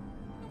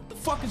 What the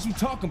fuck is you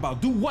talking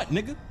about? Do what,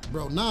 nigga?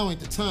 Bro, now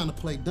ain't the time to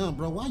play dumb,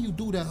 bro. Why you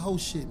do that whole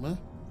shit, man?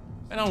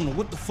 Man, I don't know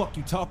what the fuck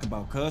you talking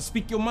about, cuz.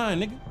 Speak your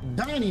mind, nigga.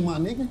 Donnie, my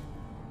nigga.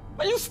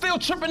 Man, you still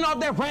tripping off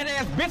that rat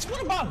ass bitch?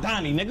 What about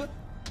Donnie, nigga?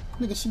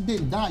 Nigga, she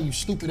didn't die, you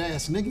stupid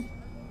ass nigga.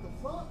 The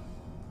fuck?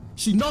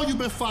 She know you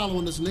been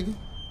following us, nigga.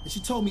 And she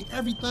told me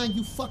everything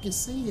you fucking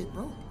said,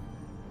 bro.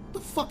 What the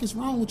fuck is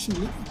wrong with you,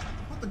 nigga?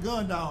 Put the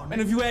gun down, nigga.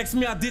 And if you ask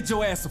me, I did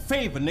your ass a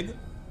favor, nigga.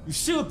 You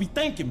should be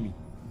thanking me.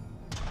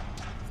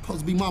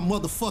 Supposed to be my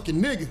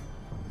motherfucking nigga.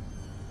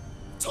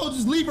 Told you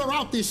just leave her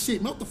out this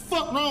shit, man. What the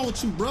fuck wrong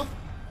with you, bro?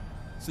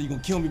 So you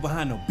gonna kill me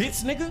behind no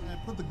bitch, nigga? Man,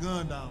 put the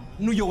gun down.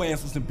 I knew your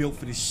ass wasn't built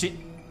for this shit.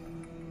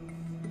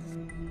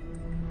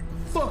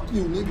 Fuck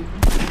you, nigga.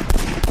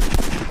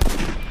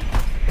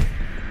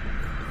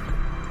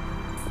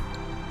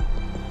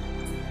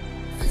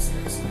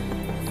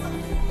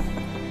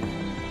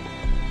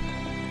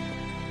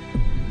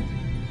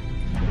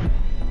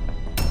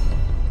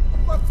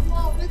 Fuck you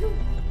on, nigga.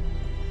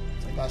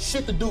 Ain't got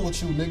shit to do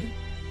with you, nigga.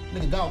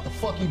 Nigga got what the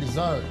fuck he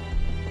deserved.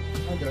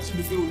 I got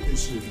shit to do with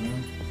this shit,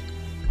 man.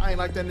 I ain't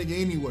like that nigga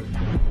anyway.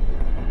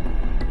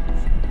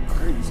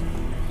 Crazy.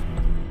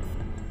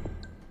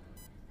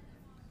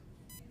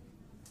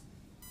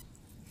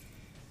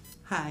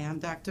 Hi, I'm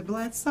Dr.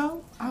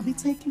 Bledsoe. I'll be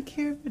taking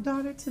care of your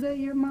daughter today,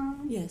 your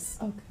mom? Yes.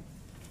 Okay.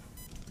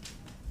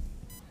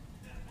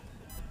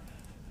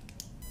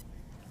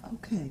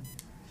 Okay.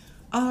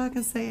 All I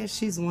can say is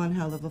she's one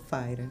hell of a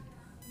fighter.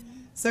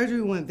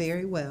 Surgery went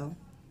very well.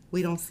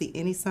 We don't see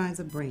any signs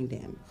of brain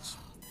damage.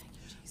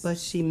 But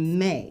she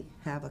may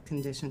have a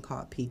condition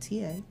called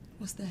PTA.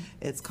 What's that?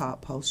 It's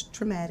called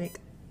post-traumatic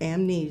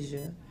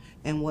amnesia.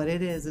 And what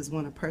it is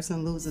when a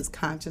person loses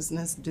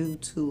consciousness due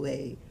to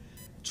a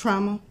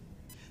trauma,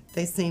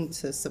 they seem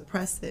to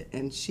suppress it,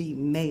 and she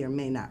may or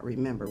may not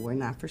remember. We're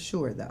not for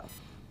sure, though.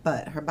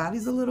 But her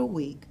body's a little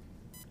weak.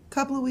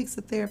 Couple of weeks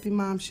of therapy,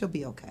 Mom, she'll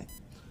be okay.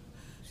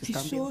 She's You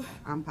gonna sure? be okay.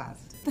 I'm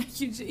positive. Thank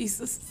you,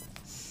 Jesus.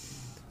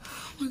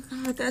 Oh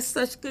my God, that's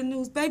such good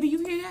news. Baby,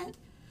 you hear that?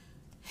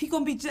 He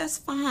gonna be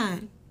just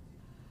fine.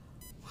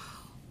 Wow,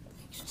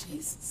 thank you,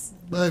 Jesus.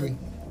 Baby,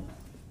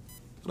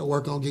 gotta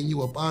work on getting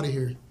you up out of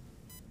here.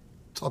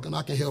 Talking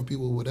I can help you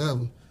with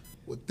whatever.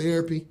 With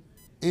therapy,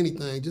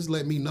 anything, just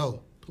let me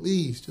know.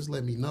 Please, just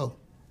let me know.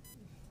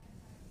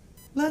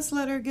 Let's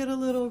let her get a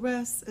little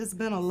rest. It's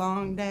been a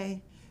long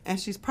day, and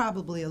she's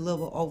probably a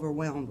little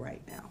overwhelmed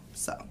right now.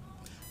 So,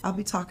 I'll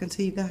be talking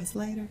to you guys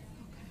later.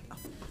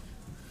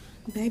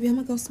 Baby, I'm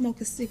gonna go smoke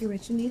a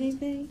cigarette. You need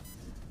anything?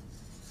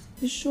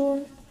 You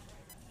sure?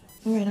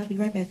 All right, I'll be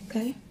right back,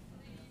 okay?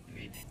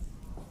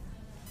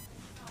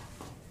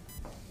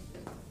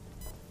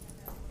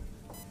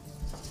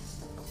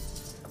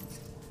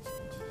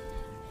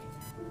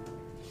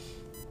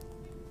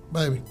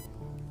 Baby,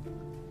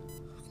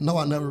 no,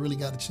 I never really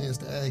got a chance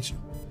to ask you,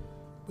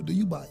 but do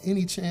you by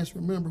any chance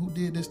remember who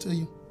did this to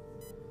you?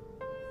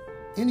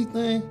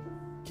 Anything?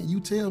 Can you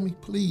tell me,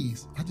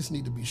 please? I just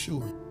need to be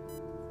sure.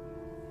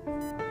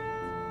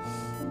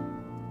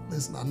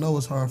 Listen, I know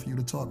it's hard for you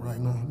to talk right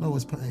now. I know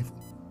it's painful.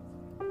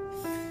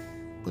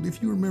 But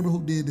if you remember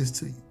who did this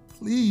to you,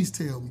 please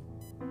tell me.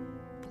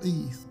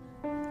 Please.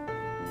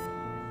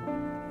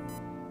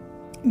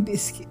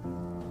 Biscuit.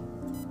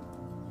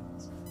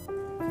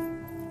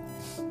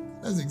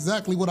 That's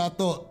exactly what I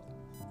thought.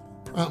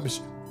 Promise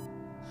you.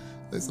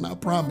 Listen, I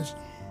promise you.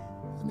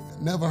 That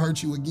nigga never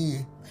hurt you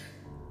again.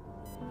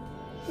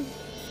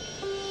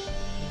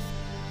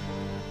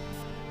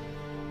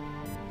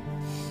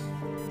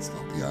 It's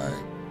gonna be all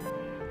right.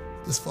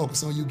 Just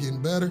focus on you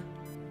getting better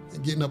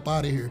and getting up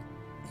out of here.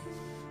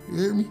 You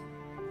hear me?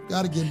 You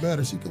gotta get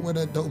better so you can wear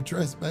that dope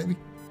dress, baby.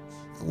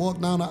 And walk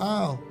down the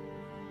aisle.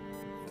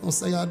 You gonna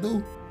say I do?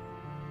 You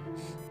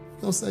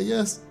gonna say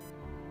yes?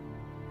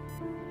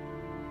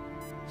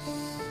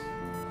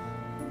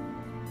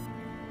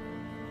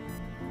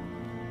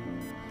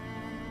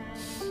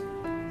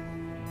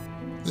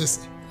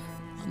 Listen,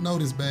 I know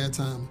this bad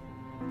timing.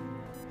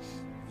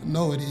 I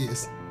know it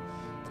is.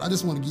 But I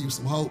just want to give you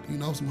some hope, you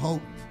know, some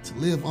hope to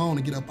live on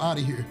and get up out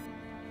of here.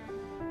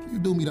 Can you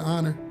do me the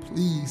honor,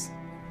 please,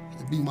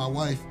 and be my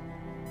wife?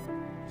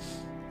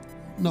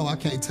 No, I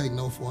can't take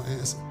no for an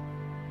answer.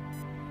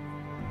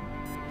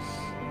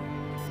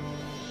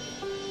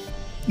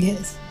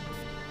 Yes.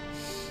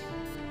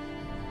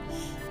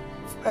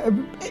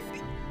 Forever,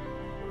 baby.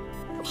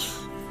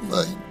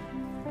 Love you.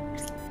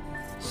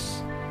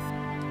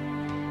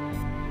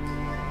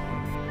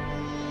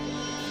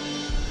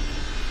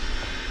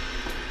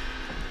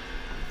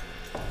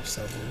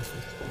 So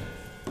beautiful.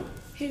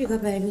 Here you go,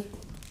 baby.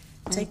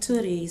 Take 2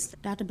 of these.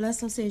 Dr.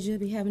 Bledsoe says you'll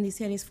be having these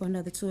headaches for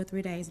another 2 or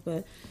 3 days,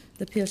 but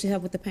the pill should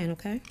help with the pain,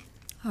 okay?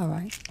 All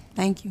right.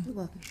 Thank you. You're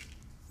welcome.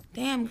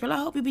 Damn, girl, I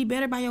hope you be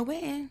better by your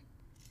wedding.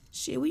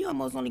 Shit, we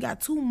almost only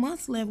got 2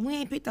 months left. We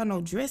ain't picked out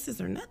no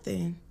dresses or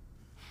nothing.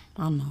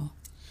 I know.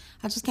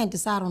 I just can't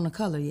decide on the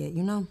color yet,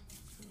 you know?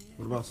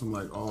 What about some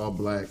like all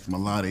black,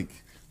 melodic,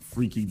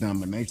 freaky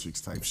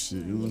dominatrix type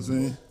shit, you know what I'm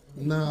saying?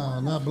 Nah,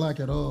 not black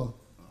at all.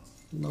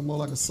 You know, more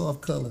like a soft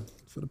color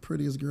for the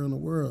prettiest girl in the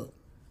world.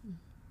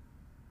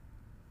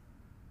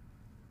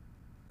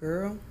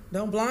 Girl,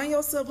 don't blind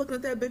yourself looking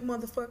at that big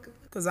motherfucker,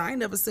 because I ain't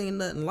never seen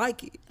nothing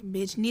like it.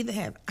 Bitch, neither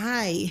have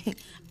I.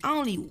 I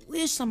only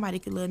wish somebody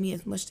could love me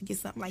as much to get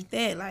something like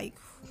that. Like,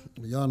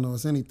 Well, y'all know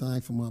it's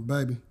anything for my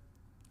baby.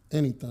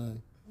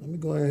 Anything. Let me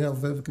go ahead and help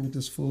Vivica with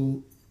this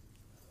food.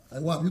 Hey,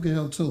 Wop, you can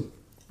help too.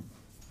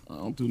 I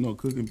don't do no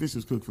cooking.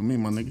 Bitches cook for me,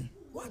 my nigga.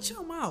 Watch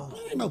your mouth.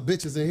 Ain't no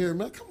bitches in here,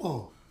 man. Come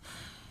on.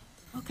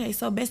 okay,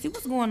 so Bessie,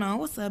 what's going on?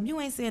 What's up? You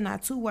ain't saying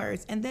not 2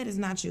 words, and that is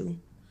not you.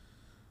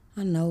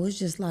 I know. It's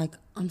just like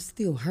I'm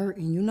still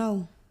hurting, you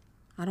know?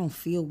 I don't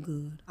feel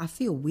good. I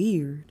feel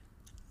weird.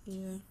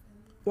 Yeah.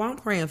 Well, I'm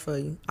praying for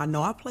you. I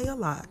know I play a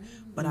lot,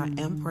 but I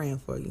am praying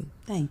for you.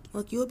 Thank you.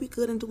 Look, you'll be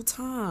good in due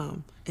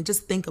time. And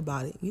just think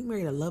about it. You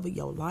married the love of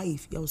your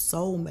life, your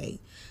soulmate,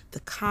 the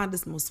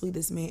kindest, most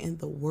sweetest man in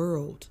the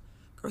world.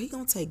 Girl, he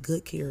gonna take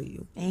good care of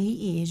you. And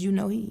he is. You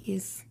know he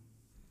is.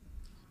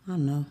 I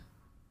know.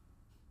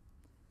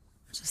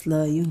 I just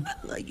love you. I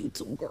love you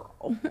too,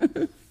 girl.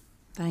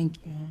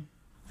 Thank you.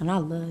 And I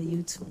love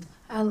you too.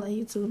 I love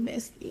you too,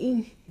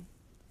 Bessie.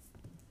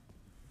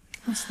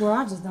 I swear,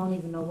 I just don't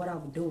even know what I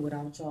would do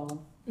without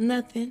y'all.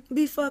 Nothing.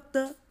 Be fucked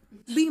up.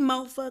 Be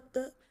more fucked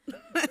up.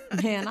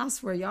 Man, I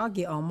swear, y'all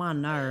get on my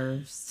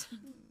nerves.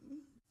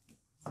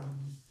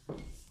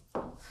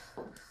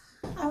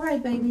 All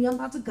right, baby, I'm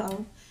about to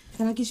go.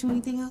 Can I get you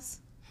anything else?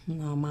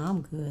 No, Ma,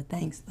 I'm good.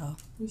 Thanks, though.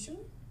 You sure?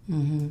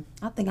 Mm-hmm.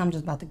 I think I'm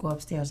just about to go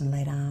upstairs and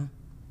lay down.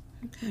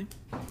 Okay.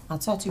 I'll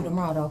talk to you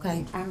tomorrow, though,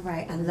 okay? All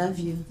right, I love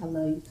you. I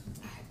love you too.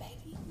 All right,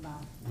 baby. Bye.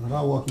 All right,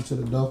 I'll walk you to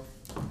the door.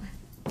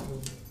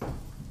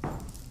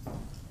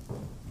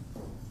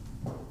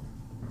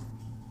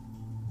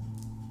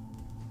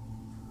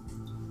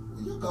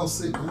 You go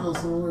sit down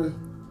somewhere.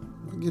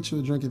 I'll get you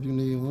a drink if you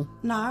need one.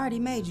 No, I already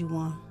made you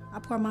one. I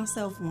poured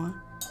myself one.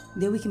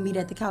 Then we can meet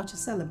at the couch and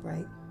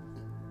celebrate.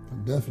 I'll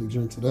definitely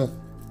drink to that.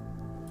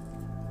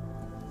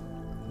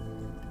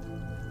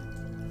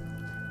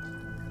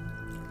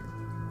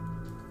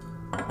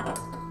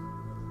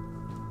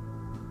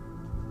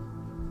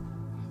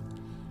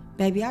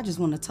 Baby, I just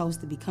want to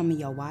toast to becoming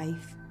your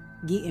wife,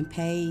 getting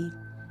paid,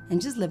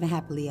 and just living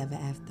happily ever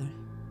after.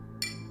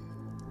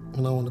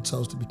 And I want to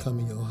toast to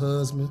becoming your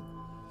husband.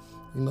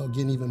 You know,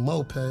 getting even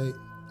more paid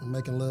and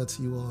making love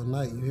to you all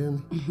night. You hear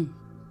me?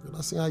 But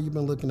I see how you've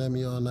been looking at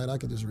me all night. I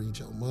could just read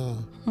your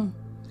mind.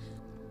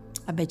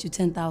 I bet you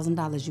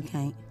 $10,000 you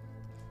can't.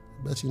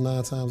 I bet you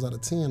 9 times out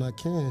of 10 I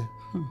can.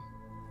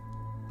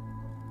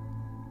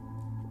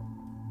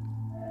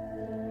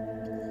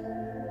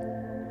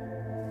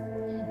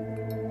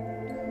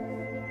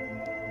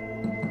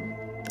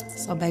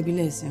 So, baby,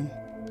 listen.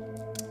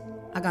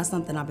 I got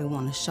something I've been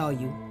wanting to show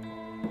you,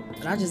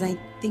 but I just ain't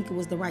think it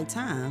was the right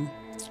time.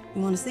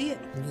 You want to see it?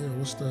 Yeah,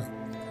 what's that?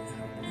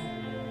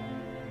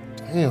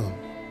 Damn.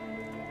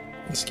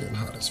 It's getting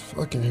hot as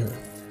fuck in here.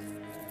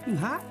 You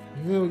hot?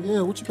 Hell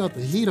yeah, what you got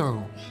the heat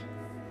on?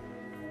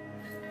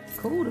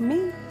 Cool to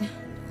me.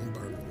 I'm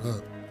burning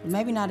up.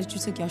 Maybe now that you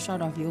took your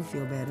shirt off, you'll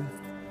feel better.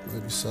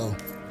 Maybe so.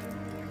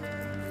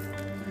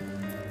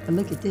 But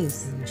look at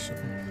this.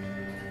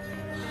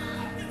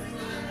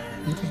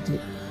 Look at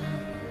this.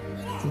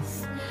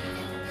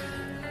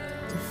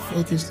 The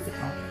fuck is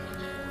that?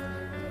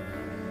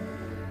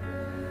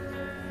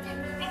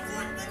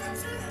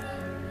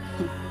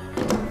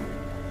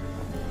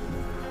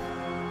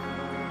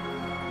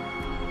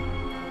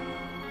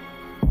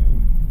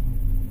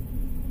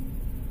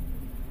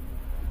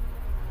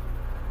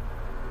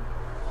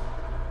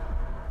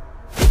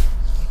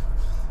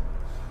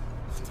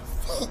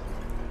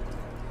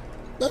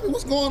 Baby,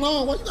 what's going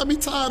on? Why you got me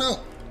tied up?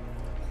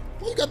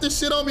 Why you got this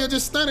shit on me and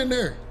just standing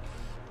there?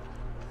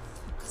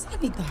 Because I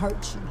need to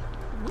hurt you.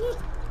 What?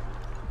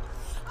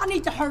 I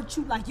need to hurt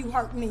you like you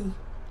hurt me.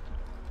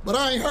 But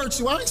I ain't hurt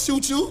you. I ain't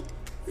shoot you.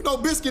 You know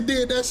Biscuit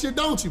did that shit,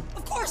 don't you?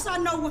 Of course I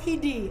know what he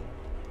did.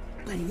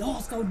 But he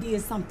also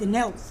did something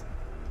else.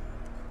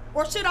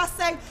 Or should I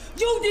say,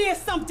 you did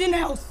something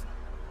else.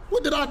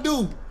 What did I do?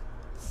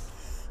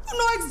 You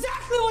know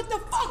exactly what the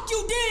fuck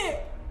you did.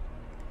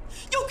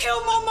 You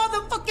killed my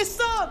motherfucking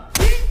son,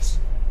 bitch!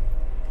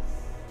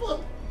 What?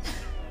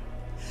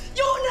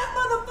 You and that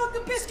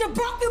motherfucking bitch that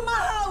broke in my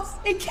house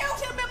and killed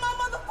him and my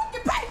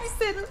motherfucking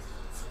babysitter!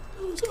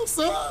 That was your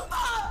son?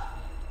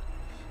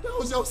 That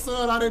was your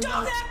son, I didn't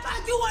know. Don't act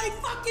like you ain't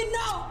fucking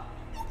know!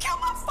 You killed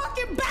my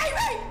fucking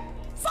baby!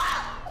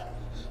 Fuck!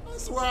 I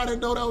swear I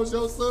didn't know that was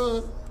your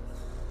son.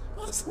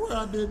 I swear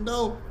I didn't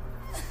know.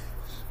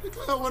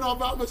 Because I went off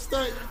by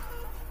mistake.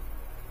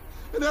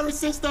 And ever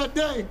since that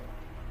day,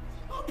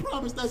 I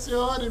promise that you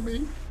haunted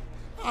me.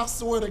 I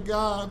swear to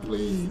God,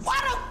 please. Why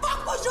the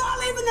fuck was y'all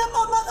leaving at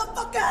my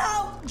motherfucking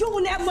house? You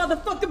and that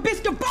motherfucking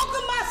bitch that broke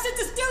in my shit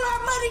to steal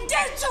our money,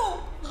 didn't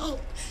you? No.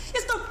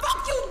 It's the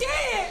fuck you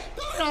did!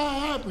 That's how it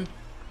happened.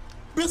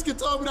 Biscuit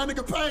told me that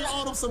nigga Payne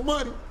owed him some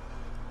money.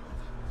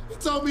 He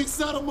told me he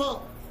set him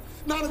up.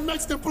 Now the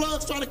Mexican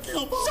plugs trying to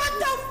kill him. Shut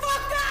the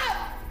fuck up!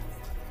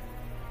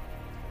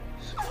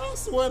 I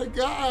swear to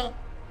God.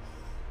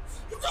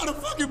 You gotta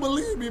fucking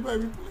believe me,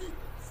 baby, please.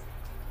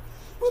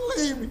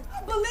 Believe me.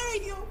 I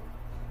believe you.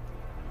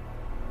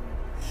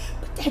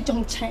 But that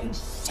don't change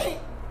shit.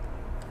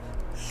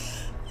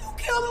 You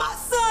killed my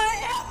son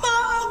and my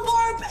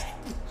unborn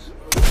baby.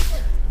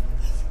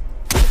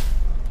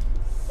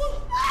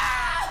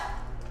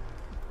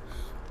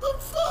 The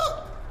fuck?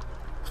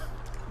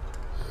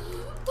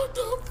 What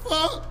the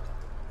fuck?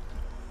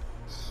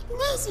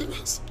 Listen,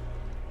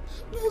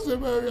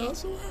 baby, I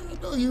swear,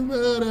 I know you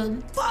mad at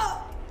me.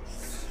 Fuck!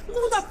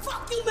 What the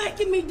fuck you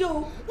making me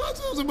do? That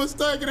was a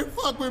mistake and it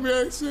fucked with me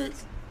ever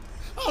since.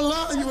 I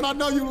love you and I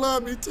know you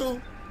love me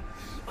too.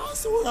 I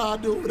swear I'll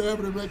do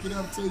whatever to make it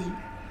up to you.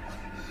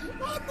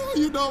 I know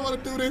you don't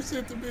want to do this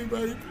shit to me,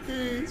 baby,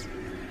 please.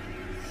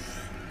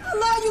 I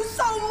love you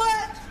so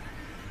much.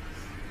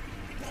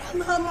 But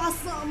I love my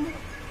son more.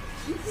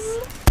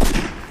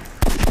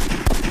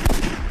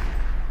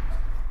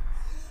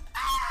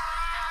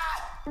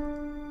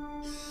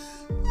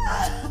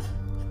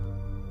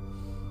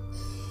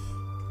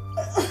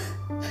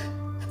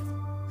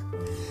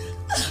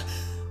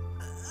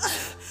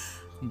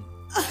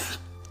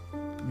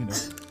 You know,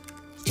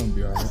 it's gonna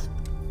be all right.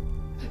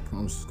 I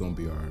promise it's gonna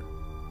be all right.